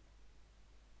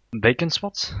 Bacon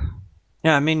spots?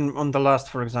 Yeah, I mean on the last,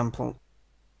 for example.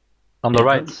 On the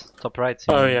right, top right.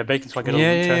 Oh yeah, bacon spot.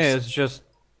 Yeah, it's just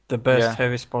the best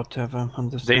heavy spot ever on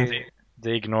this.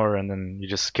 They ignore and then you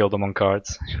just kill them on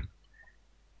cards.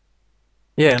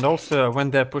 Yeah, and also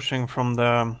when they're pushing from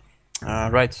the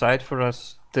right side for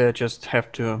us, they just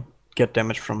have to get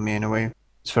damage from me anyway.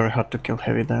 It's very hard to kill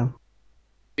heavy there.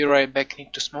 Be right back,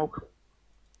 need to smoke.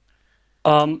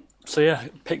 So yeah,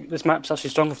 this map's actually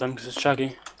stronger for them because it's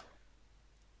shaggy.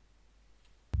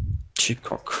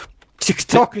 TikTok.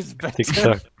 TikTok is better.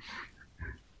 TikTok.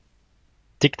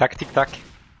 Tick tack, tick tack.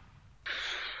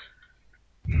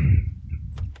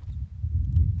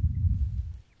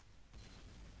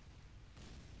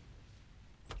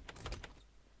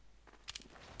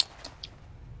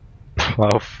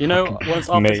 Wow. You know, once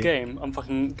after this game, I'm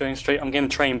fucking going straight. I'm getting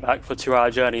the train back for a 2-hour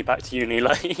journey back to uni.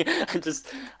 Like,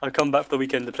 I'll come back for the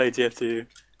weekend to play TF2. And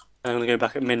I'm gonna go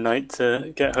back at midnight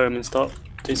to get home and start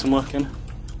doing some work in.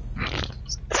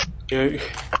 Yo.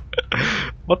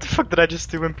 What the fuck did I just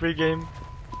do in pre-game?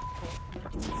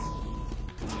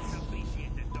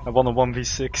 I won a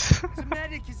 1v6. The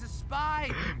medic is a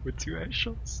spy! With 2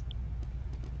 headshots.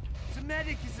 The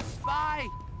medic is a spy!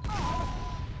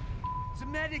 The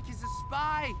medic is a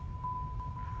spy!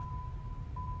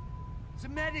 The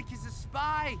medic is a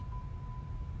spy!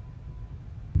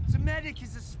 The medic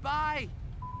is a spy!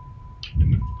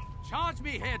 Charge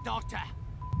me here, doctor!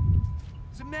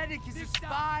 The medic is a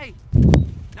spy!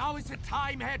 Now is the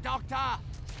time, Herr Doctor!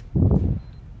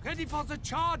 Ready for the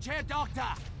charge, Herr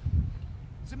Doctor!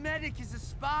 The medic is a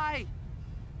spy!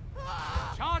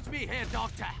 Charge me here,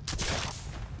 Doctor!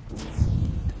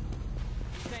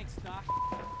 Thanks, Doc.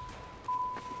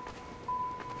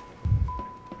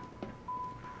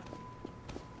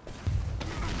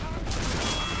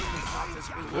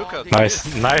 Look at nice,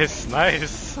 this. nice,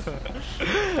 nice.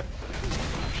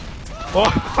 Oh.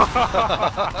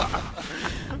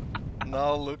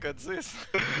 Now look at this.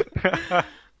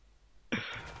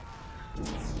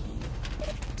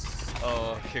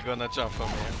 Oh, he gonna jump on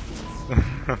me.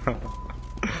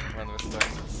 When we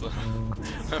started, so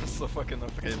I'm so fucking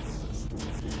afraid of this.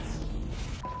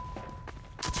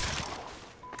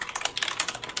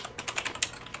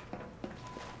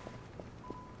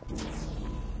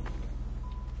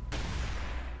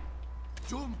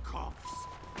 Dumb cops!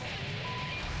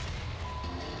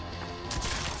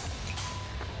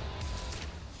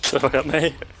 Shut the fuck up,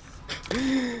 mate.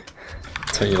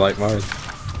 Don't you like mine?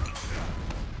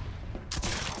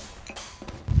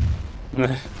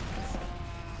 No.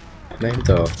 Named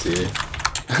after you.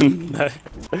 No.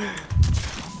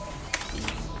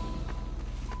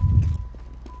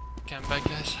 Okay, I'm back,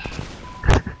 guys.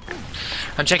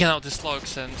 I'm checking out these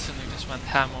logs and Cynic just went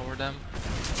ham over them.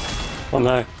 Oh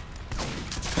no.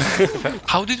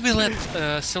 How did we let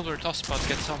Silver Tosspot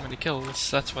get so many kills?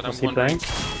 That's what I'm he wondering.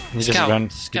 He just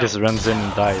runs in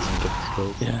and dies and gets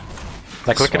killed. Yeah.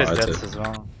 Like look at his That's deaths as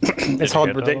well. It's hard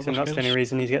to predict him, that's the only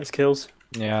reason he gets kills.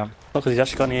 Yeah. Not because he's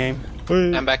actually got any aim.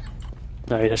 I'm back.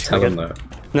 No, he's Tell actually him good.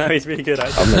 that. No, he's really good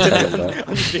actually. I'm gonna tell him that.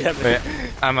 I'm just DMing. Wait,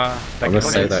 I'm gonna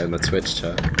say that in the Twitch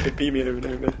chat. They beat me over and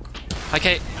over.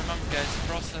 Okay, remember guys, the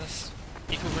process.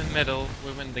 If we win middle,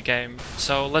 we win the game.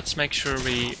 So let's make sure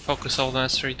we focus all the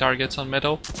necessary targets on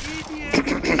middle.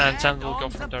 And then we'll go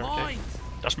from there, okay?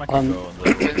 Does Maggie go on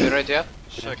the Can we ready up?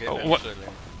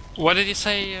 What did you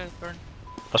say, Bern?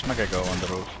 Does Maggie go on the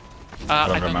roof?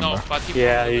 I don't know, but he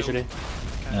probably usually. Okay.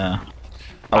 Yeah.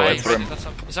 Oh, wait for him.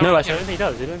 No, actually, I don't think he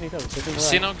does. I don't think he does.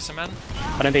 Sinog, Zeman?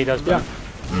 I don't think he does, but...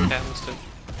 Yeah, let's do it.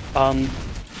 I'm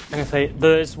gonna say,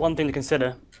 there's one thing to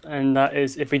consider, and that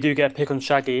is if we do get a pick on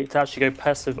Shaggy, to actually go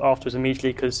passive afterwards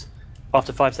immediately, because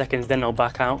after 5 seconds, then they'll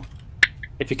back out.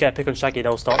 If you get a pick on Shaggy,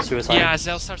 they'll start suicide. Yeah,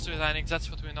 they'll start suiciding, that's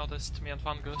what we noticed, me and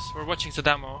Fungus. We're watching the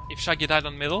demo. If Shaggy died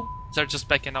on middle, they're just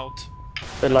backing out.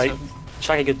 But like,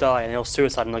 Shaggy could die and he'll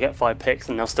suicide and they'll get 5 picks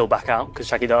and they'll still back out because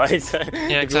Shaggy died. So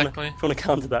yeah, exactly. If you want to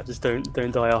counter that, just don't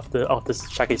die after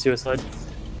Shaggy suicide.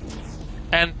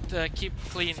 And keep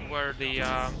clean where the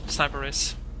sniper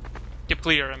is. Keep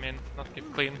clear, I mean, not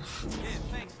keep clean.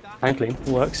 And clean,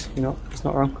 works, it's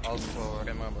not wrong. Also,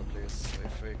 remember please,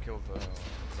 if we kill the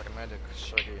medic,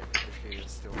 Shaggy, if he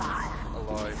is still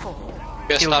alive.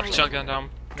 Kill the shotgun down,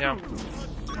 yeah.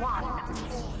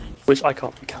 Which I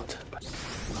can't counter.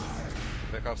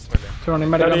 Back up, Smelly. Turn in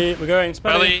medical. Ready, we're going,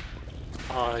 Smelly. Belly.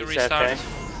 Oh, he's Restart. okay.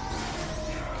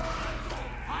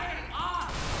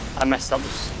 I messed up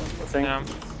this thing. Yeah.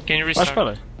 Can you restart?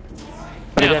 Belly?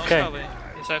 But Yeah, he's no, AFK. Belly.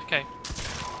 He's AFK.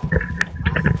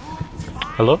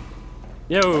 Hello?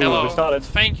 Yo, Hello. we started.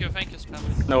 Thank you,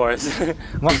 Spelly. No worries.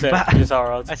 What's that? He's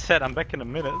our odds. I said I'm back in a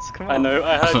minute. Come on. I know,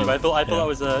 I heard you, but I thought that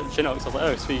was Chinook, so I was like,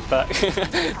 oh, sweet, he's back.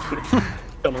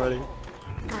 Gone already.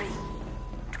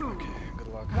 Good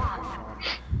luck.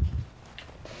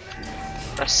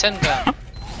 Rasengan.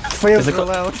 Feels so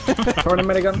loud. Turn in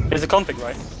medical. Is the config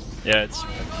right? Yeah, it's.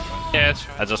 Yeah, it's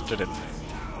right. I just did it.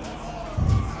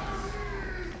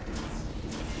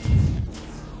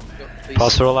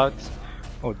 Pass rollout.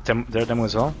 Oh, their demo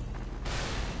as well.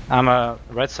 I'm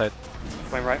right side.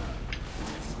 Going right.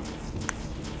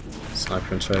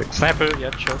 Sniper and choke. Sniper,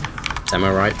 yeah, choke.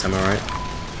 Demo right, demo right.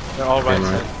 They're all right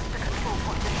Demo side.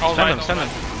 All Send right, them, send them.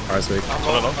 Rise weak.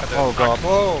 Oh god.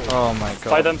 Whoa. Oh my god.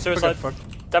 Fight them, suicide.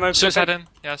 Demo, Suicide in.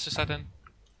 Yeah, suicide in.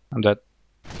 I'm dead.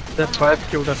 That's 5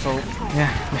 killed us all.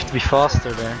 Yeah, we have to be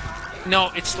faster there.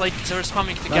 No, it's like they're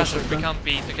spamming together. We can't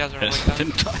be together like that.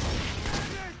 Didn't die.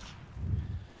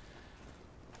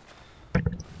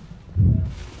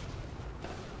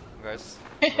 Guys.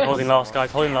 Holding last,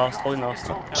 guys. Holding last.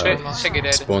 Shaggy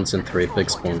dead. Spawns in 3, big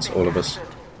spawns, all of us.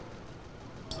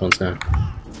 Spawns now.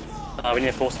 We need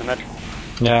to force them, Ed.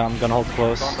 Yeah, I'm gonna hold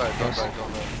close. Don't die.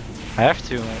 I have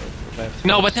to.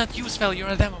 No, but not you, Spell. You're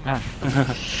a demo man.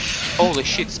 Holy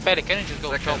shit, Spelly, can you just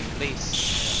go top, please?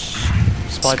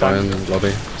 Spy Spy down. in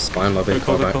lobby. Spy in lobby,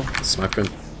 fall Cool. back. Sniper in.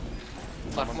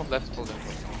 Move left, hold them.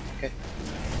 Okay.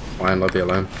 Spy in lobby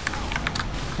alone.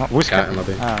 Who's Cat in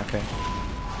lobby. Ah, okay.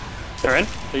 They're in.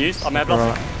 They're used. I'm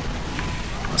blast.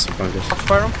 That's the focus.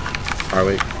 Fire him. Fire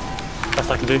weak.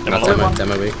 Best I can do.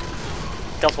 Demo weak.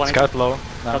 Scout's one. Scout low.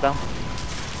 Scout down.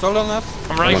 Sold on us.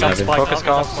 I'm right. Come on, heavy. Focus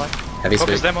Scout. scouts. Heavy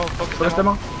Focus speed. demo. Focus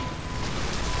demo.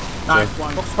 Nice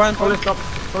one. Focus fire and Soul is top.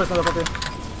 Soul is not up.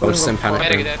 Focus in Medic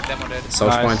panic. dead, demo dead.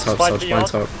 Soldier point top, Spy soldier point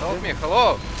top. Help me,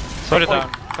 hello! Sorry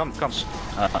down. Come.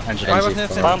 Engine. Fire was NG.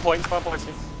 next. Spam point. I'm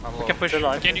We low. can push. Still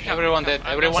alive. Can you Everyone dead,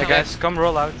 everyone Hey guys, come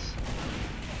roll out.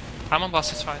 I'm on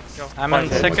blast, it's fine. Go. I'm on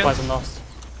second. Spies on last.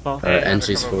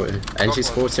 NG's 40. NG's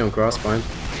 40 on grass bind.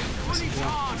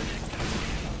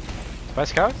 Spy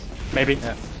scout? Maybe.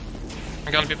 Yeah.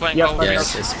 I'm gonna be playing Yeah, Cold Yeah,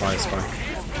 Breeze. it's spy.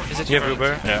 Is it You have your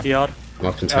Uber? Yeah. Yard. I'm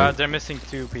up in 10. They're missing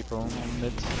 2 people on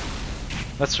mid.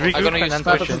 Let's I'm regroup gonna and use then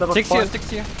sniper push to it. double 6 here, 6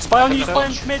 here. Spy on you. Spy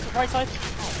on mid. Right side.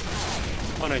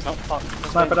 Oh no, he's not. Fuck.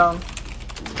 Sniper down.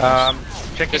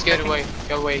 Check Just get away,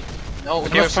 get away. No,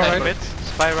 Okay, no spy sniper. mid.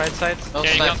 Spy right side. No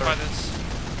Yeah, you can't sniper. fight this.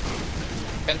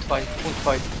 Can't fight, won't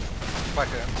fight. Back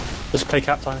here. Just play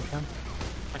cap time if you can.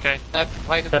 Okay.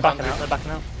 Fight They're backing out. They're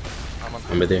backing out.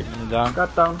 I'm with you. Down.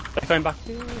 Got down. They're going back.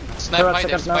 Sniper, Third fight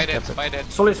dead, second now. spy dead, spy dead.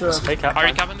 Soul is Play cap Are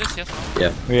you time. covering this? Yes.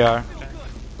 Yeah. We are. Do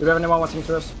you have anyone watching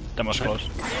to us? Demo's close.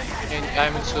 And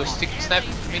I'm into stick, sniper,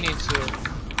 mini into...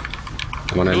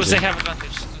 I'm on Do they NG. have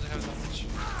advantage?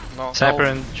 No. Sniper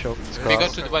and choke. We got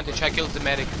to the advantage, I killed the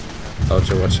medic.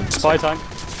 Soldier watching. Spy time.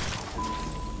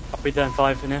 I'll be there in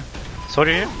 5 in here.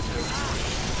 Sorry here.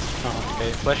 Oh.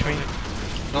 Okay, flash me.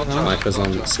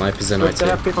 Snipers in IT. They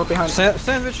have people behind.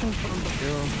 Sandwich in front of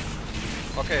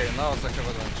you. Okay, now they have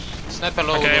advantage. Sniper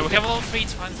low. Okay, we have all 3,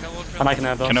 it's fine. And I can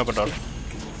have Can open door.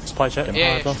 Supply check.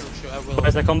 Yeah, sure, I will.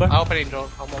 Where's the combo? I'll open in door.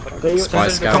 I'm open. Spy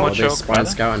scout lobby. Spy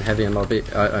scout and heavy in lobby.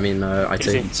 IT. I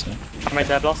made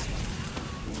their blast.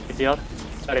 50 yard.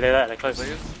 Sorry, they're there, they're close.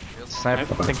 Sniper.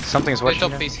 I think something's They watching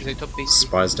top you. PC, they top PC.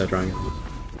 Spy's dead right.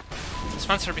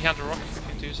 Spencer behind the rock, you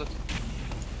can use it.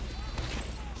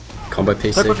 Combo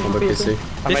PC. Combo PC.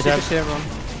 I made their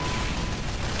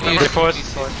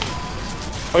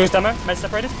Oh, use demo. Med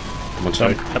separated. I'm on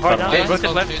choke. Right now. Hey,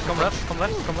 rotate left. Come left. Come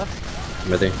left. Come left.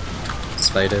 I'm ready. It's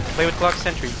faded. Play with clock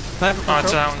sentry. Oh,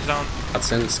 it's down, it's down.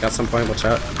 Scout's in. Scout some point. Watch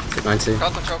out. Hit 90.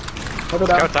 Got the choke.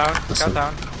 Scout down. Scout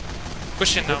down.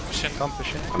 Push in now, push in. Come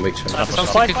push in. I'm weak choke.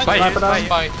 Spy.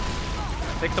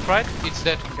 Take the pride. It's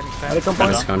dead. Medic on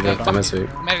point. Nice counter. Damage weak.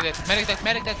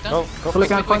 Medic dead, done. Go. Fully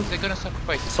can point. They're gonna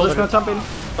sacrifice. Soldier's gonna jump in.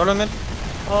 Solo mid.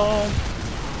 Oh.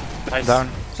 Nice. Down.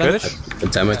 Good. The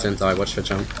demo didn't die. Watch for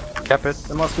jump. Cap it.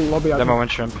 There must be lobby. Demo one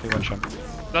jump. He one jump.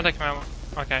 Don't take my ammo.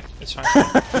 Okay, it's fine.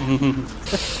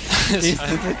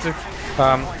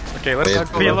 Okay,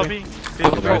 let's be a lobby.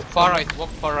 Walk far right, walk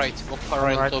far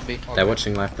right, lobby. They're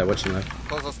watching left. They're watching left.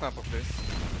 Close the sniper, please.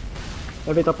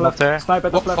 Maybe top Not left. there. Sniper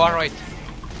top Walk left. far right.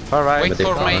 All right. Wait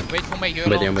for Ready, me, wait for me, you're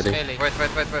Ready, alone, I'm ready. melee. Wait.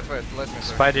 Let me through.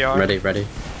 Spy the arm. Ready. Ready.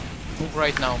 Move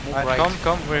right now, move Right, right.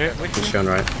 come. We're here. Push you on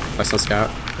right. Flex on scout.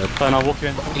 Good. Fine, I'll walk you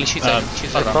in. She's on.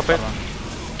 Pop it.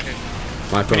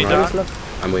 Sniper on Down. right.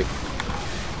 I'm weak.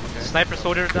 Sniper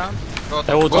soldier down.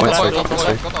 They're all Go down. left, Go go left.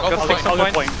 left, go left. Go six I'll on go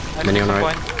point. point. Mini on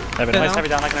right. Nice, heavy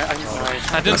down. I can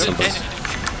I didn't That's see a boss.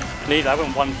 anything. lead. I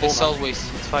went 1-4. It's always,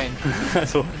 it's fine.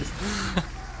 That's always.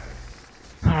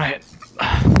 Alright.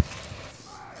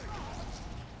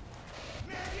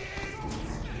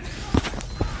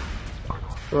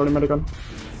 Rolling medic on.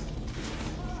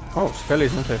 Oh,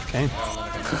 Skelly's not AFK.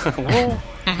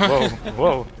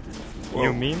 Whoa.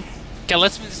 You mean? Okay,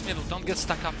 let's move this middle. Don't get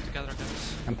stuck up together,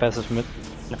 guys. I'm passive mid.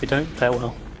 If you don't, play it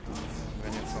well. We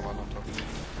need someone on top.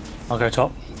 I'll go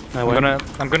top. No way.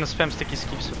 I'm gonna spam sticky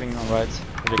keep sweeping on right.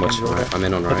 They can Watch go right. there. I'm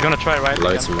in on But right. gonna try right.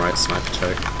 Loads again. and right. Sniper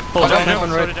choke. Pull down. Down,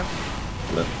 sorted him.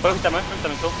 Both demo.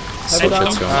 Cool. Heavy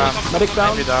down. Soldier on Medic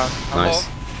down. Maybe down. Nice.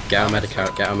 Get our medic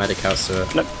out. Get our medic out. So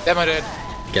Demo dead.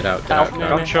 get out. Get Out. out. Get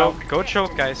Go out. choke. Go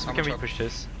choke, guys. We I'm can choke. repush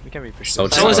this. We can repush this.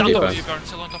 Soldier Still is on lobby top of burn. you, Burn.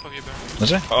 Still on top of you, Burn.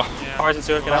 Is it? Oh. Yeah. Horizon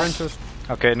 2, get out.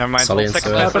 Okay, never mind. Solid Hold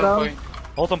second insert. left. Sniper down. Point.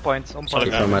 Hold on point. On point.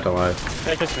 Keep our med alive.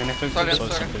 Okay, close to me. Sorry,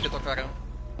 hit Okara.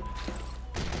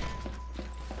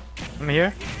 I'm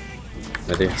here.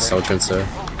 Ready. Soldier and sir.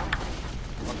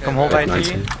 Come hold Red IT.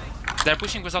 19. They're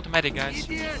pushing without the medic, guys.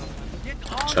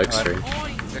 Choke's free.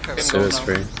 Sewer's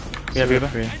free. Yeah, Uber.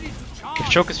 If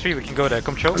choke is free, we can go there.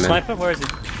 Come choke. I'm in. Sniper, where is he?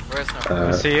 Where is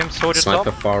sniper? See him. Soldier top.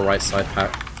 Sniper far right side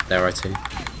pack. There IT.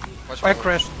 Watch I out.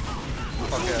 crashed.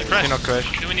 Okay. Do not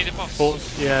crash. Do we need a boss?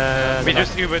 Pause. Yeah. We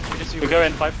just Ubered. We go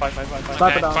in. Fight. Sniper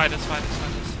Okay, down. fight us.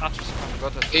 Atlas,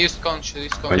 Got it. They used conch, they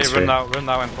used conch. Went Okay, straight. run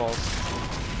now and pause.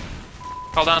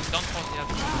 hold on, don't pause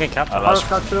yet. Okay, cap. Power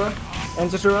scout sewer.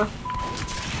 Enter sewer.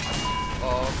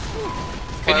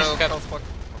 Finish File- cap. file spot.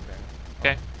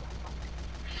 Okay.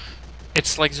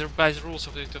 It's like the by the rules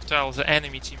of the ETF2L, the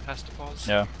enemy team has to pause.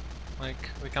 Yeah. Like,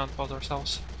 we can't pause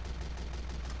ourselves.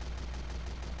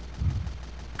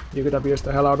 You could abuse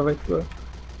the hell out of it. Bro.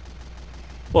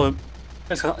 Well,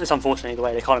 it's unfortunate either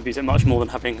way. They can't abuse it much more than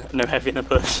having no heavy in the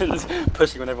push and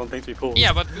pushing when everyone thinks we pause.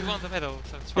 Yeah, but we won the middle,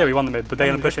 so it's fine. Yeah, we won the mid, but they're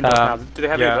gonna push into us now. Do they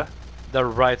have yeah. Uber? They're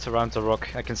right around the rock.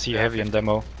 I can see heavy in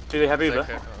demo. Do they have They Uber?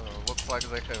 looks like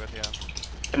they have it, yeah.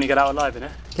 Can you get out alive in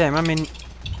it? Okay, I mean,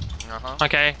 Uh-huh.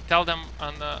 Okay, tell them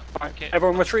and okay.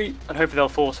 Everyone retreat, and hopefully they'll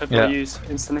force. Hopefully Yeah. they'll use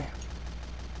instantly.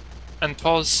 And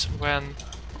pause when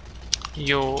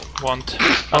you want.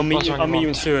 I'll meet Pause you. when I'll meet you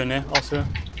in want. sewer near. I'll sewer.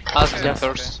 Ask them Yes.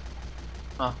 first.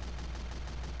 Ah.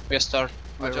 We start.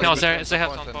 No, they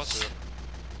have on pause.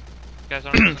 Guys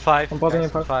are 5. I'm pausing in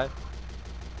guys, 5.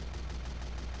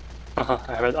 5.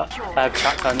 I read that. I have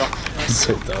chat turned off.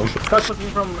 So dumb. Scout pushing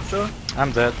from sewer.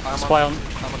 I'm dead. Spy on.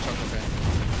 I'm on choke, okay.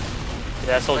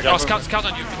 Yeah, soldier. Oh, scout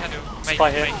on you, behind you.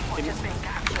 Spy here.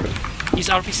 He's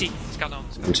RPC. Scout down.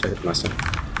 I'm shit. Nice one.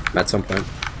 Med's on point.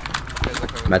 Okay, they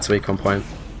have it. Med's weak on point.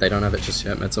 They don't have it just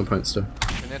yet. Med's on point still.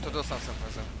 We need to do something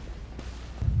with them.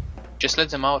 Just let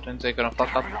them out and they're gonna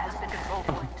fuck up.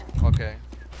 Okay.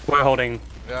 We're holding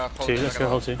We are 2. holding Let's go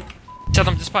hold 2. Tell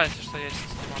them to spy, just yes.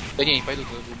 Да не пойдут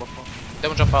глубоко.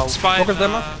 Demo jump out. Spy. Focus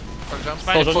demo.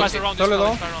 Spy Soldier. spy around this Solo low.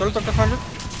 wall, spy Solo around. top 100.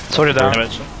 Soldier down.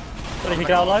 Damage. Can you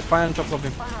get out alive? Fire and top lobby.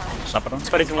 Sniper on.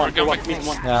 Spy to 1. Go right. Meet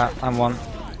 1. Yeah, I'm 1.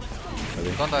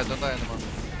 Don't die anymore.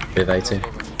 We have 80.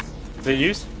 Did you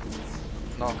use?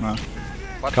 No. No.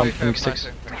 But Come, we have 6.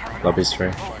 90. Lobby's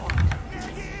 3.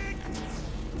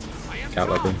 Scout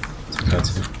lobby.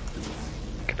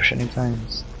 230. Push any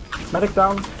times. Medic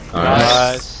down.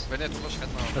 Nice. We need to push it now.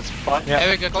 That's fine. Yeah,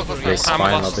 Yeah. we get over Okay, here.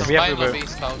 spy in lobby. We have Spy Uber. lobby,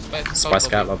 scout Spy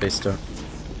scout lobby still.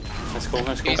 That's cool,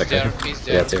 that's cool. He's Okay. there, he's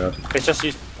Yeah, there. do it. It's just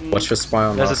used. Watch for spy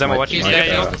on There's a last demo might- watching. He's might there, go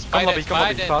he's out. the Come lobby, spider, come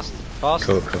lobby, spider. fast. Fast.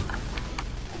 Cool, cool.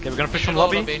 Okay, we're gonna push from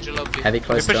Angel lobby. Angel lobby. Heavy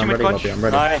close push to, I'm him with ready punch. lobby, I'm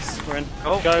ready. Nice, we're in.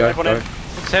 Go. Go, everyone in.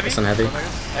 Looks heavy. Nice and heavy.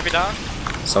 Heavy down.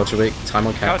 Soldier weak. Time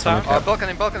on cap, time on cap.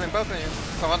 Balcony.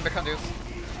 Someone behind you.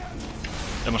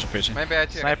 That was a pushing. Maybe I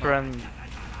take Sniper and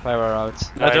fire are out.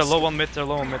 Nice. They're low on mid, they're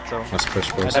low on mid though. Let's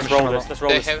push, boys. Let's roll this, let's roll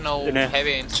They this. have no In here.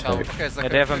 heavy in scout. Okay, Yeah,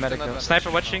 they have a medical.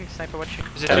 Sniper watching, sniper watching.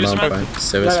 Is it Demo too on smoke? point.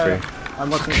 Sue is Yeah, free. yeah. I'm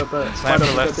watching the Sniper spider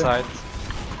left side.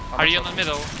 Are you in the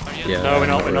middle? Are you in Yeah, No, we're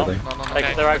not, we're not. really. No.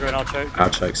 Take their aggro and I'll choke. I'll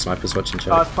choke. Sniper's watching Oh,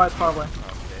 choke. Spy's far away.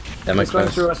 Demo He's going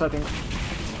close. through us, I think.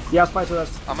 Yeah, Spy's with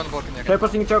us. I'm on balcony Okay, again.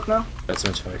 pushing choke now. Let's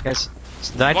no choke. Guys,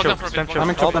 deny Walk down choke, for a spam bit, choke,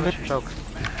 walk all down. damage choke.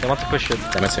 They want to push it.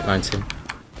 Demo took 19.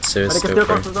 Sue is Medic is still still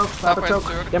close to free. the choke. Sniper Top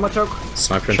choke. end, Demo choke.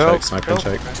 Sniper and Choke, choke. Sniper and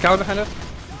choke. Scout behind it.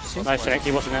 Nice, Jack,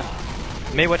 he wasn't there.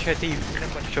 May watch IT,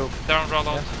 choke. They're on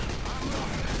rollout.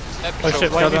 Oh shit,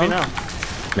 why are you now?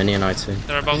 Mini and IT.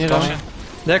 They're about to Need push on. in.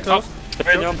 They're close.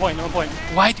 They're on point, they're on point.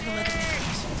 Why do you let them?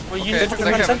 Well, you Okay, took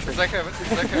Zach the have sentry. it. Zach have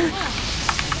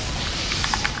it.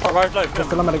 Oh, right, low. Just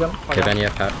kill him again. Give any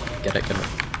pat. Get it, get it.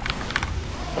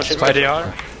 Oh shit, Spy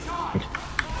DR.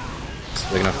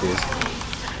 We're gonna have to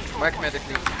use. Mike medic,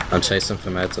 please. I'm chasing for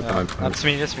meds at the moment. That's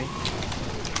me, that's me.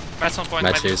 That's on point.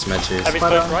 Med Med. juice, med juice. Heavy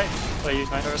Spider close on. right. Play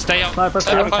use, mate. Stay out. Sniper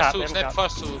Step still. Cap, fast to, cap. step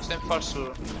fast to, step fast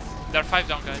to. They're 5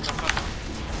 down, guys. They're 5 down.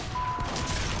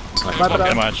 Sniper. Sniper down.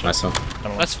 Damage. Nice one.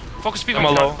 Let's focus people I'm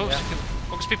on low. point.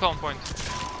 Focus people on point.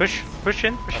 Push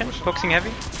in, focusing heavy.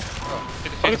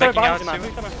 He's Taking behind out you, man. Sue.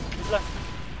 He's left.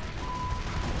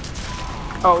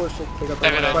 Oh shit, they got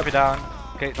Heavy the down. Heavy down.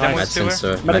 Okay, demo Med's is in sewer.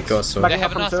 sewer. Med Medics got sewer. back They up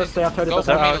have from nothing. sewers, they have 30%. Go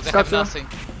for middle, they Scout have zero. nothing.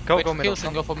 Go Wait, middle. kills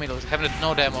and go for middle. They have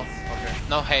no demo.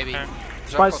 No heavy.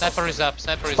 Spy, Sniper is up,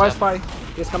 sniper is spy, up. spy.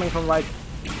 He's coming from right,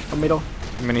 from middle.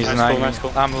 Minis Nice 9. call, nice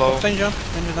call. I'm low. Danger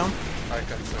down. I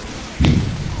can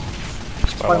say.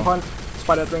 Spy on point.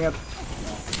 Spider doing it.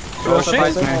 Oh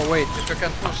Spy shit. safe. Oh wait. If you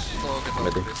can push, so get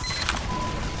Ready. out,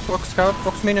 please. Box scout,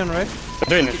 box minion, right? We're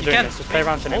doing this, we're doing this. Just play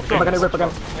around to I'm gonna rip again.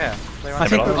 Yeah. I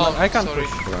think Oh, I can't sorry.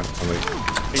 push. Right, I'm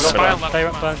weak. We got Spy on burn, left. play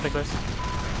burn, stay close.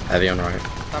 Heavy on right.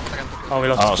 Sniper again. Oh, we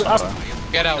lost. Oh, Us. sniper.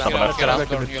 Get out, get out, get out,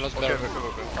 Burn, you lost Okay, Burn.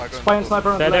 I go Spy and sniper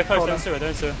on the They're left close, corner. they're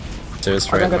in sewer. Sewer is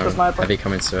free I at don't the get the moment. sniper. Heavy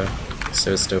coming sewer.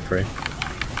 Sewer is still free.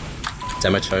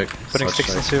 Demo choke. Putting Sludge 6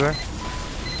 in choke. sewer.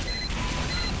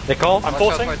 They call. I'm Watch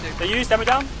forcing. out, fighting. They used, demo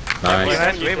down. Nice. They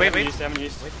haven't Wait, used, wait, they haven't wait. used, they haven't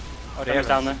used. Oh, they Demo's have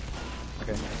down there.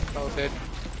 Oh, dead.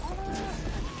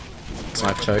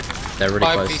 Sniper choke. They're really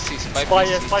 5 close. PCs, 5 Spy,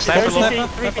 yeah, PCs. spy, Sniper three low. PC,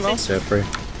 three PC. Sewer free. Go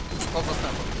for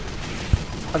sniper.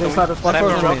 I think sniper's Sniper sniper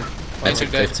on on rock. Med took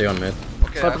 50 on mid.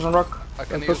 Okay, Sniper's on rock. I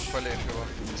can And use push. Pele if you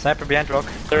want. Sniper behind rock.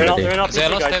 They're in Ready. they're in our They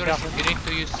PC, lost guys. everything, you need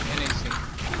to use anything.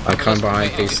 I'm coming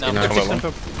behind Okay, PC now.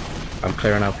 now. I'm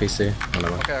clearing out PC. Oh no.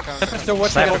 Okay, I can. Sniper still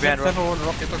watching. Sniper behind rock. Sniper on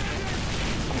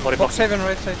rock. Body Box haven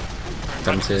right side.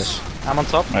 70ish. I'm on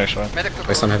top. Nice shot. Medic to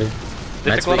Focus on heavy.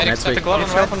 Med's weak, Medic, med's weak. medic, medic.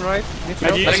 Needs help on right. Needs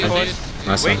help. Med Medic use. is used.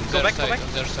 Nice Wait, one. On go their back, go side, back.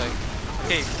 on their side.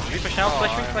 Okay, we push now,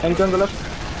 flash me, flash me. Angel on the left.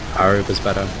 Arub is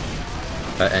better.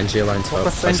 NG alone top.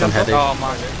 Focus Focus on angel heavy. Oh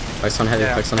man. Focus on heavy.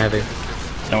 Yeah. Focus on heavy.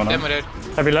 No one Demo dead.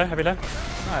 Heavy low, heavy low.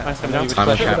 Nice, heavy down. Time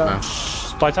on cap now.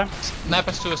 Spy time.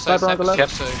 Sniper suicide, Sniper on the sniper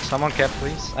left. suicide. Someone cap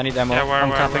please. I need ammo. Yeah, where, I'm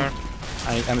where, tapping. where?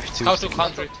 I need M2. How to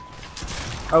counter it?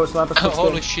 Oh, sniper's Oh,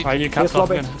 holy 16. shit. Alright, you capped Yes, off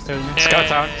lobby. again. Still in. Scout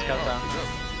down, scout down.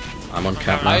 I'm on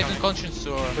cap I now. didn't conscience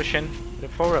to Push in. The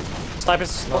forward. Sniper's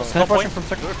Sniper stop point. from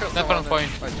second. Sniper on point.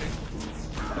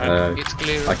 It's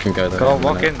clear. I can go there. Go, in a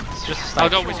walk in. minute. It's just a I'll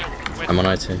sniper. go with you. Wait. I'm on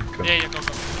IT. Cool. Yeah, yeah, go,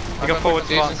 go. You go forward,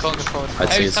 Heavy spawn. second spawn. I'd say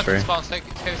Heavy it's second free. spawn,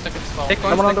 heavy second spawn. Take one.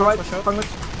 Someone on the take right. one for sure. Fungus.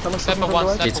 Someone's Step pushing on from the one,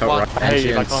 right. G step top one. right. Hey,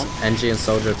 NG like on. and NG and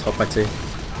soldier top IT.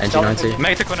 NG 90.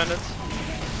 Make the coordinate.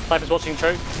 Sniper's watching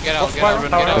choke. Get out, get out,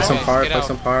 get out, Focus on guys, power. get Focus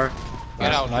on out. power.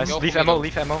 Get out, Nice. go Leave for ammo, middle.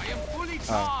 leave ammo. Fully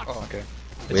Oh, charged. okay.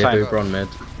 We It's have fine. Uber on mid.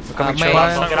 Coming May,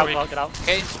 short. Get out, get out.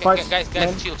 Guys, Spikes, guys,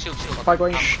 main. chill, chill, chill. Spy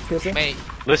going piercing. May,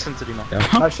 Listen to Dima.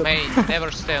 Nice shot. May,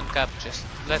 never stay on cap, just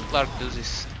let Clark do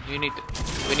this. We need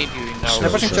you in our Sure. Sniper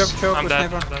pushing choke I'm with dead.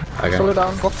 sniper. Okay. Slow it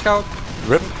down. Box scout.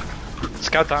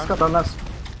 Scout down. Scout down left.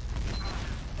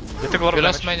 They took a lot We of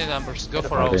lost damage. many numbers, go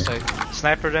for Okay. outside.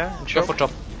 Sniper there. And Go choke. for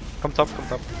top. Come top, come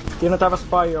top. Do you not have a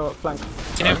spy or flank?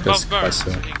 Can you have Focus, both birds? So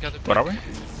focus. you can get it. Where are we?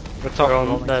 We're top. We're on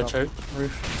rolling the top. choke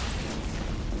roof.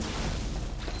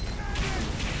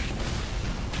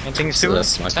 Anything So soon? that's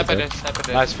sniper dead.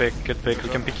 Nice pick, good pick. We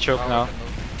can pick choke now.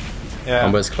 Yeah.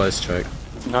 Combo's close, choke.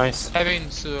 Nice. Heavy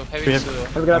in sewer, heavy in sewer.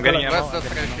 I'm getting ammo. Where's the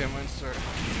second monster?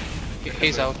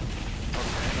 He's out.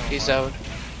 He's out.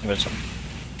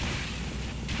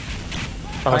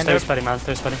 Oh, stay steady, man,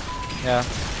 stay steady. Yeah.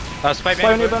 Spy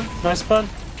Spy on you, behind. Ben. Nice spun.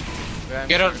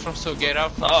 Get out from sewer, get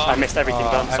out from sewer. I missed everything,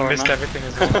 Ben. I Sorry, missed man. everything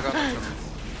as well.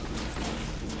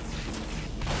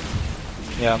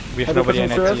 Yeah, we have nobody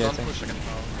in IT, I Don't think. push again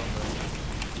now.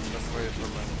 Just wait for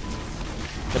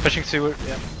them. They're pushing sewer,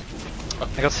 yeah.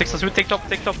 I got 6 on sewer, take top,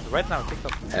 right now, take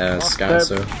top. Scan,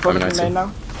 so I'm in IT.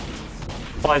 now.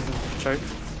 Poison, choke.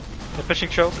 They're pushing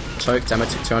choke. Choke, demo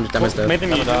took 200, demo's dead. Made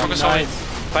them eat. Focus on it.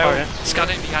 Fire.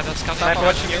 Scanning behind us, scanning. Sniper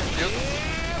watching you.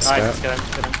 Nice, get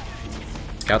him.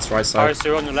 Scouts right Fire side.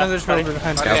 sewer on your left. Ready? Scout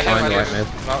behind right mid.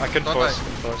 No, I couldn't Don't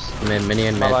force. I'm in mini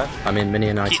and mid. I'm in mini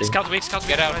and IT. Scout weak, scout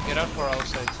weak. Get out for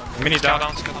outside somewhere. Mini Scout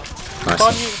down. down, scout down.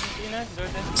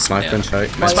 Nice. Sniper and choke.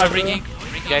 Spy ringing.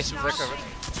 Guys,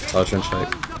 Soldier and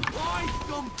choke.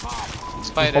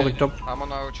 spy dead. I'm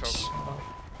on our choke.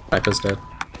 Sniper's dead.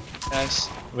 Nice.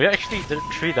 We actually did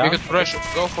 3 We down. could rush,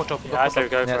 go for top. Yeah, I say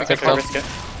go for it. Get Go for top. risk it.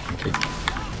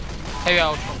 Heavy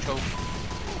out from choke.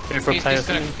 Go for players.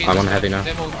 I'm on heavy now.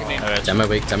 Demo came in. Demo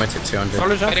weak, demo took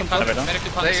 200. Medic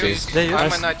hunt, They use.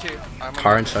 I'm in IT.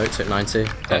 Car and choke took 90.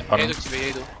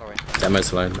 Edu.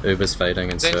 Demo's alone. Uber's fading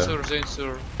and Zane so.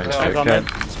 sur. Hold on, man.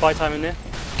 Spy time in there.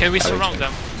 Can we surround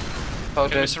them? Oh,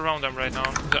 Can we dead. surround them right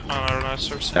now? Our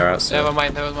source. They're outside. Never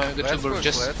mind. The Let's chamber push,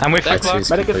 just. let's. I'm with That you. IT's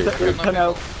Medic completely is 10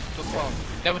 out. To spawn.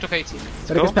 Demo took 80.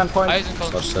 Medic is 10 point. Eyes and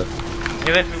close. Sludge dead.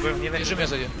 He left Uber, he left Держи меня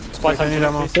сзади. Spy time in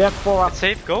there. They have 4 up. It's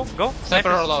safe, go. Sniper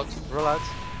roll out. Roll out.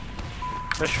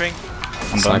 Pressuring.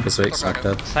 Sniper's weak, sniper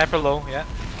dead. Sniper low, yeah.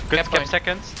 Good Cap cap point.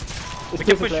 seconds. It's We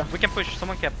can pretty push, clear.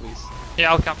 someone cap please.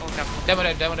 Yeah, I'll cap. Demo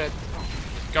dead.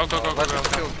 Go. Let's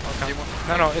just kill.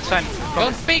 No, it's fine.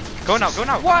 Don't speak. Go now.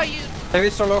 Why you? Heavy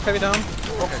solo, heavy down.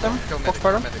 Box them. Box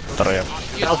fire them.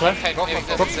 You don't have Go maybe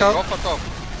for top. that's- Go for top.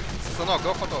 So no,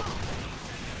 go for top.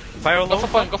 Fire Go low. for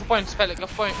point. Spell it.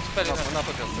 Spell it. Enough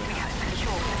of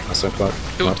just. That's so close.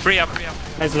 2, 3 up.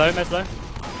 Mez low, mez low.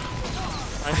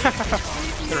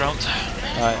 Around.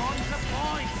 Alright.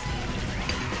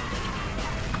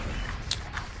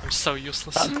 I'm so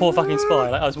useless. That poor fucking spy.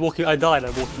 Like, I died. I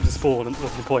walked into spawn and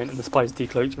walked to point, and the spy's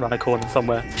decloaked around a corner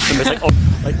somewhere. And there's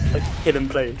like, like hidden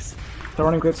place. They're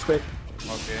running great squid.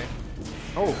 Okay.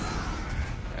 Oh.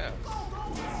 Yeah.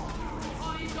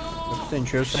 That's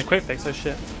dangerous. And a quick fix, oh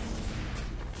shit.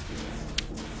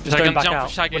 Just Second going back jump, out.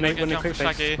 Shaggy, When they second jump, quick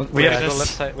fix. Shaggy. We have to Look go at left this.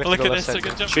 side. We have Look to go at left this, side.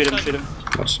 second jump. Shoot him.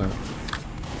 Watch that.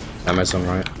 Demo's on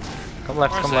right. Come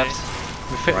left, Where's come they?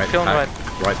 left. We Right feeling right.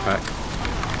 pack. Right pack.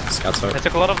 Scouts I out.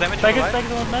 took a lot of damage. Take it, right. take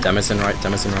it on, man. Demo's in right,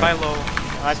 Spy low.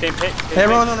 Nice game picked.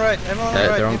 Everyone on right. Everyone on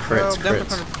right. They're on If, crits, them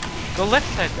crits. took 100. Go left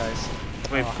side, guys.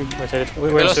 We've rotated.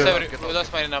 We We're lost in we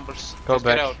lost many numbers. Go Just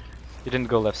get back. out. You didn't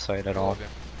go left side at all.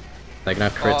 They're gonna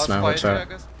have crits now, watch out.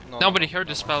 Nobody heard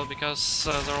the spell because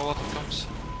there are a lot of comms.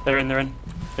 They're in.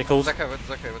 They called. Zack have it,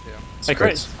 yeah. They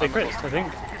crits, I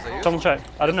think. Double check.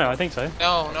 I don't know, I think so.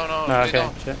 No. No, we okay,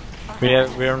 don't. shit.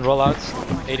 We're on rollouts.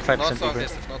 Not 85% so Uber.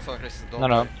 aggressive, not so aggressive. Don't No.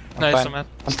 play. I'm Nice, fine. man.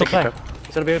 I'm still playing.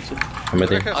 It's gonna be open. I'm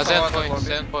with you. Look at Oh, Salah point.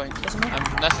 lobby.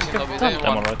 I'm nothing in lobby. Then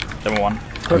Demo one. right. Demo 1.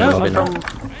 I'm in No, lobby I'm now.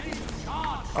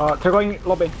 from. They're going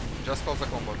lobby. Just close the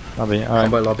combo. Lobby,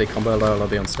 alright. Combo lower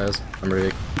lobby on stairs. I'm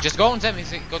really. Just go on them.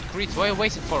 He's got crits. What are you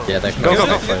waiting for? Yeah, they're Go.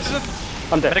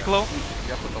 close. I'm dead. Medic low.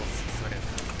 Yeah, total.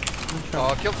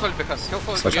 Sorry. Kill Sol behind. Kill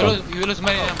Sol. Slash You one. lose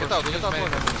many numbers. Get out, You get lose out. many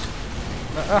numbers.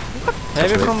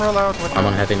 Heavy Actually, from rollout. I'm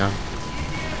on heavy now.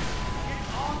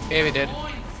 Yeah, we did.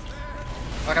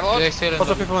 I can load. They still in Lots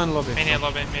of lobby. people in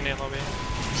lobby. Mini lobby.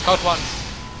 Scout one.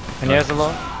 And he has a low.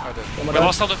 I did. We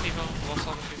lost all the people.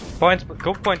 Point,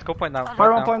 go point now.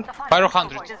 Fire right on now. point. Pyro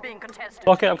 100.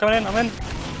 Okay, I'm coming in, I'm in.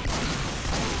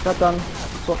 Got done.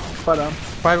 Fire down.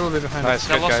 5 will be behind us.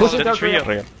 Nice, good lost guys. all the Did three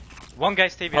people. of- One guy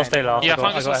stay I'll behind. stay last. Yeah, I got-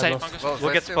 Fungus I will got save. lost. Fungus Well, will We'll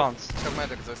they get still spawns. have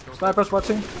medic, they still- Snipers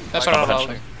watching. That's Sniper what I'm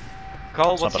flashing.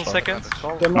 Call, what's Sniper on seconds?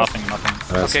 Call. They're Nothing.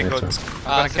 Okay,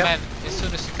 good. man, as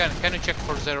soon as you can you check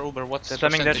for their Uber what's the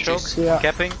Slamming that choke. percentages? Yeah.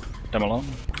 Capping. Demo low.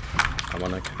 I'm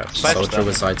on a cap. Spy Soldier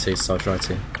was IT, soldier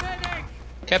IT.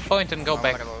 Cap point and go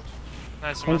back.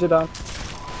 Nice, man. Engine down.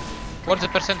 What's the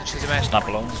percentages, man?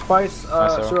 Sniper low. Spice,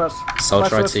 sewers. Soldier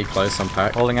Spice IT close on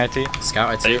pack. Holding IT.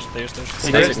 Scout IT. Stairs.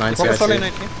 Static 90 Focus only IT.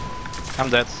 90. I'm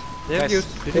dead. They have Nice.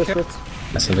 used. Did you Yes, care? good.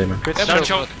 SND man. Good Yeah, Don't bro.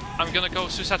 choke. I'm gonna go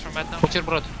suicide from Matt now. What's your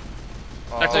broad?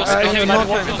 They're close. I Heavy don't down.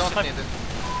 know. We don't need it.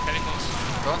 Very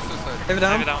close. Don't suicide. Heavy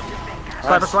down. Heavy down.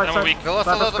 Snipers right I'm side. weak. We lost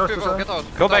a Snipers lot of close to people. zone. Get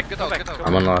out. Go back, Get go out. back, Get out. go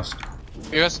I'm on last.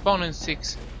 You are spawning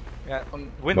 6. Yeah,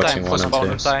 win Watching time. one and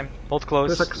Win two. time. Hold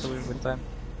close. So we win time.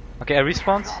 Okay, I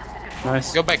respawn.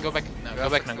 Nice. Go back. No, go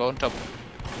back now. Go on top.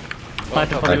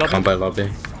 Combo lobby.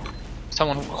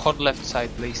 Someone hold left side,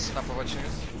 please. Sniper watching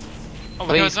us. Oh,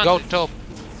 Please go top.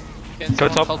 Can Go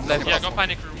someone top. hold left? Yeah, go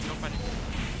panic room, go panic.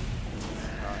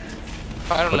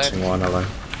 Fire left. Watching one alone.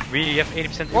 We have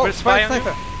 80%. Whoa, We're spy on you.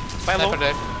 sniper. Spy low. Sniper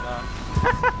dead.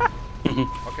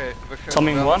 Okay, we have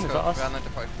Tommy we one, have is that us? we are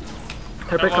 95.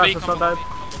 Heavy class is not died.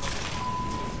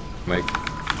 Make.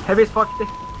 Heavy is fucked.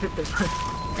 Hit this.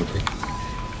 Thank you.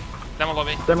 Demo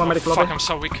lobby. Demo medic lobby. Fuck, I'm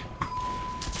so weak.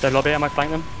 Dead lobby, I might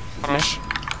flank them. Rush.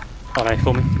 Oh no,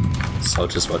 call me.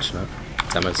 Soldiers watching it.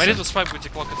 Demos. My little swipe with the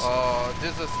clockets.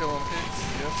 This is still on hits.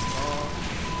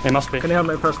 Yes. It must be. Can you help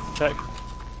me first? Check.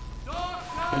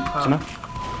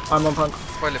 I'm on point.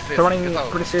 Spoiler, please. They're running Get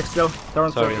out. pretty safe still. They're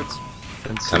on Sorry. circuits.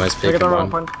 Demos They get peeking their own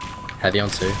one. point. Heavy on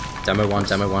two. Demo one.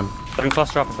 I can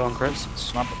cluster up if they're on crits.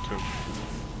 Sniper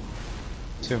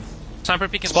 2. Sniper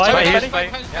peeking. Spy, Spy. ready?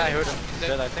 Yeah, I heard him. He's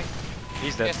dead, I think.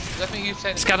 He's dead. Yes, let me use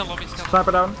that. Scan lobby, scan.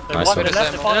 Sniper down. Nice One one. minute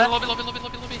left,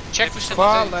 Lobby. Check.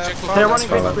 Far left, Check. far They're left. running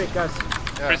really Follow. quick, guys.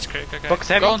 Crits, okay. Box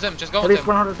heavy. Go on them. Just go on At least them.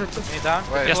 150. Need down.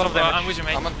 Wait, Yes, One of them. I'm with you,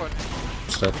 mate. I'm on point.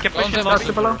 Stood. We can Go on push them. them.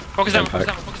 Cluster below. Focus them,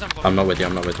 Impact. focus them. I'm not with you.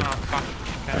 I'm not with you. Oh,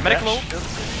 fuck. Medic low.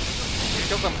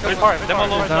 Kill them. Demo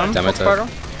low. Down. Demo Fire to.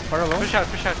 Fire alone. Push out,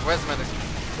 push out. Where's medic?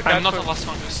 I'm not the last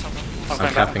one who's something.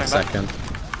 I'm capping second.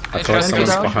 I Hey, thought try someone's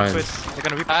down. behind. They're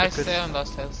gonna I repush stay on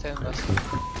last. I'll stay on last.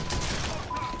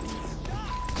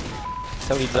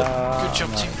 Good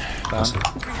job, team. Awesome.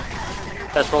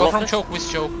 Let's roll Go off from this. choke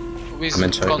with choke. With I'm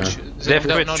in choke conch. now. They have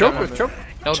quit. No Choke demo. with choke.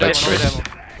 No Choke demo. No straight.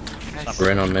 demo.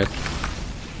 We're in on mid.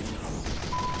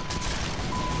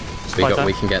 Spy time.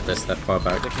 We can get this. That far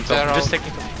back. They're Just out.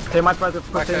 taking. They might try to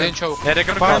push They in. didn't choke. Yeah, they're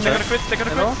gonna Fire quit. They're mid. gonna quit. They're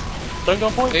gonna Hello? quit. Don't go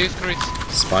on point. They use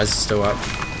crits. Spies are still up.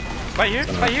 By here.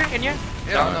 By here. In here.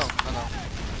 Yeah, I know.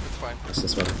 It's fine. This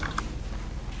is what.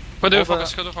 Go do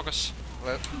focus.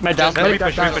 Made down. Then Mid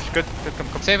repush. down. Repush. Good.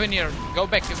 Come. 7 here. Go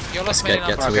back. You're Let's lost many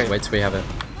get now. to it. Wait till we have it.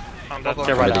 I'm dead. Get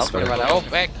right Ready, out. spy. Go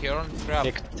back. You're on trap.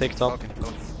 Take top.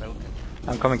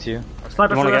 I'm coming to you.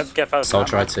 Sniper You want first. to get first.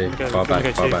 Soldier I two. Far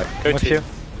back. Far back. Go With to you.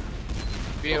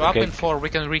 We're up Okay. in 4. We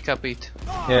can recap it.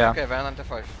 Yeah. Okay, we're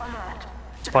 95.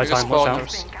 Spy time, watch out.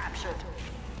 Spotters.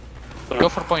 Go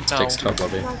for point now. Sticks top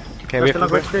lobby. Okay, They're we still on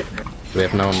have great to streak. We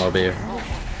have no one lobby here.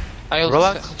 I'll Roll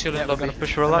out. chill Yeah, in we're lobby. gonna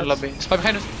push roll out. Lobby. Spy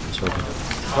behind us. Children.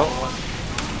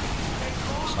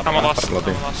 I'm a lost.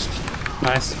 Lobby.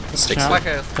 Nice. Sticks Pushing out. up.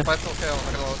 Okay, spice okay,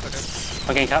 I'm gonna load again.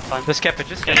 I'm getting cap time. Just cap it.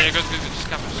 Just Yeah, cap it. good. Just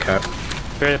come.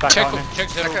 Cap. Really back Check out me. check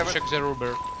the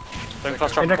Uber. Don't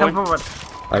cluster In up there, come point. forward.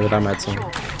 Over that medicine.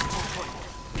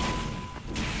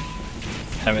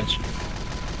 Damage.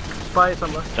 Spy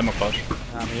somewhere. Demo close.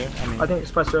 I'm here. I think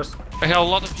Spy first. I have a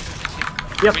lot of people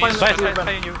missing. Yes, Spy Please, Spy, first.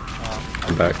 spy you.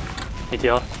 I'm back.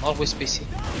 ETR. Always busy.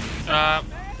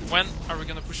 When are we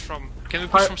gonna push from? Can we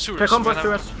push from sewers? Take on both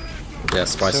Whenever. sewers. Yeah,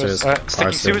 spicers.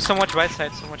 Sticking sewers so much right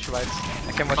side, so much right.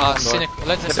 I can watch one door. Cynic.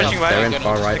 Let them They're pushing right. They're in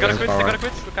far right. They gotta They're in quit. They far gotta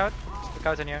right. quit. Look out. Look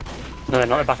out in here. No, they're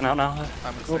not. They're backing out now.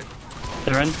 I'm in safe.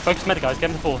 They're in. Focus medic, guys. Get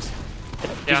him the force.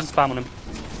 Yeah. Use some spam on him.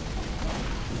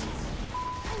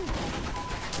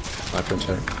 Sniper and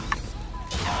check.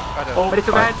 Medic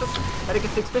to guide. Medic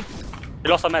is 60. We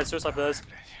lost our med. Suicide for those.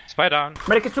 Spy down.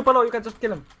 Medic is super low. You can just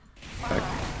kill him.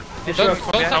 Don't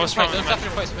I was sacrifice. from Don't the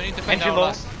sacrifice. We need to find Engine our low.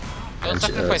 last. Don't Engine,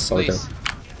 sacrifice, soldier. please.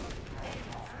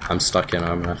 I'm stuck in.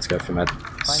 I'm gonna have to go for med.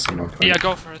 Someone point. Yeah,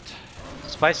 go for it.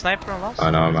 Spy sniper on last. I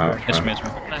know I'm out. It's me.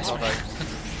 Nice.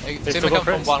 Hey, They Timmy still come got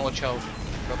from crits? 1. Watch out.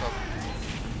 Go top.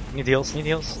 Need heals. Need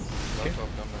heals. Go top, come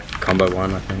back. Combo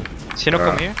one, I think. Sino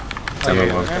come here.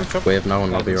 Demo one. We have no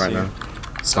one lobby right now.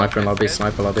 Sniper in lobby.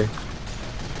 Sniper lobby.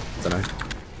 Dunno.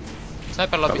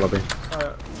 Sniper Top lobby. lobby.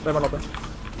 They're on lobby.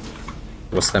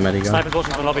 What's their medi gun? Sniper's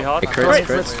watching from lobby hard. It crits.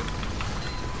 Crits.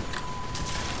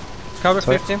 Cover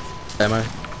Sorry. 50. Demo.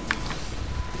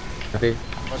 Happy.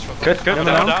 Good. Good. Demo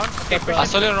Demo down. down.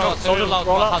 Soldier roll. Soldier loud.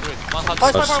 roll out. 100.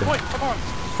 100. Such two.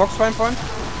 Fox fine point.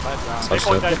 Such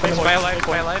two. Spy alive.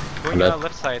 Spy alive. Going Dead.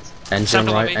 left side. Engine Sniper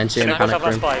right. lobby. Engine Can I panic have that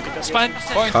room. spy? Because- Spine.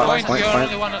 Point. Cut, Point. point, You're point.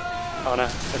 only one. Oh no.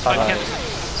 It's Spine bad. can't.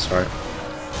 Sorry.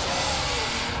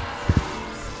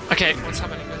 Okay, what's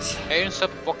happening, guys? Aaron,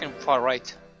 stop walking far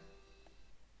right.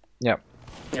 Yeah,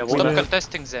 Stop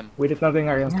contesting them. we did nothing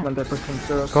against when they pushed from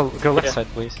zeros. Go left Yeah. side,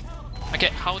 please. Okay,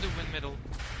 how do we win middle?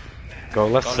 Go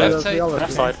left Go side. left side.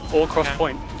 Left side. All cross Okay.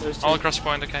 point. Those two. All cross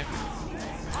point, okay.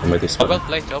 I'm with you, Oh, well Spot.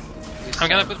 played, top. I'm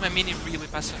gonna put my mini really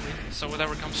passively, so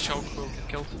whatever comes choke will get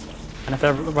killed. And if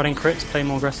they're running crits, play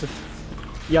more aggressive.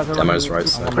 Yeah, they're Demo's running right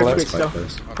side. great That's streak quite still.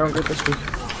 close. They're on great streak.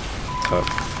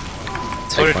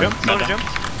 Top. Soldier Take jump. one. Soldier jump.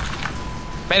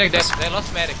 Medic dead, they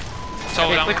lost medic. So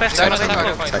down.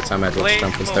 Take time, Edwards.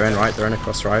 Jumpers. They're in right. They're in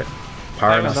across right.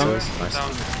 Power muscles. Nice.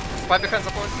 Spy behind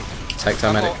support. Take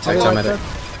time, medic. Take time, medic.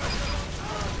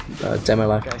 Demo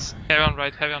left. Guys. Heavy on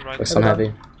right, heavy on right. Looks on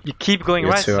heavy. You keep going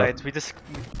You're right two up. side. We just.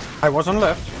 I was on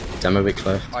left. Demo weak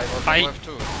left. I was on left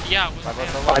too. Yeah,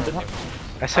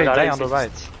 I say die on the right.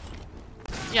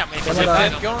 yeah, maybe.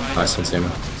 Nice one,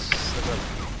 Timo.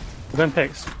 We're going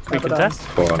picks. We can test.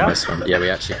 Oh, nice one. Yeah, we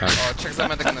actually can. Oh, check the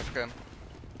medic if you can.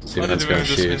 Superman's going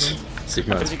huge.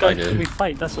 Superman's quite good. We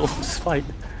fight, that's all. Just fight.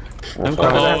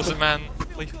 Oh, the man,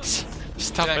 please.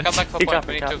 Stop it. Come back for point,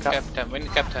 we need to cap time, we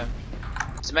need cap time.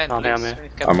 The man, I'm please. here.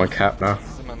 I'm on cap now.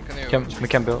 Simon, can you... We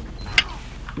can build.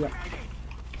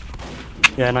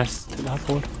 Yeah, nice. Take that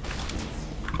forward.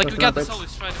 Like, we got this always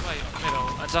straight away on middle,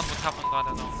 and then what happened, I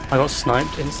don't know. I got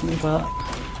sniped instantly by that.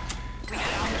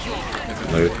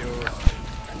 No.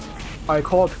 I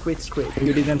called quit script.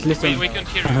 You didn't listen. We can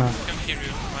hear you,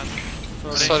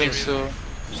 man. Sorry, so...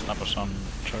 Snappers on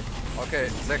truck. Okay,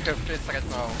 they have plates right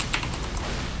now.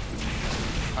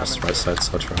 That's right side,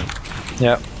 Sodge right.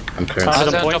 Yeah. I'm clearing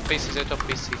They're some top PC, they're top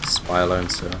PC. spy alone,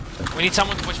 so... We need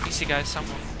someone to watch PC, guys,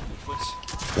 someone.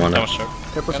 Push. One up.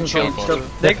 They're pushing Shield. from.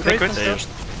 They quit.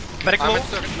 Medic I'm low. in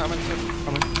circuit, I'm in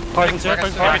circuit. Poison zero,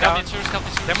 poison Alright, zero. down, insurance, help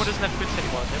us. Demo doesn't have quits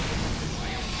anymore.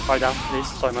 Fire down, please.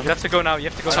 Sorry, man. You have to go now. You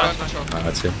have to go I'm now. on the shot.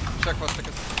 That's it. Check for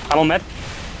seconds. I'm on med.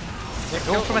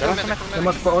 Go from it. Go from it. They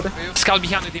must for order. Skull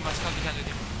behind the demon, skull behind the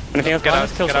demon. Anything else? Get out,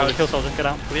 Kill get soldier, out. kill soldier, get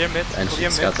out. Clear mid. Clear NG's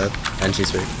mid. scout dead.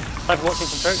 NG's weak. Sniper watching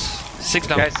from church. 6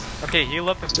 down. Guys, okay, heal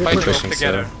up and I'm fight pushing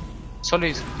together. Solid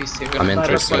is PC. I'm in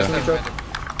through Sniper's slow. watching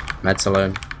Med's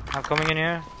alone. I'm coming in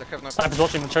here. They have no... Sniper's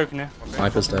watching from choking here.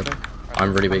 Sniper's dead.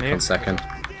 I'm really weak here. on second.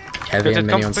 Heavy and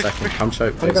mini on second. Come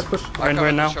choke, Can you guys please. push? We're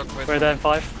in now. We're there in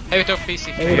 5. Heavy top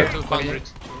PC, Hey, 200.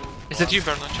 Is that you,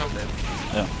 Bernard? Choke.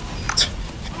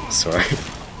 Sorry.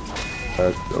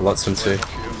 Lots from two.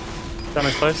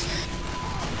 Damage close.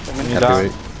 Heavy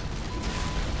weak.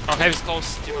 Oh, heavy's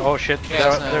close. Oh shit.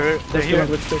 Yes, They're here.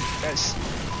 Good stick. Guys.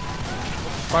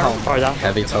 Fire down.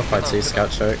 Heavy top fight two.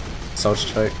 Scout choke. Soldier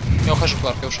choke. Я ухожу,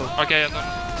 Кларк, я ушел. Okay, yeah, done.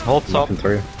 Hold top. Knocking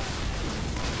through.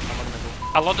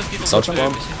 A lot of people Soldier go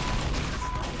bomb. PC.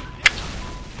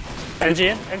 NG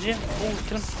in, NG in. Oh,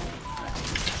 kill him.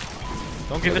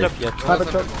 Don't give it up yet. Sniper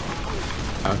choke.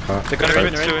 They're gonna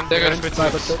quit soon. They're gonna quit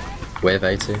Sniper soon. choke. Wave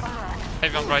 80.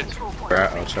 Heavy on right. We're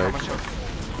out, I'll choke.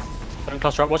 Don't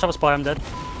cluster up. Watch out for spy, I'm dead.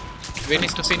 We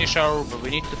need to finish our Uber, we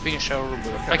need to finish our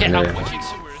Uber. Okay, Yeah. I'm watching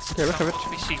sewers. Okay, let's have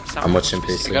it. I'm watching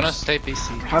We're gonna PC. stay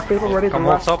PC. Have people ready to Come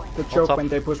on rush top, the on choke top. when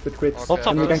they push with crits. Hold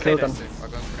top, And we can kill them.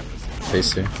 I'm going to campus.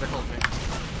 PC. They called me.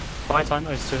 Spy time.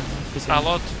 Oh, it's 2. A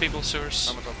lot of people sewers.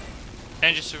 I'm on top.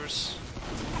 Energy sewers.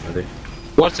 Ready.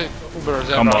 What's it? Uber,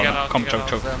 Come Get on, out, come get choke, out.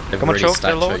 choke. They've Come on, already choke, stacked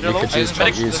they're low, choke. they're You low. could use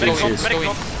choke.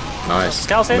 Use. Nice.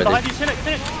 Scouts in, Ready. behind you, finish,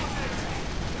 finish.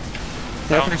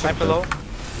 Down. Sniper low.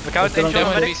 Look out, Demon Angel,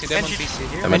 Demon medic. PC, Demon NG. PC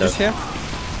here. Am I dead? here.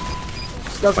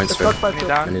 Points Scout for- fight Me choke.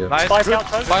 down. Need it. Nice. Spy Good.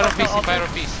 scout, choke. Fire on Scout, PC, scout, fire on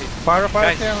PC. Fire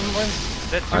Guys. here and win.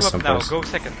 That's Nice you up one, now. boys. Go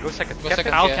second. Go second. Go Captain.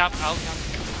 second. I'll Yeah. cap, I'll cap.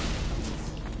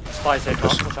 Spy's here,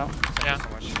 watch out. Yeah.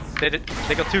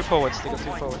 They got 2 forwards. They got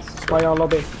 2 forwards. Spy our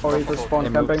lobby or either spawn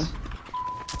They camping. moved.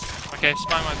 Okay,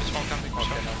 spy might be small camping. Okay,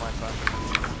 no, my time.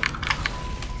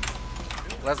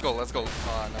 Let's go, let's go. No.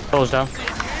 Close down.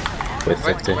 With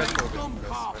 50.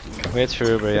 Wait for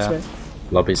Uber, yeah.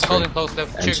 Lobby's free. Holding close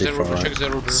left, check NG the for Uber, check the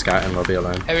Uber. Scout and lobby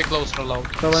alone. Heavy close for loud.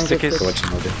 No one Stick gets is- Go this.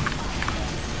 watching lobby.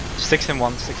 6 in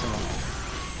 1. 6 in 1.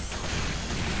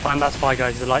 Find that spy,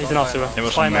 guys. He's in our sewer. There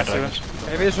was Spy some in that mad sewer. items.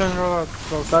 Maybe it's run roll out.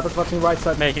 So Sniper's watching right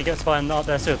side. Mate, can you get spy in out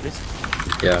there sewer, please?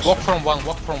 Yeah, Walk from one,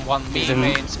 walk from one. Me, He's in,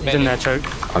 mains, he's in there, choke.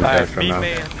 I'm dead from now.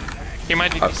 He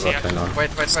might be PC, Okay, actually. no.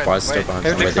 Wait. Spy's still behind.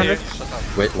 I'm Everything's ready.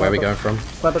 under. Wait, where are we going from?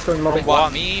 Sniper's going lobby. From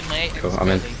one. Me, mate. Cool, I'm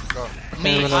in. Go.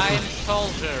 Me, I'm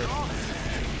soldier.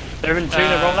 They're in 2, they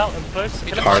roll out and close.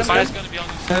 Kill him. Hard. Spy's gonna be on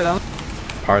this.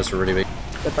 Pars are really weak.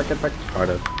 Get back, get back. Hard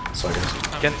dead. Sorry guys.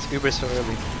 Can't Uber so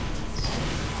early.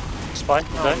 Spy,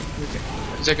 no.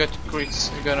 They got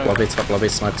crits. You're gonna. Lobby, top lobby,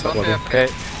 snipe top Don't lobby. have Okay.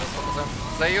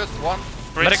 They used one.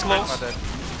 Medic low. My dead.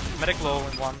 Medic low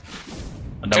in 1.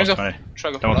 That was funny.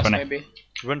 Shrug of That was plus, funny. maybe.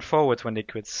 Run forward when they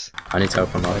quits. I need to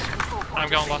help on last. I'm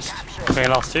going last. Okay,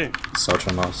 last 2. Soldier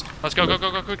on last. Let's go, go,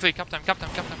 go, go quickly. Cap time, cap time,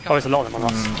 cap time, cap Oh, time. there's a lot of them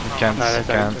on last. You can't. No, You there's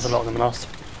can't. a lot of them on last.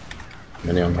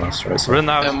 Mini on last, right? So Run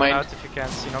out, Yeah, run mine. out if you can.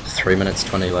 You know. 3 minutes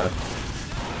 20 left.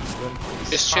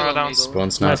 Just chill on down. middle.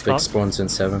 Spawns now, Nice big spot. spawns in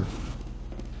 7.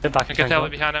 Get back and Nicatelli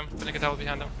tank. behind him. Nicatelli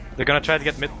behind him. They're gonna try to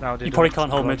get mid now. You probably can't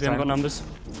hold mid, we haven't got numbers.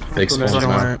 Big spawns now. I'm Might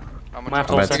have on to I'm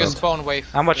hold at They second. can spawn wave.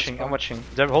 I'm watching. I'm watching.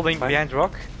 They're holding behind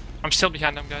rock. I'm still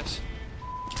behind them, guys.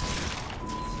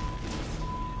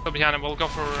 Go behind him, we'll go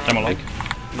for Demo long.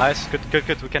 Nice, good, good,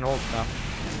 good. We can hold now.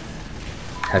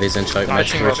 Heavy's in choke, mid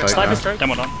through choke now.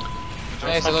 Demo down.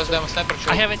 Nice, I lost them, sniper choke.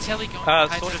 I have a telly going.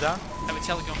 Soldier down. I have a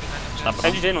telly going behind him.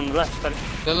 Engine in on the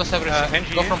left. They lost everything.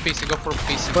 Go from PC, go from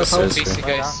PC. Go from PC,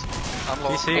 guys.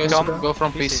 PC, come. Go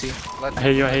from PC. I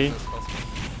hear you, I hear you.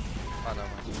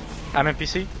 I'm in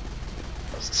PC. NG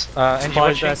Spy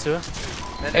watching. there, sewer.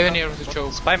 Heavy near the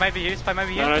choke. Spy might be here, spy might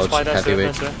be here. No, no, spy there, Heavy sewer,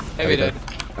 weak. sewer. Heavy dead.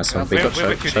 Nice one. We got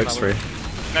choke. Choke's free.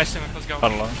 Nice, let's go.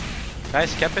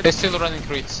 Nice, cap it. They're still running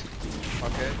crits.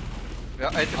 Okay. Yeah,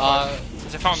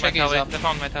 85. They found my Check his telly. up. They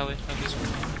found my telly.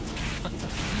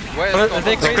 Where is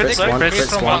They Combo? crits, Crits one, crits crits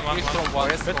from one. Crits from one.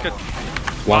 Where is Combo?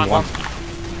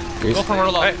 1-1. Go from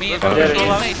roll out. Me and Yeah, Ferry,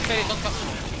 yeah. Ferry, don't come.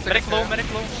 Medic low,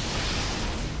 medic low.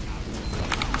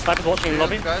 Sniper's watching in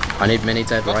lobby. Guys, I need mini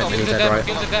dead right, mini Kill the dead demo, right.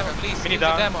 kill the demo, please. Mini Kill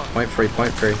the down. demo. Point free,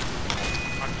 point free.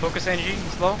 Focus NG,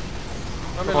 slow.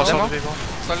 Demo.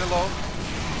 Solid low.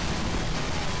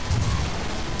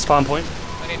 Spy on point.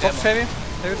 I need Box demo. heavy.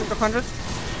 Heavy took 100.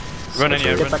 Run in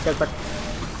here, Get run. back, get back.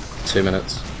 2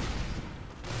 minutes.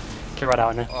 Get right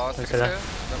out in there. Oh, Don't 6 say that.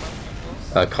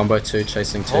 here. Combo 2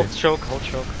 chasing 2. Hold choke, hold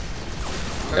choke.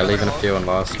 They're leaving a few on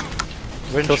last.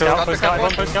 Win Kill choke. scout, kill scout,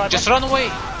 everyone, kill scout. Just run away.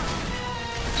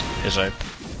 Yes, right.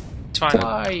 It's fine.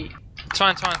 Why? It's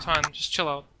fine, it's fine, it's fine. Just chill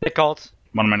out. They called.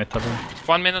 1 minute, everyone.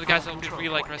 1 minute, guys. I'll be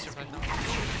really aggressive right now.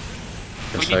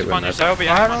 Good We choke need to with punish mid. them.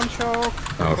 Iron choke.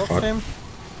 Oh Box fuck. him.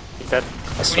 He's dead.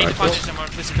 That's We need to right. punish them or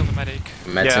please kill the medic.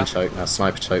 Med's Yeah. in choke now.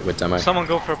 Sniper choke with demo. Someone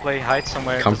go for a play, hide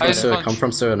somewhere. Come from Hide sewer, punch. come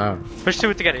from sewer now. Push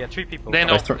two together, yeah, 3 people. They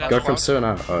know. Go from sewer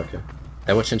now. Oh, okay.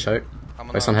 They're watching choke.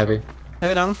 Focus on heavy.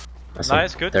 Heavy down. Nice one.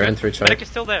 Nice, good. They're good. in through choke. Medic is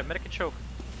still there, medic can choke.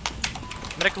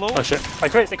 Medic low. Oh shit. They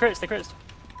crits, they crits, they crits.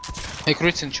 Hey,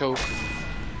 crits and choke.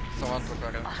 Someone took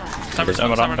Iron.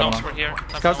 Summer dogs were here.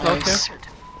 Scout's low Nice. here.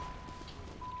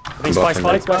 I think spy,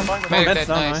 spy, spy. Medic Med's dead,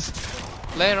 down, nice.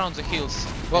 Lay around the hills.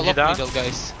 Go Is he lock down? middle,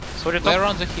 guys. Soldier Lay top.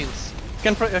 around the hills.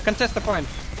 Contest the point.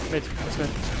 Mid, let's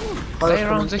go. Lay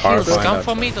around the Power hills. point, Come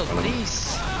for actually. middle,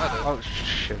 please. Oh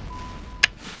shit.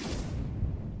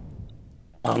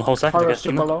 On the whole second to Power get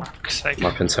super them. low. I'm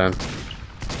up in turn.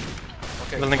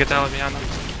 We'll get out behind them.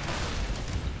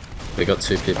 We got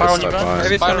 2 people Power on stuck your gun.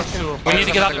 behind. Fire on sewer. We need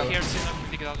to get out of here soon. We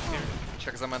need to get out of here.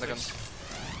 Check the med again.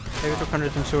 Heavy took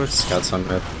 100 in sewers. Scouts on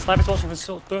mid. Sniper's watching for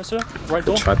sewer. Right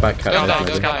door. Try back Don't cat die, mid don't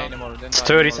maybe. die anymore. Don't It's die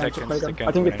 30 anymore. seconds. Play they them. can't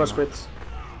I think win it was anymore. crits.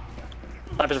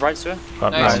 Sniper's right sewer.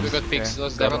 Nice, we Nice. got picks.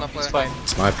 Lost They're them. gonna play. It's fine.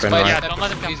 Sniper in Spy, right. Yeah, don't let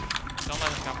them come. Don't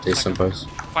let them come. Decent boys.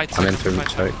 Fight. I'm in through fight.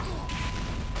 choke.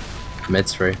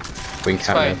 Mid's free. Wing It's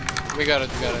cat fine. mid. We got it,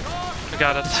 we got it. We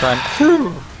got it. It's fine.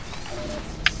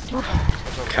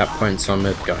 Cap points on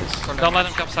mid, guys. Don't let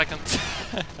them come second.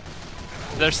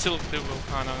 They're still doable.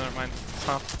 Oh no, never mind. It's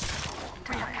not.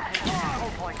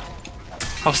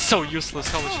 I was so useless,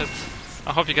 holy shit.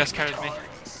 I hope you guys carried me.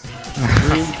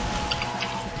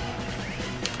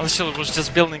 I was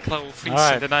just building level 3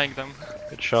 Alright. and denying them.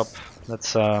 Good job.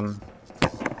 That's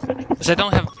They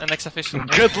don't have an X official.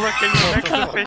 Good luck in your next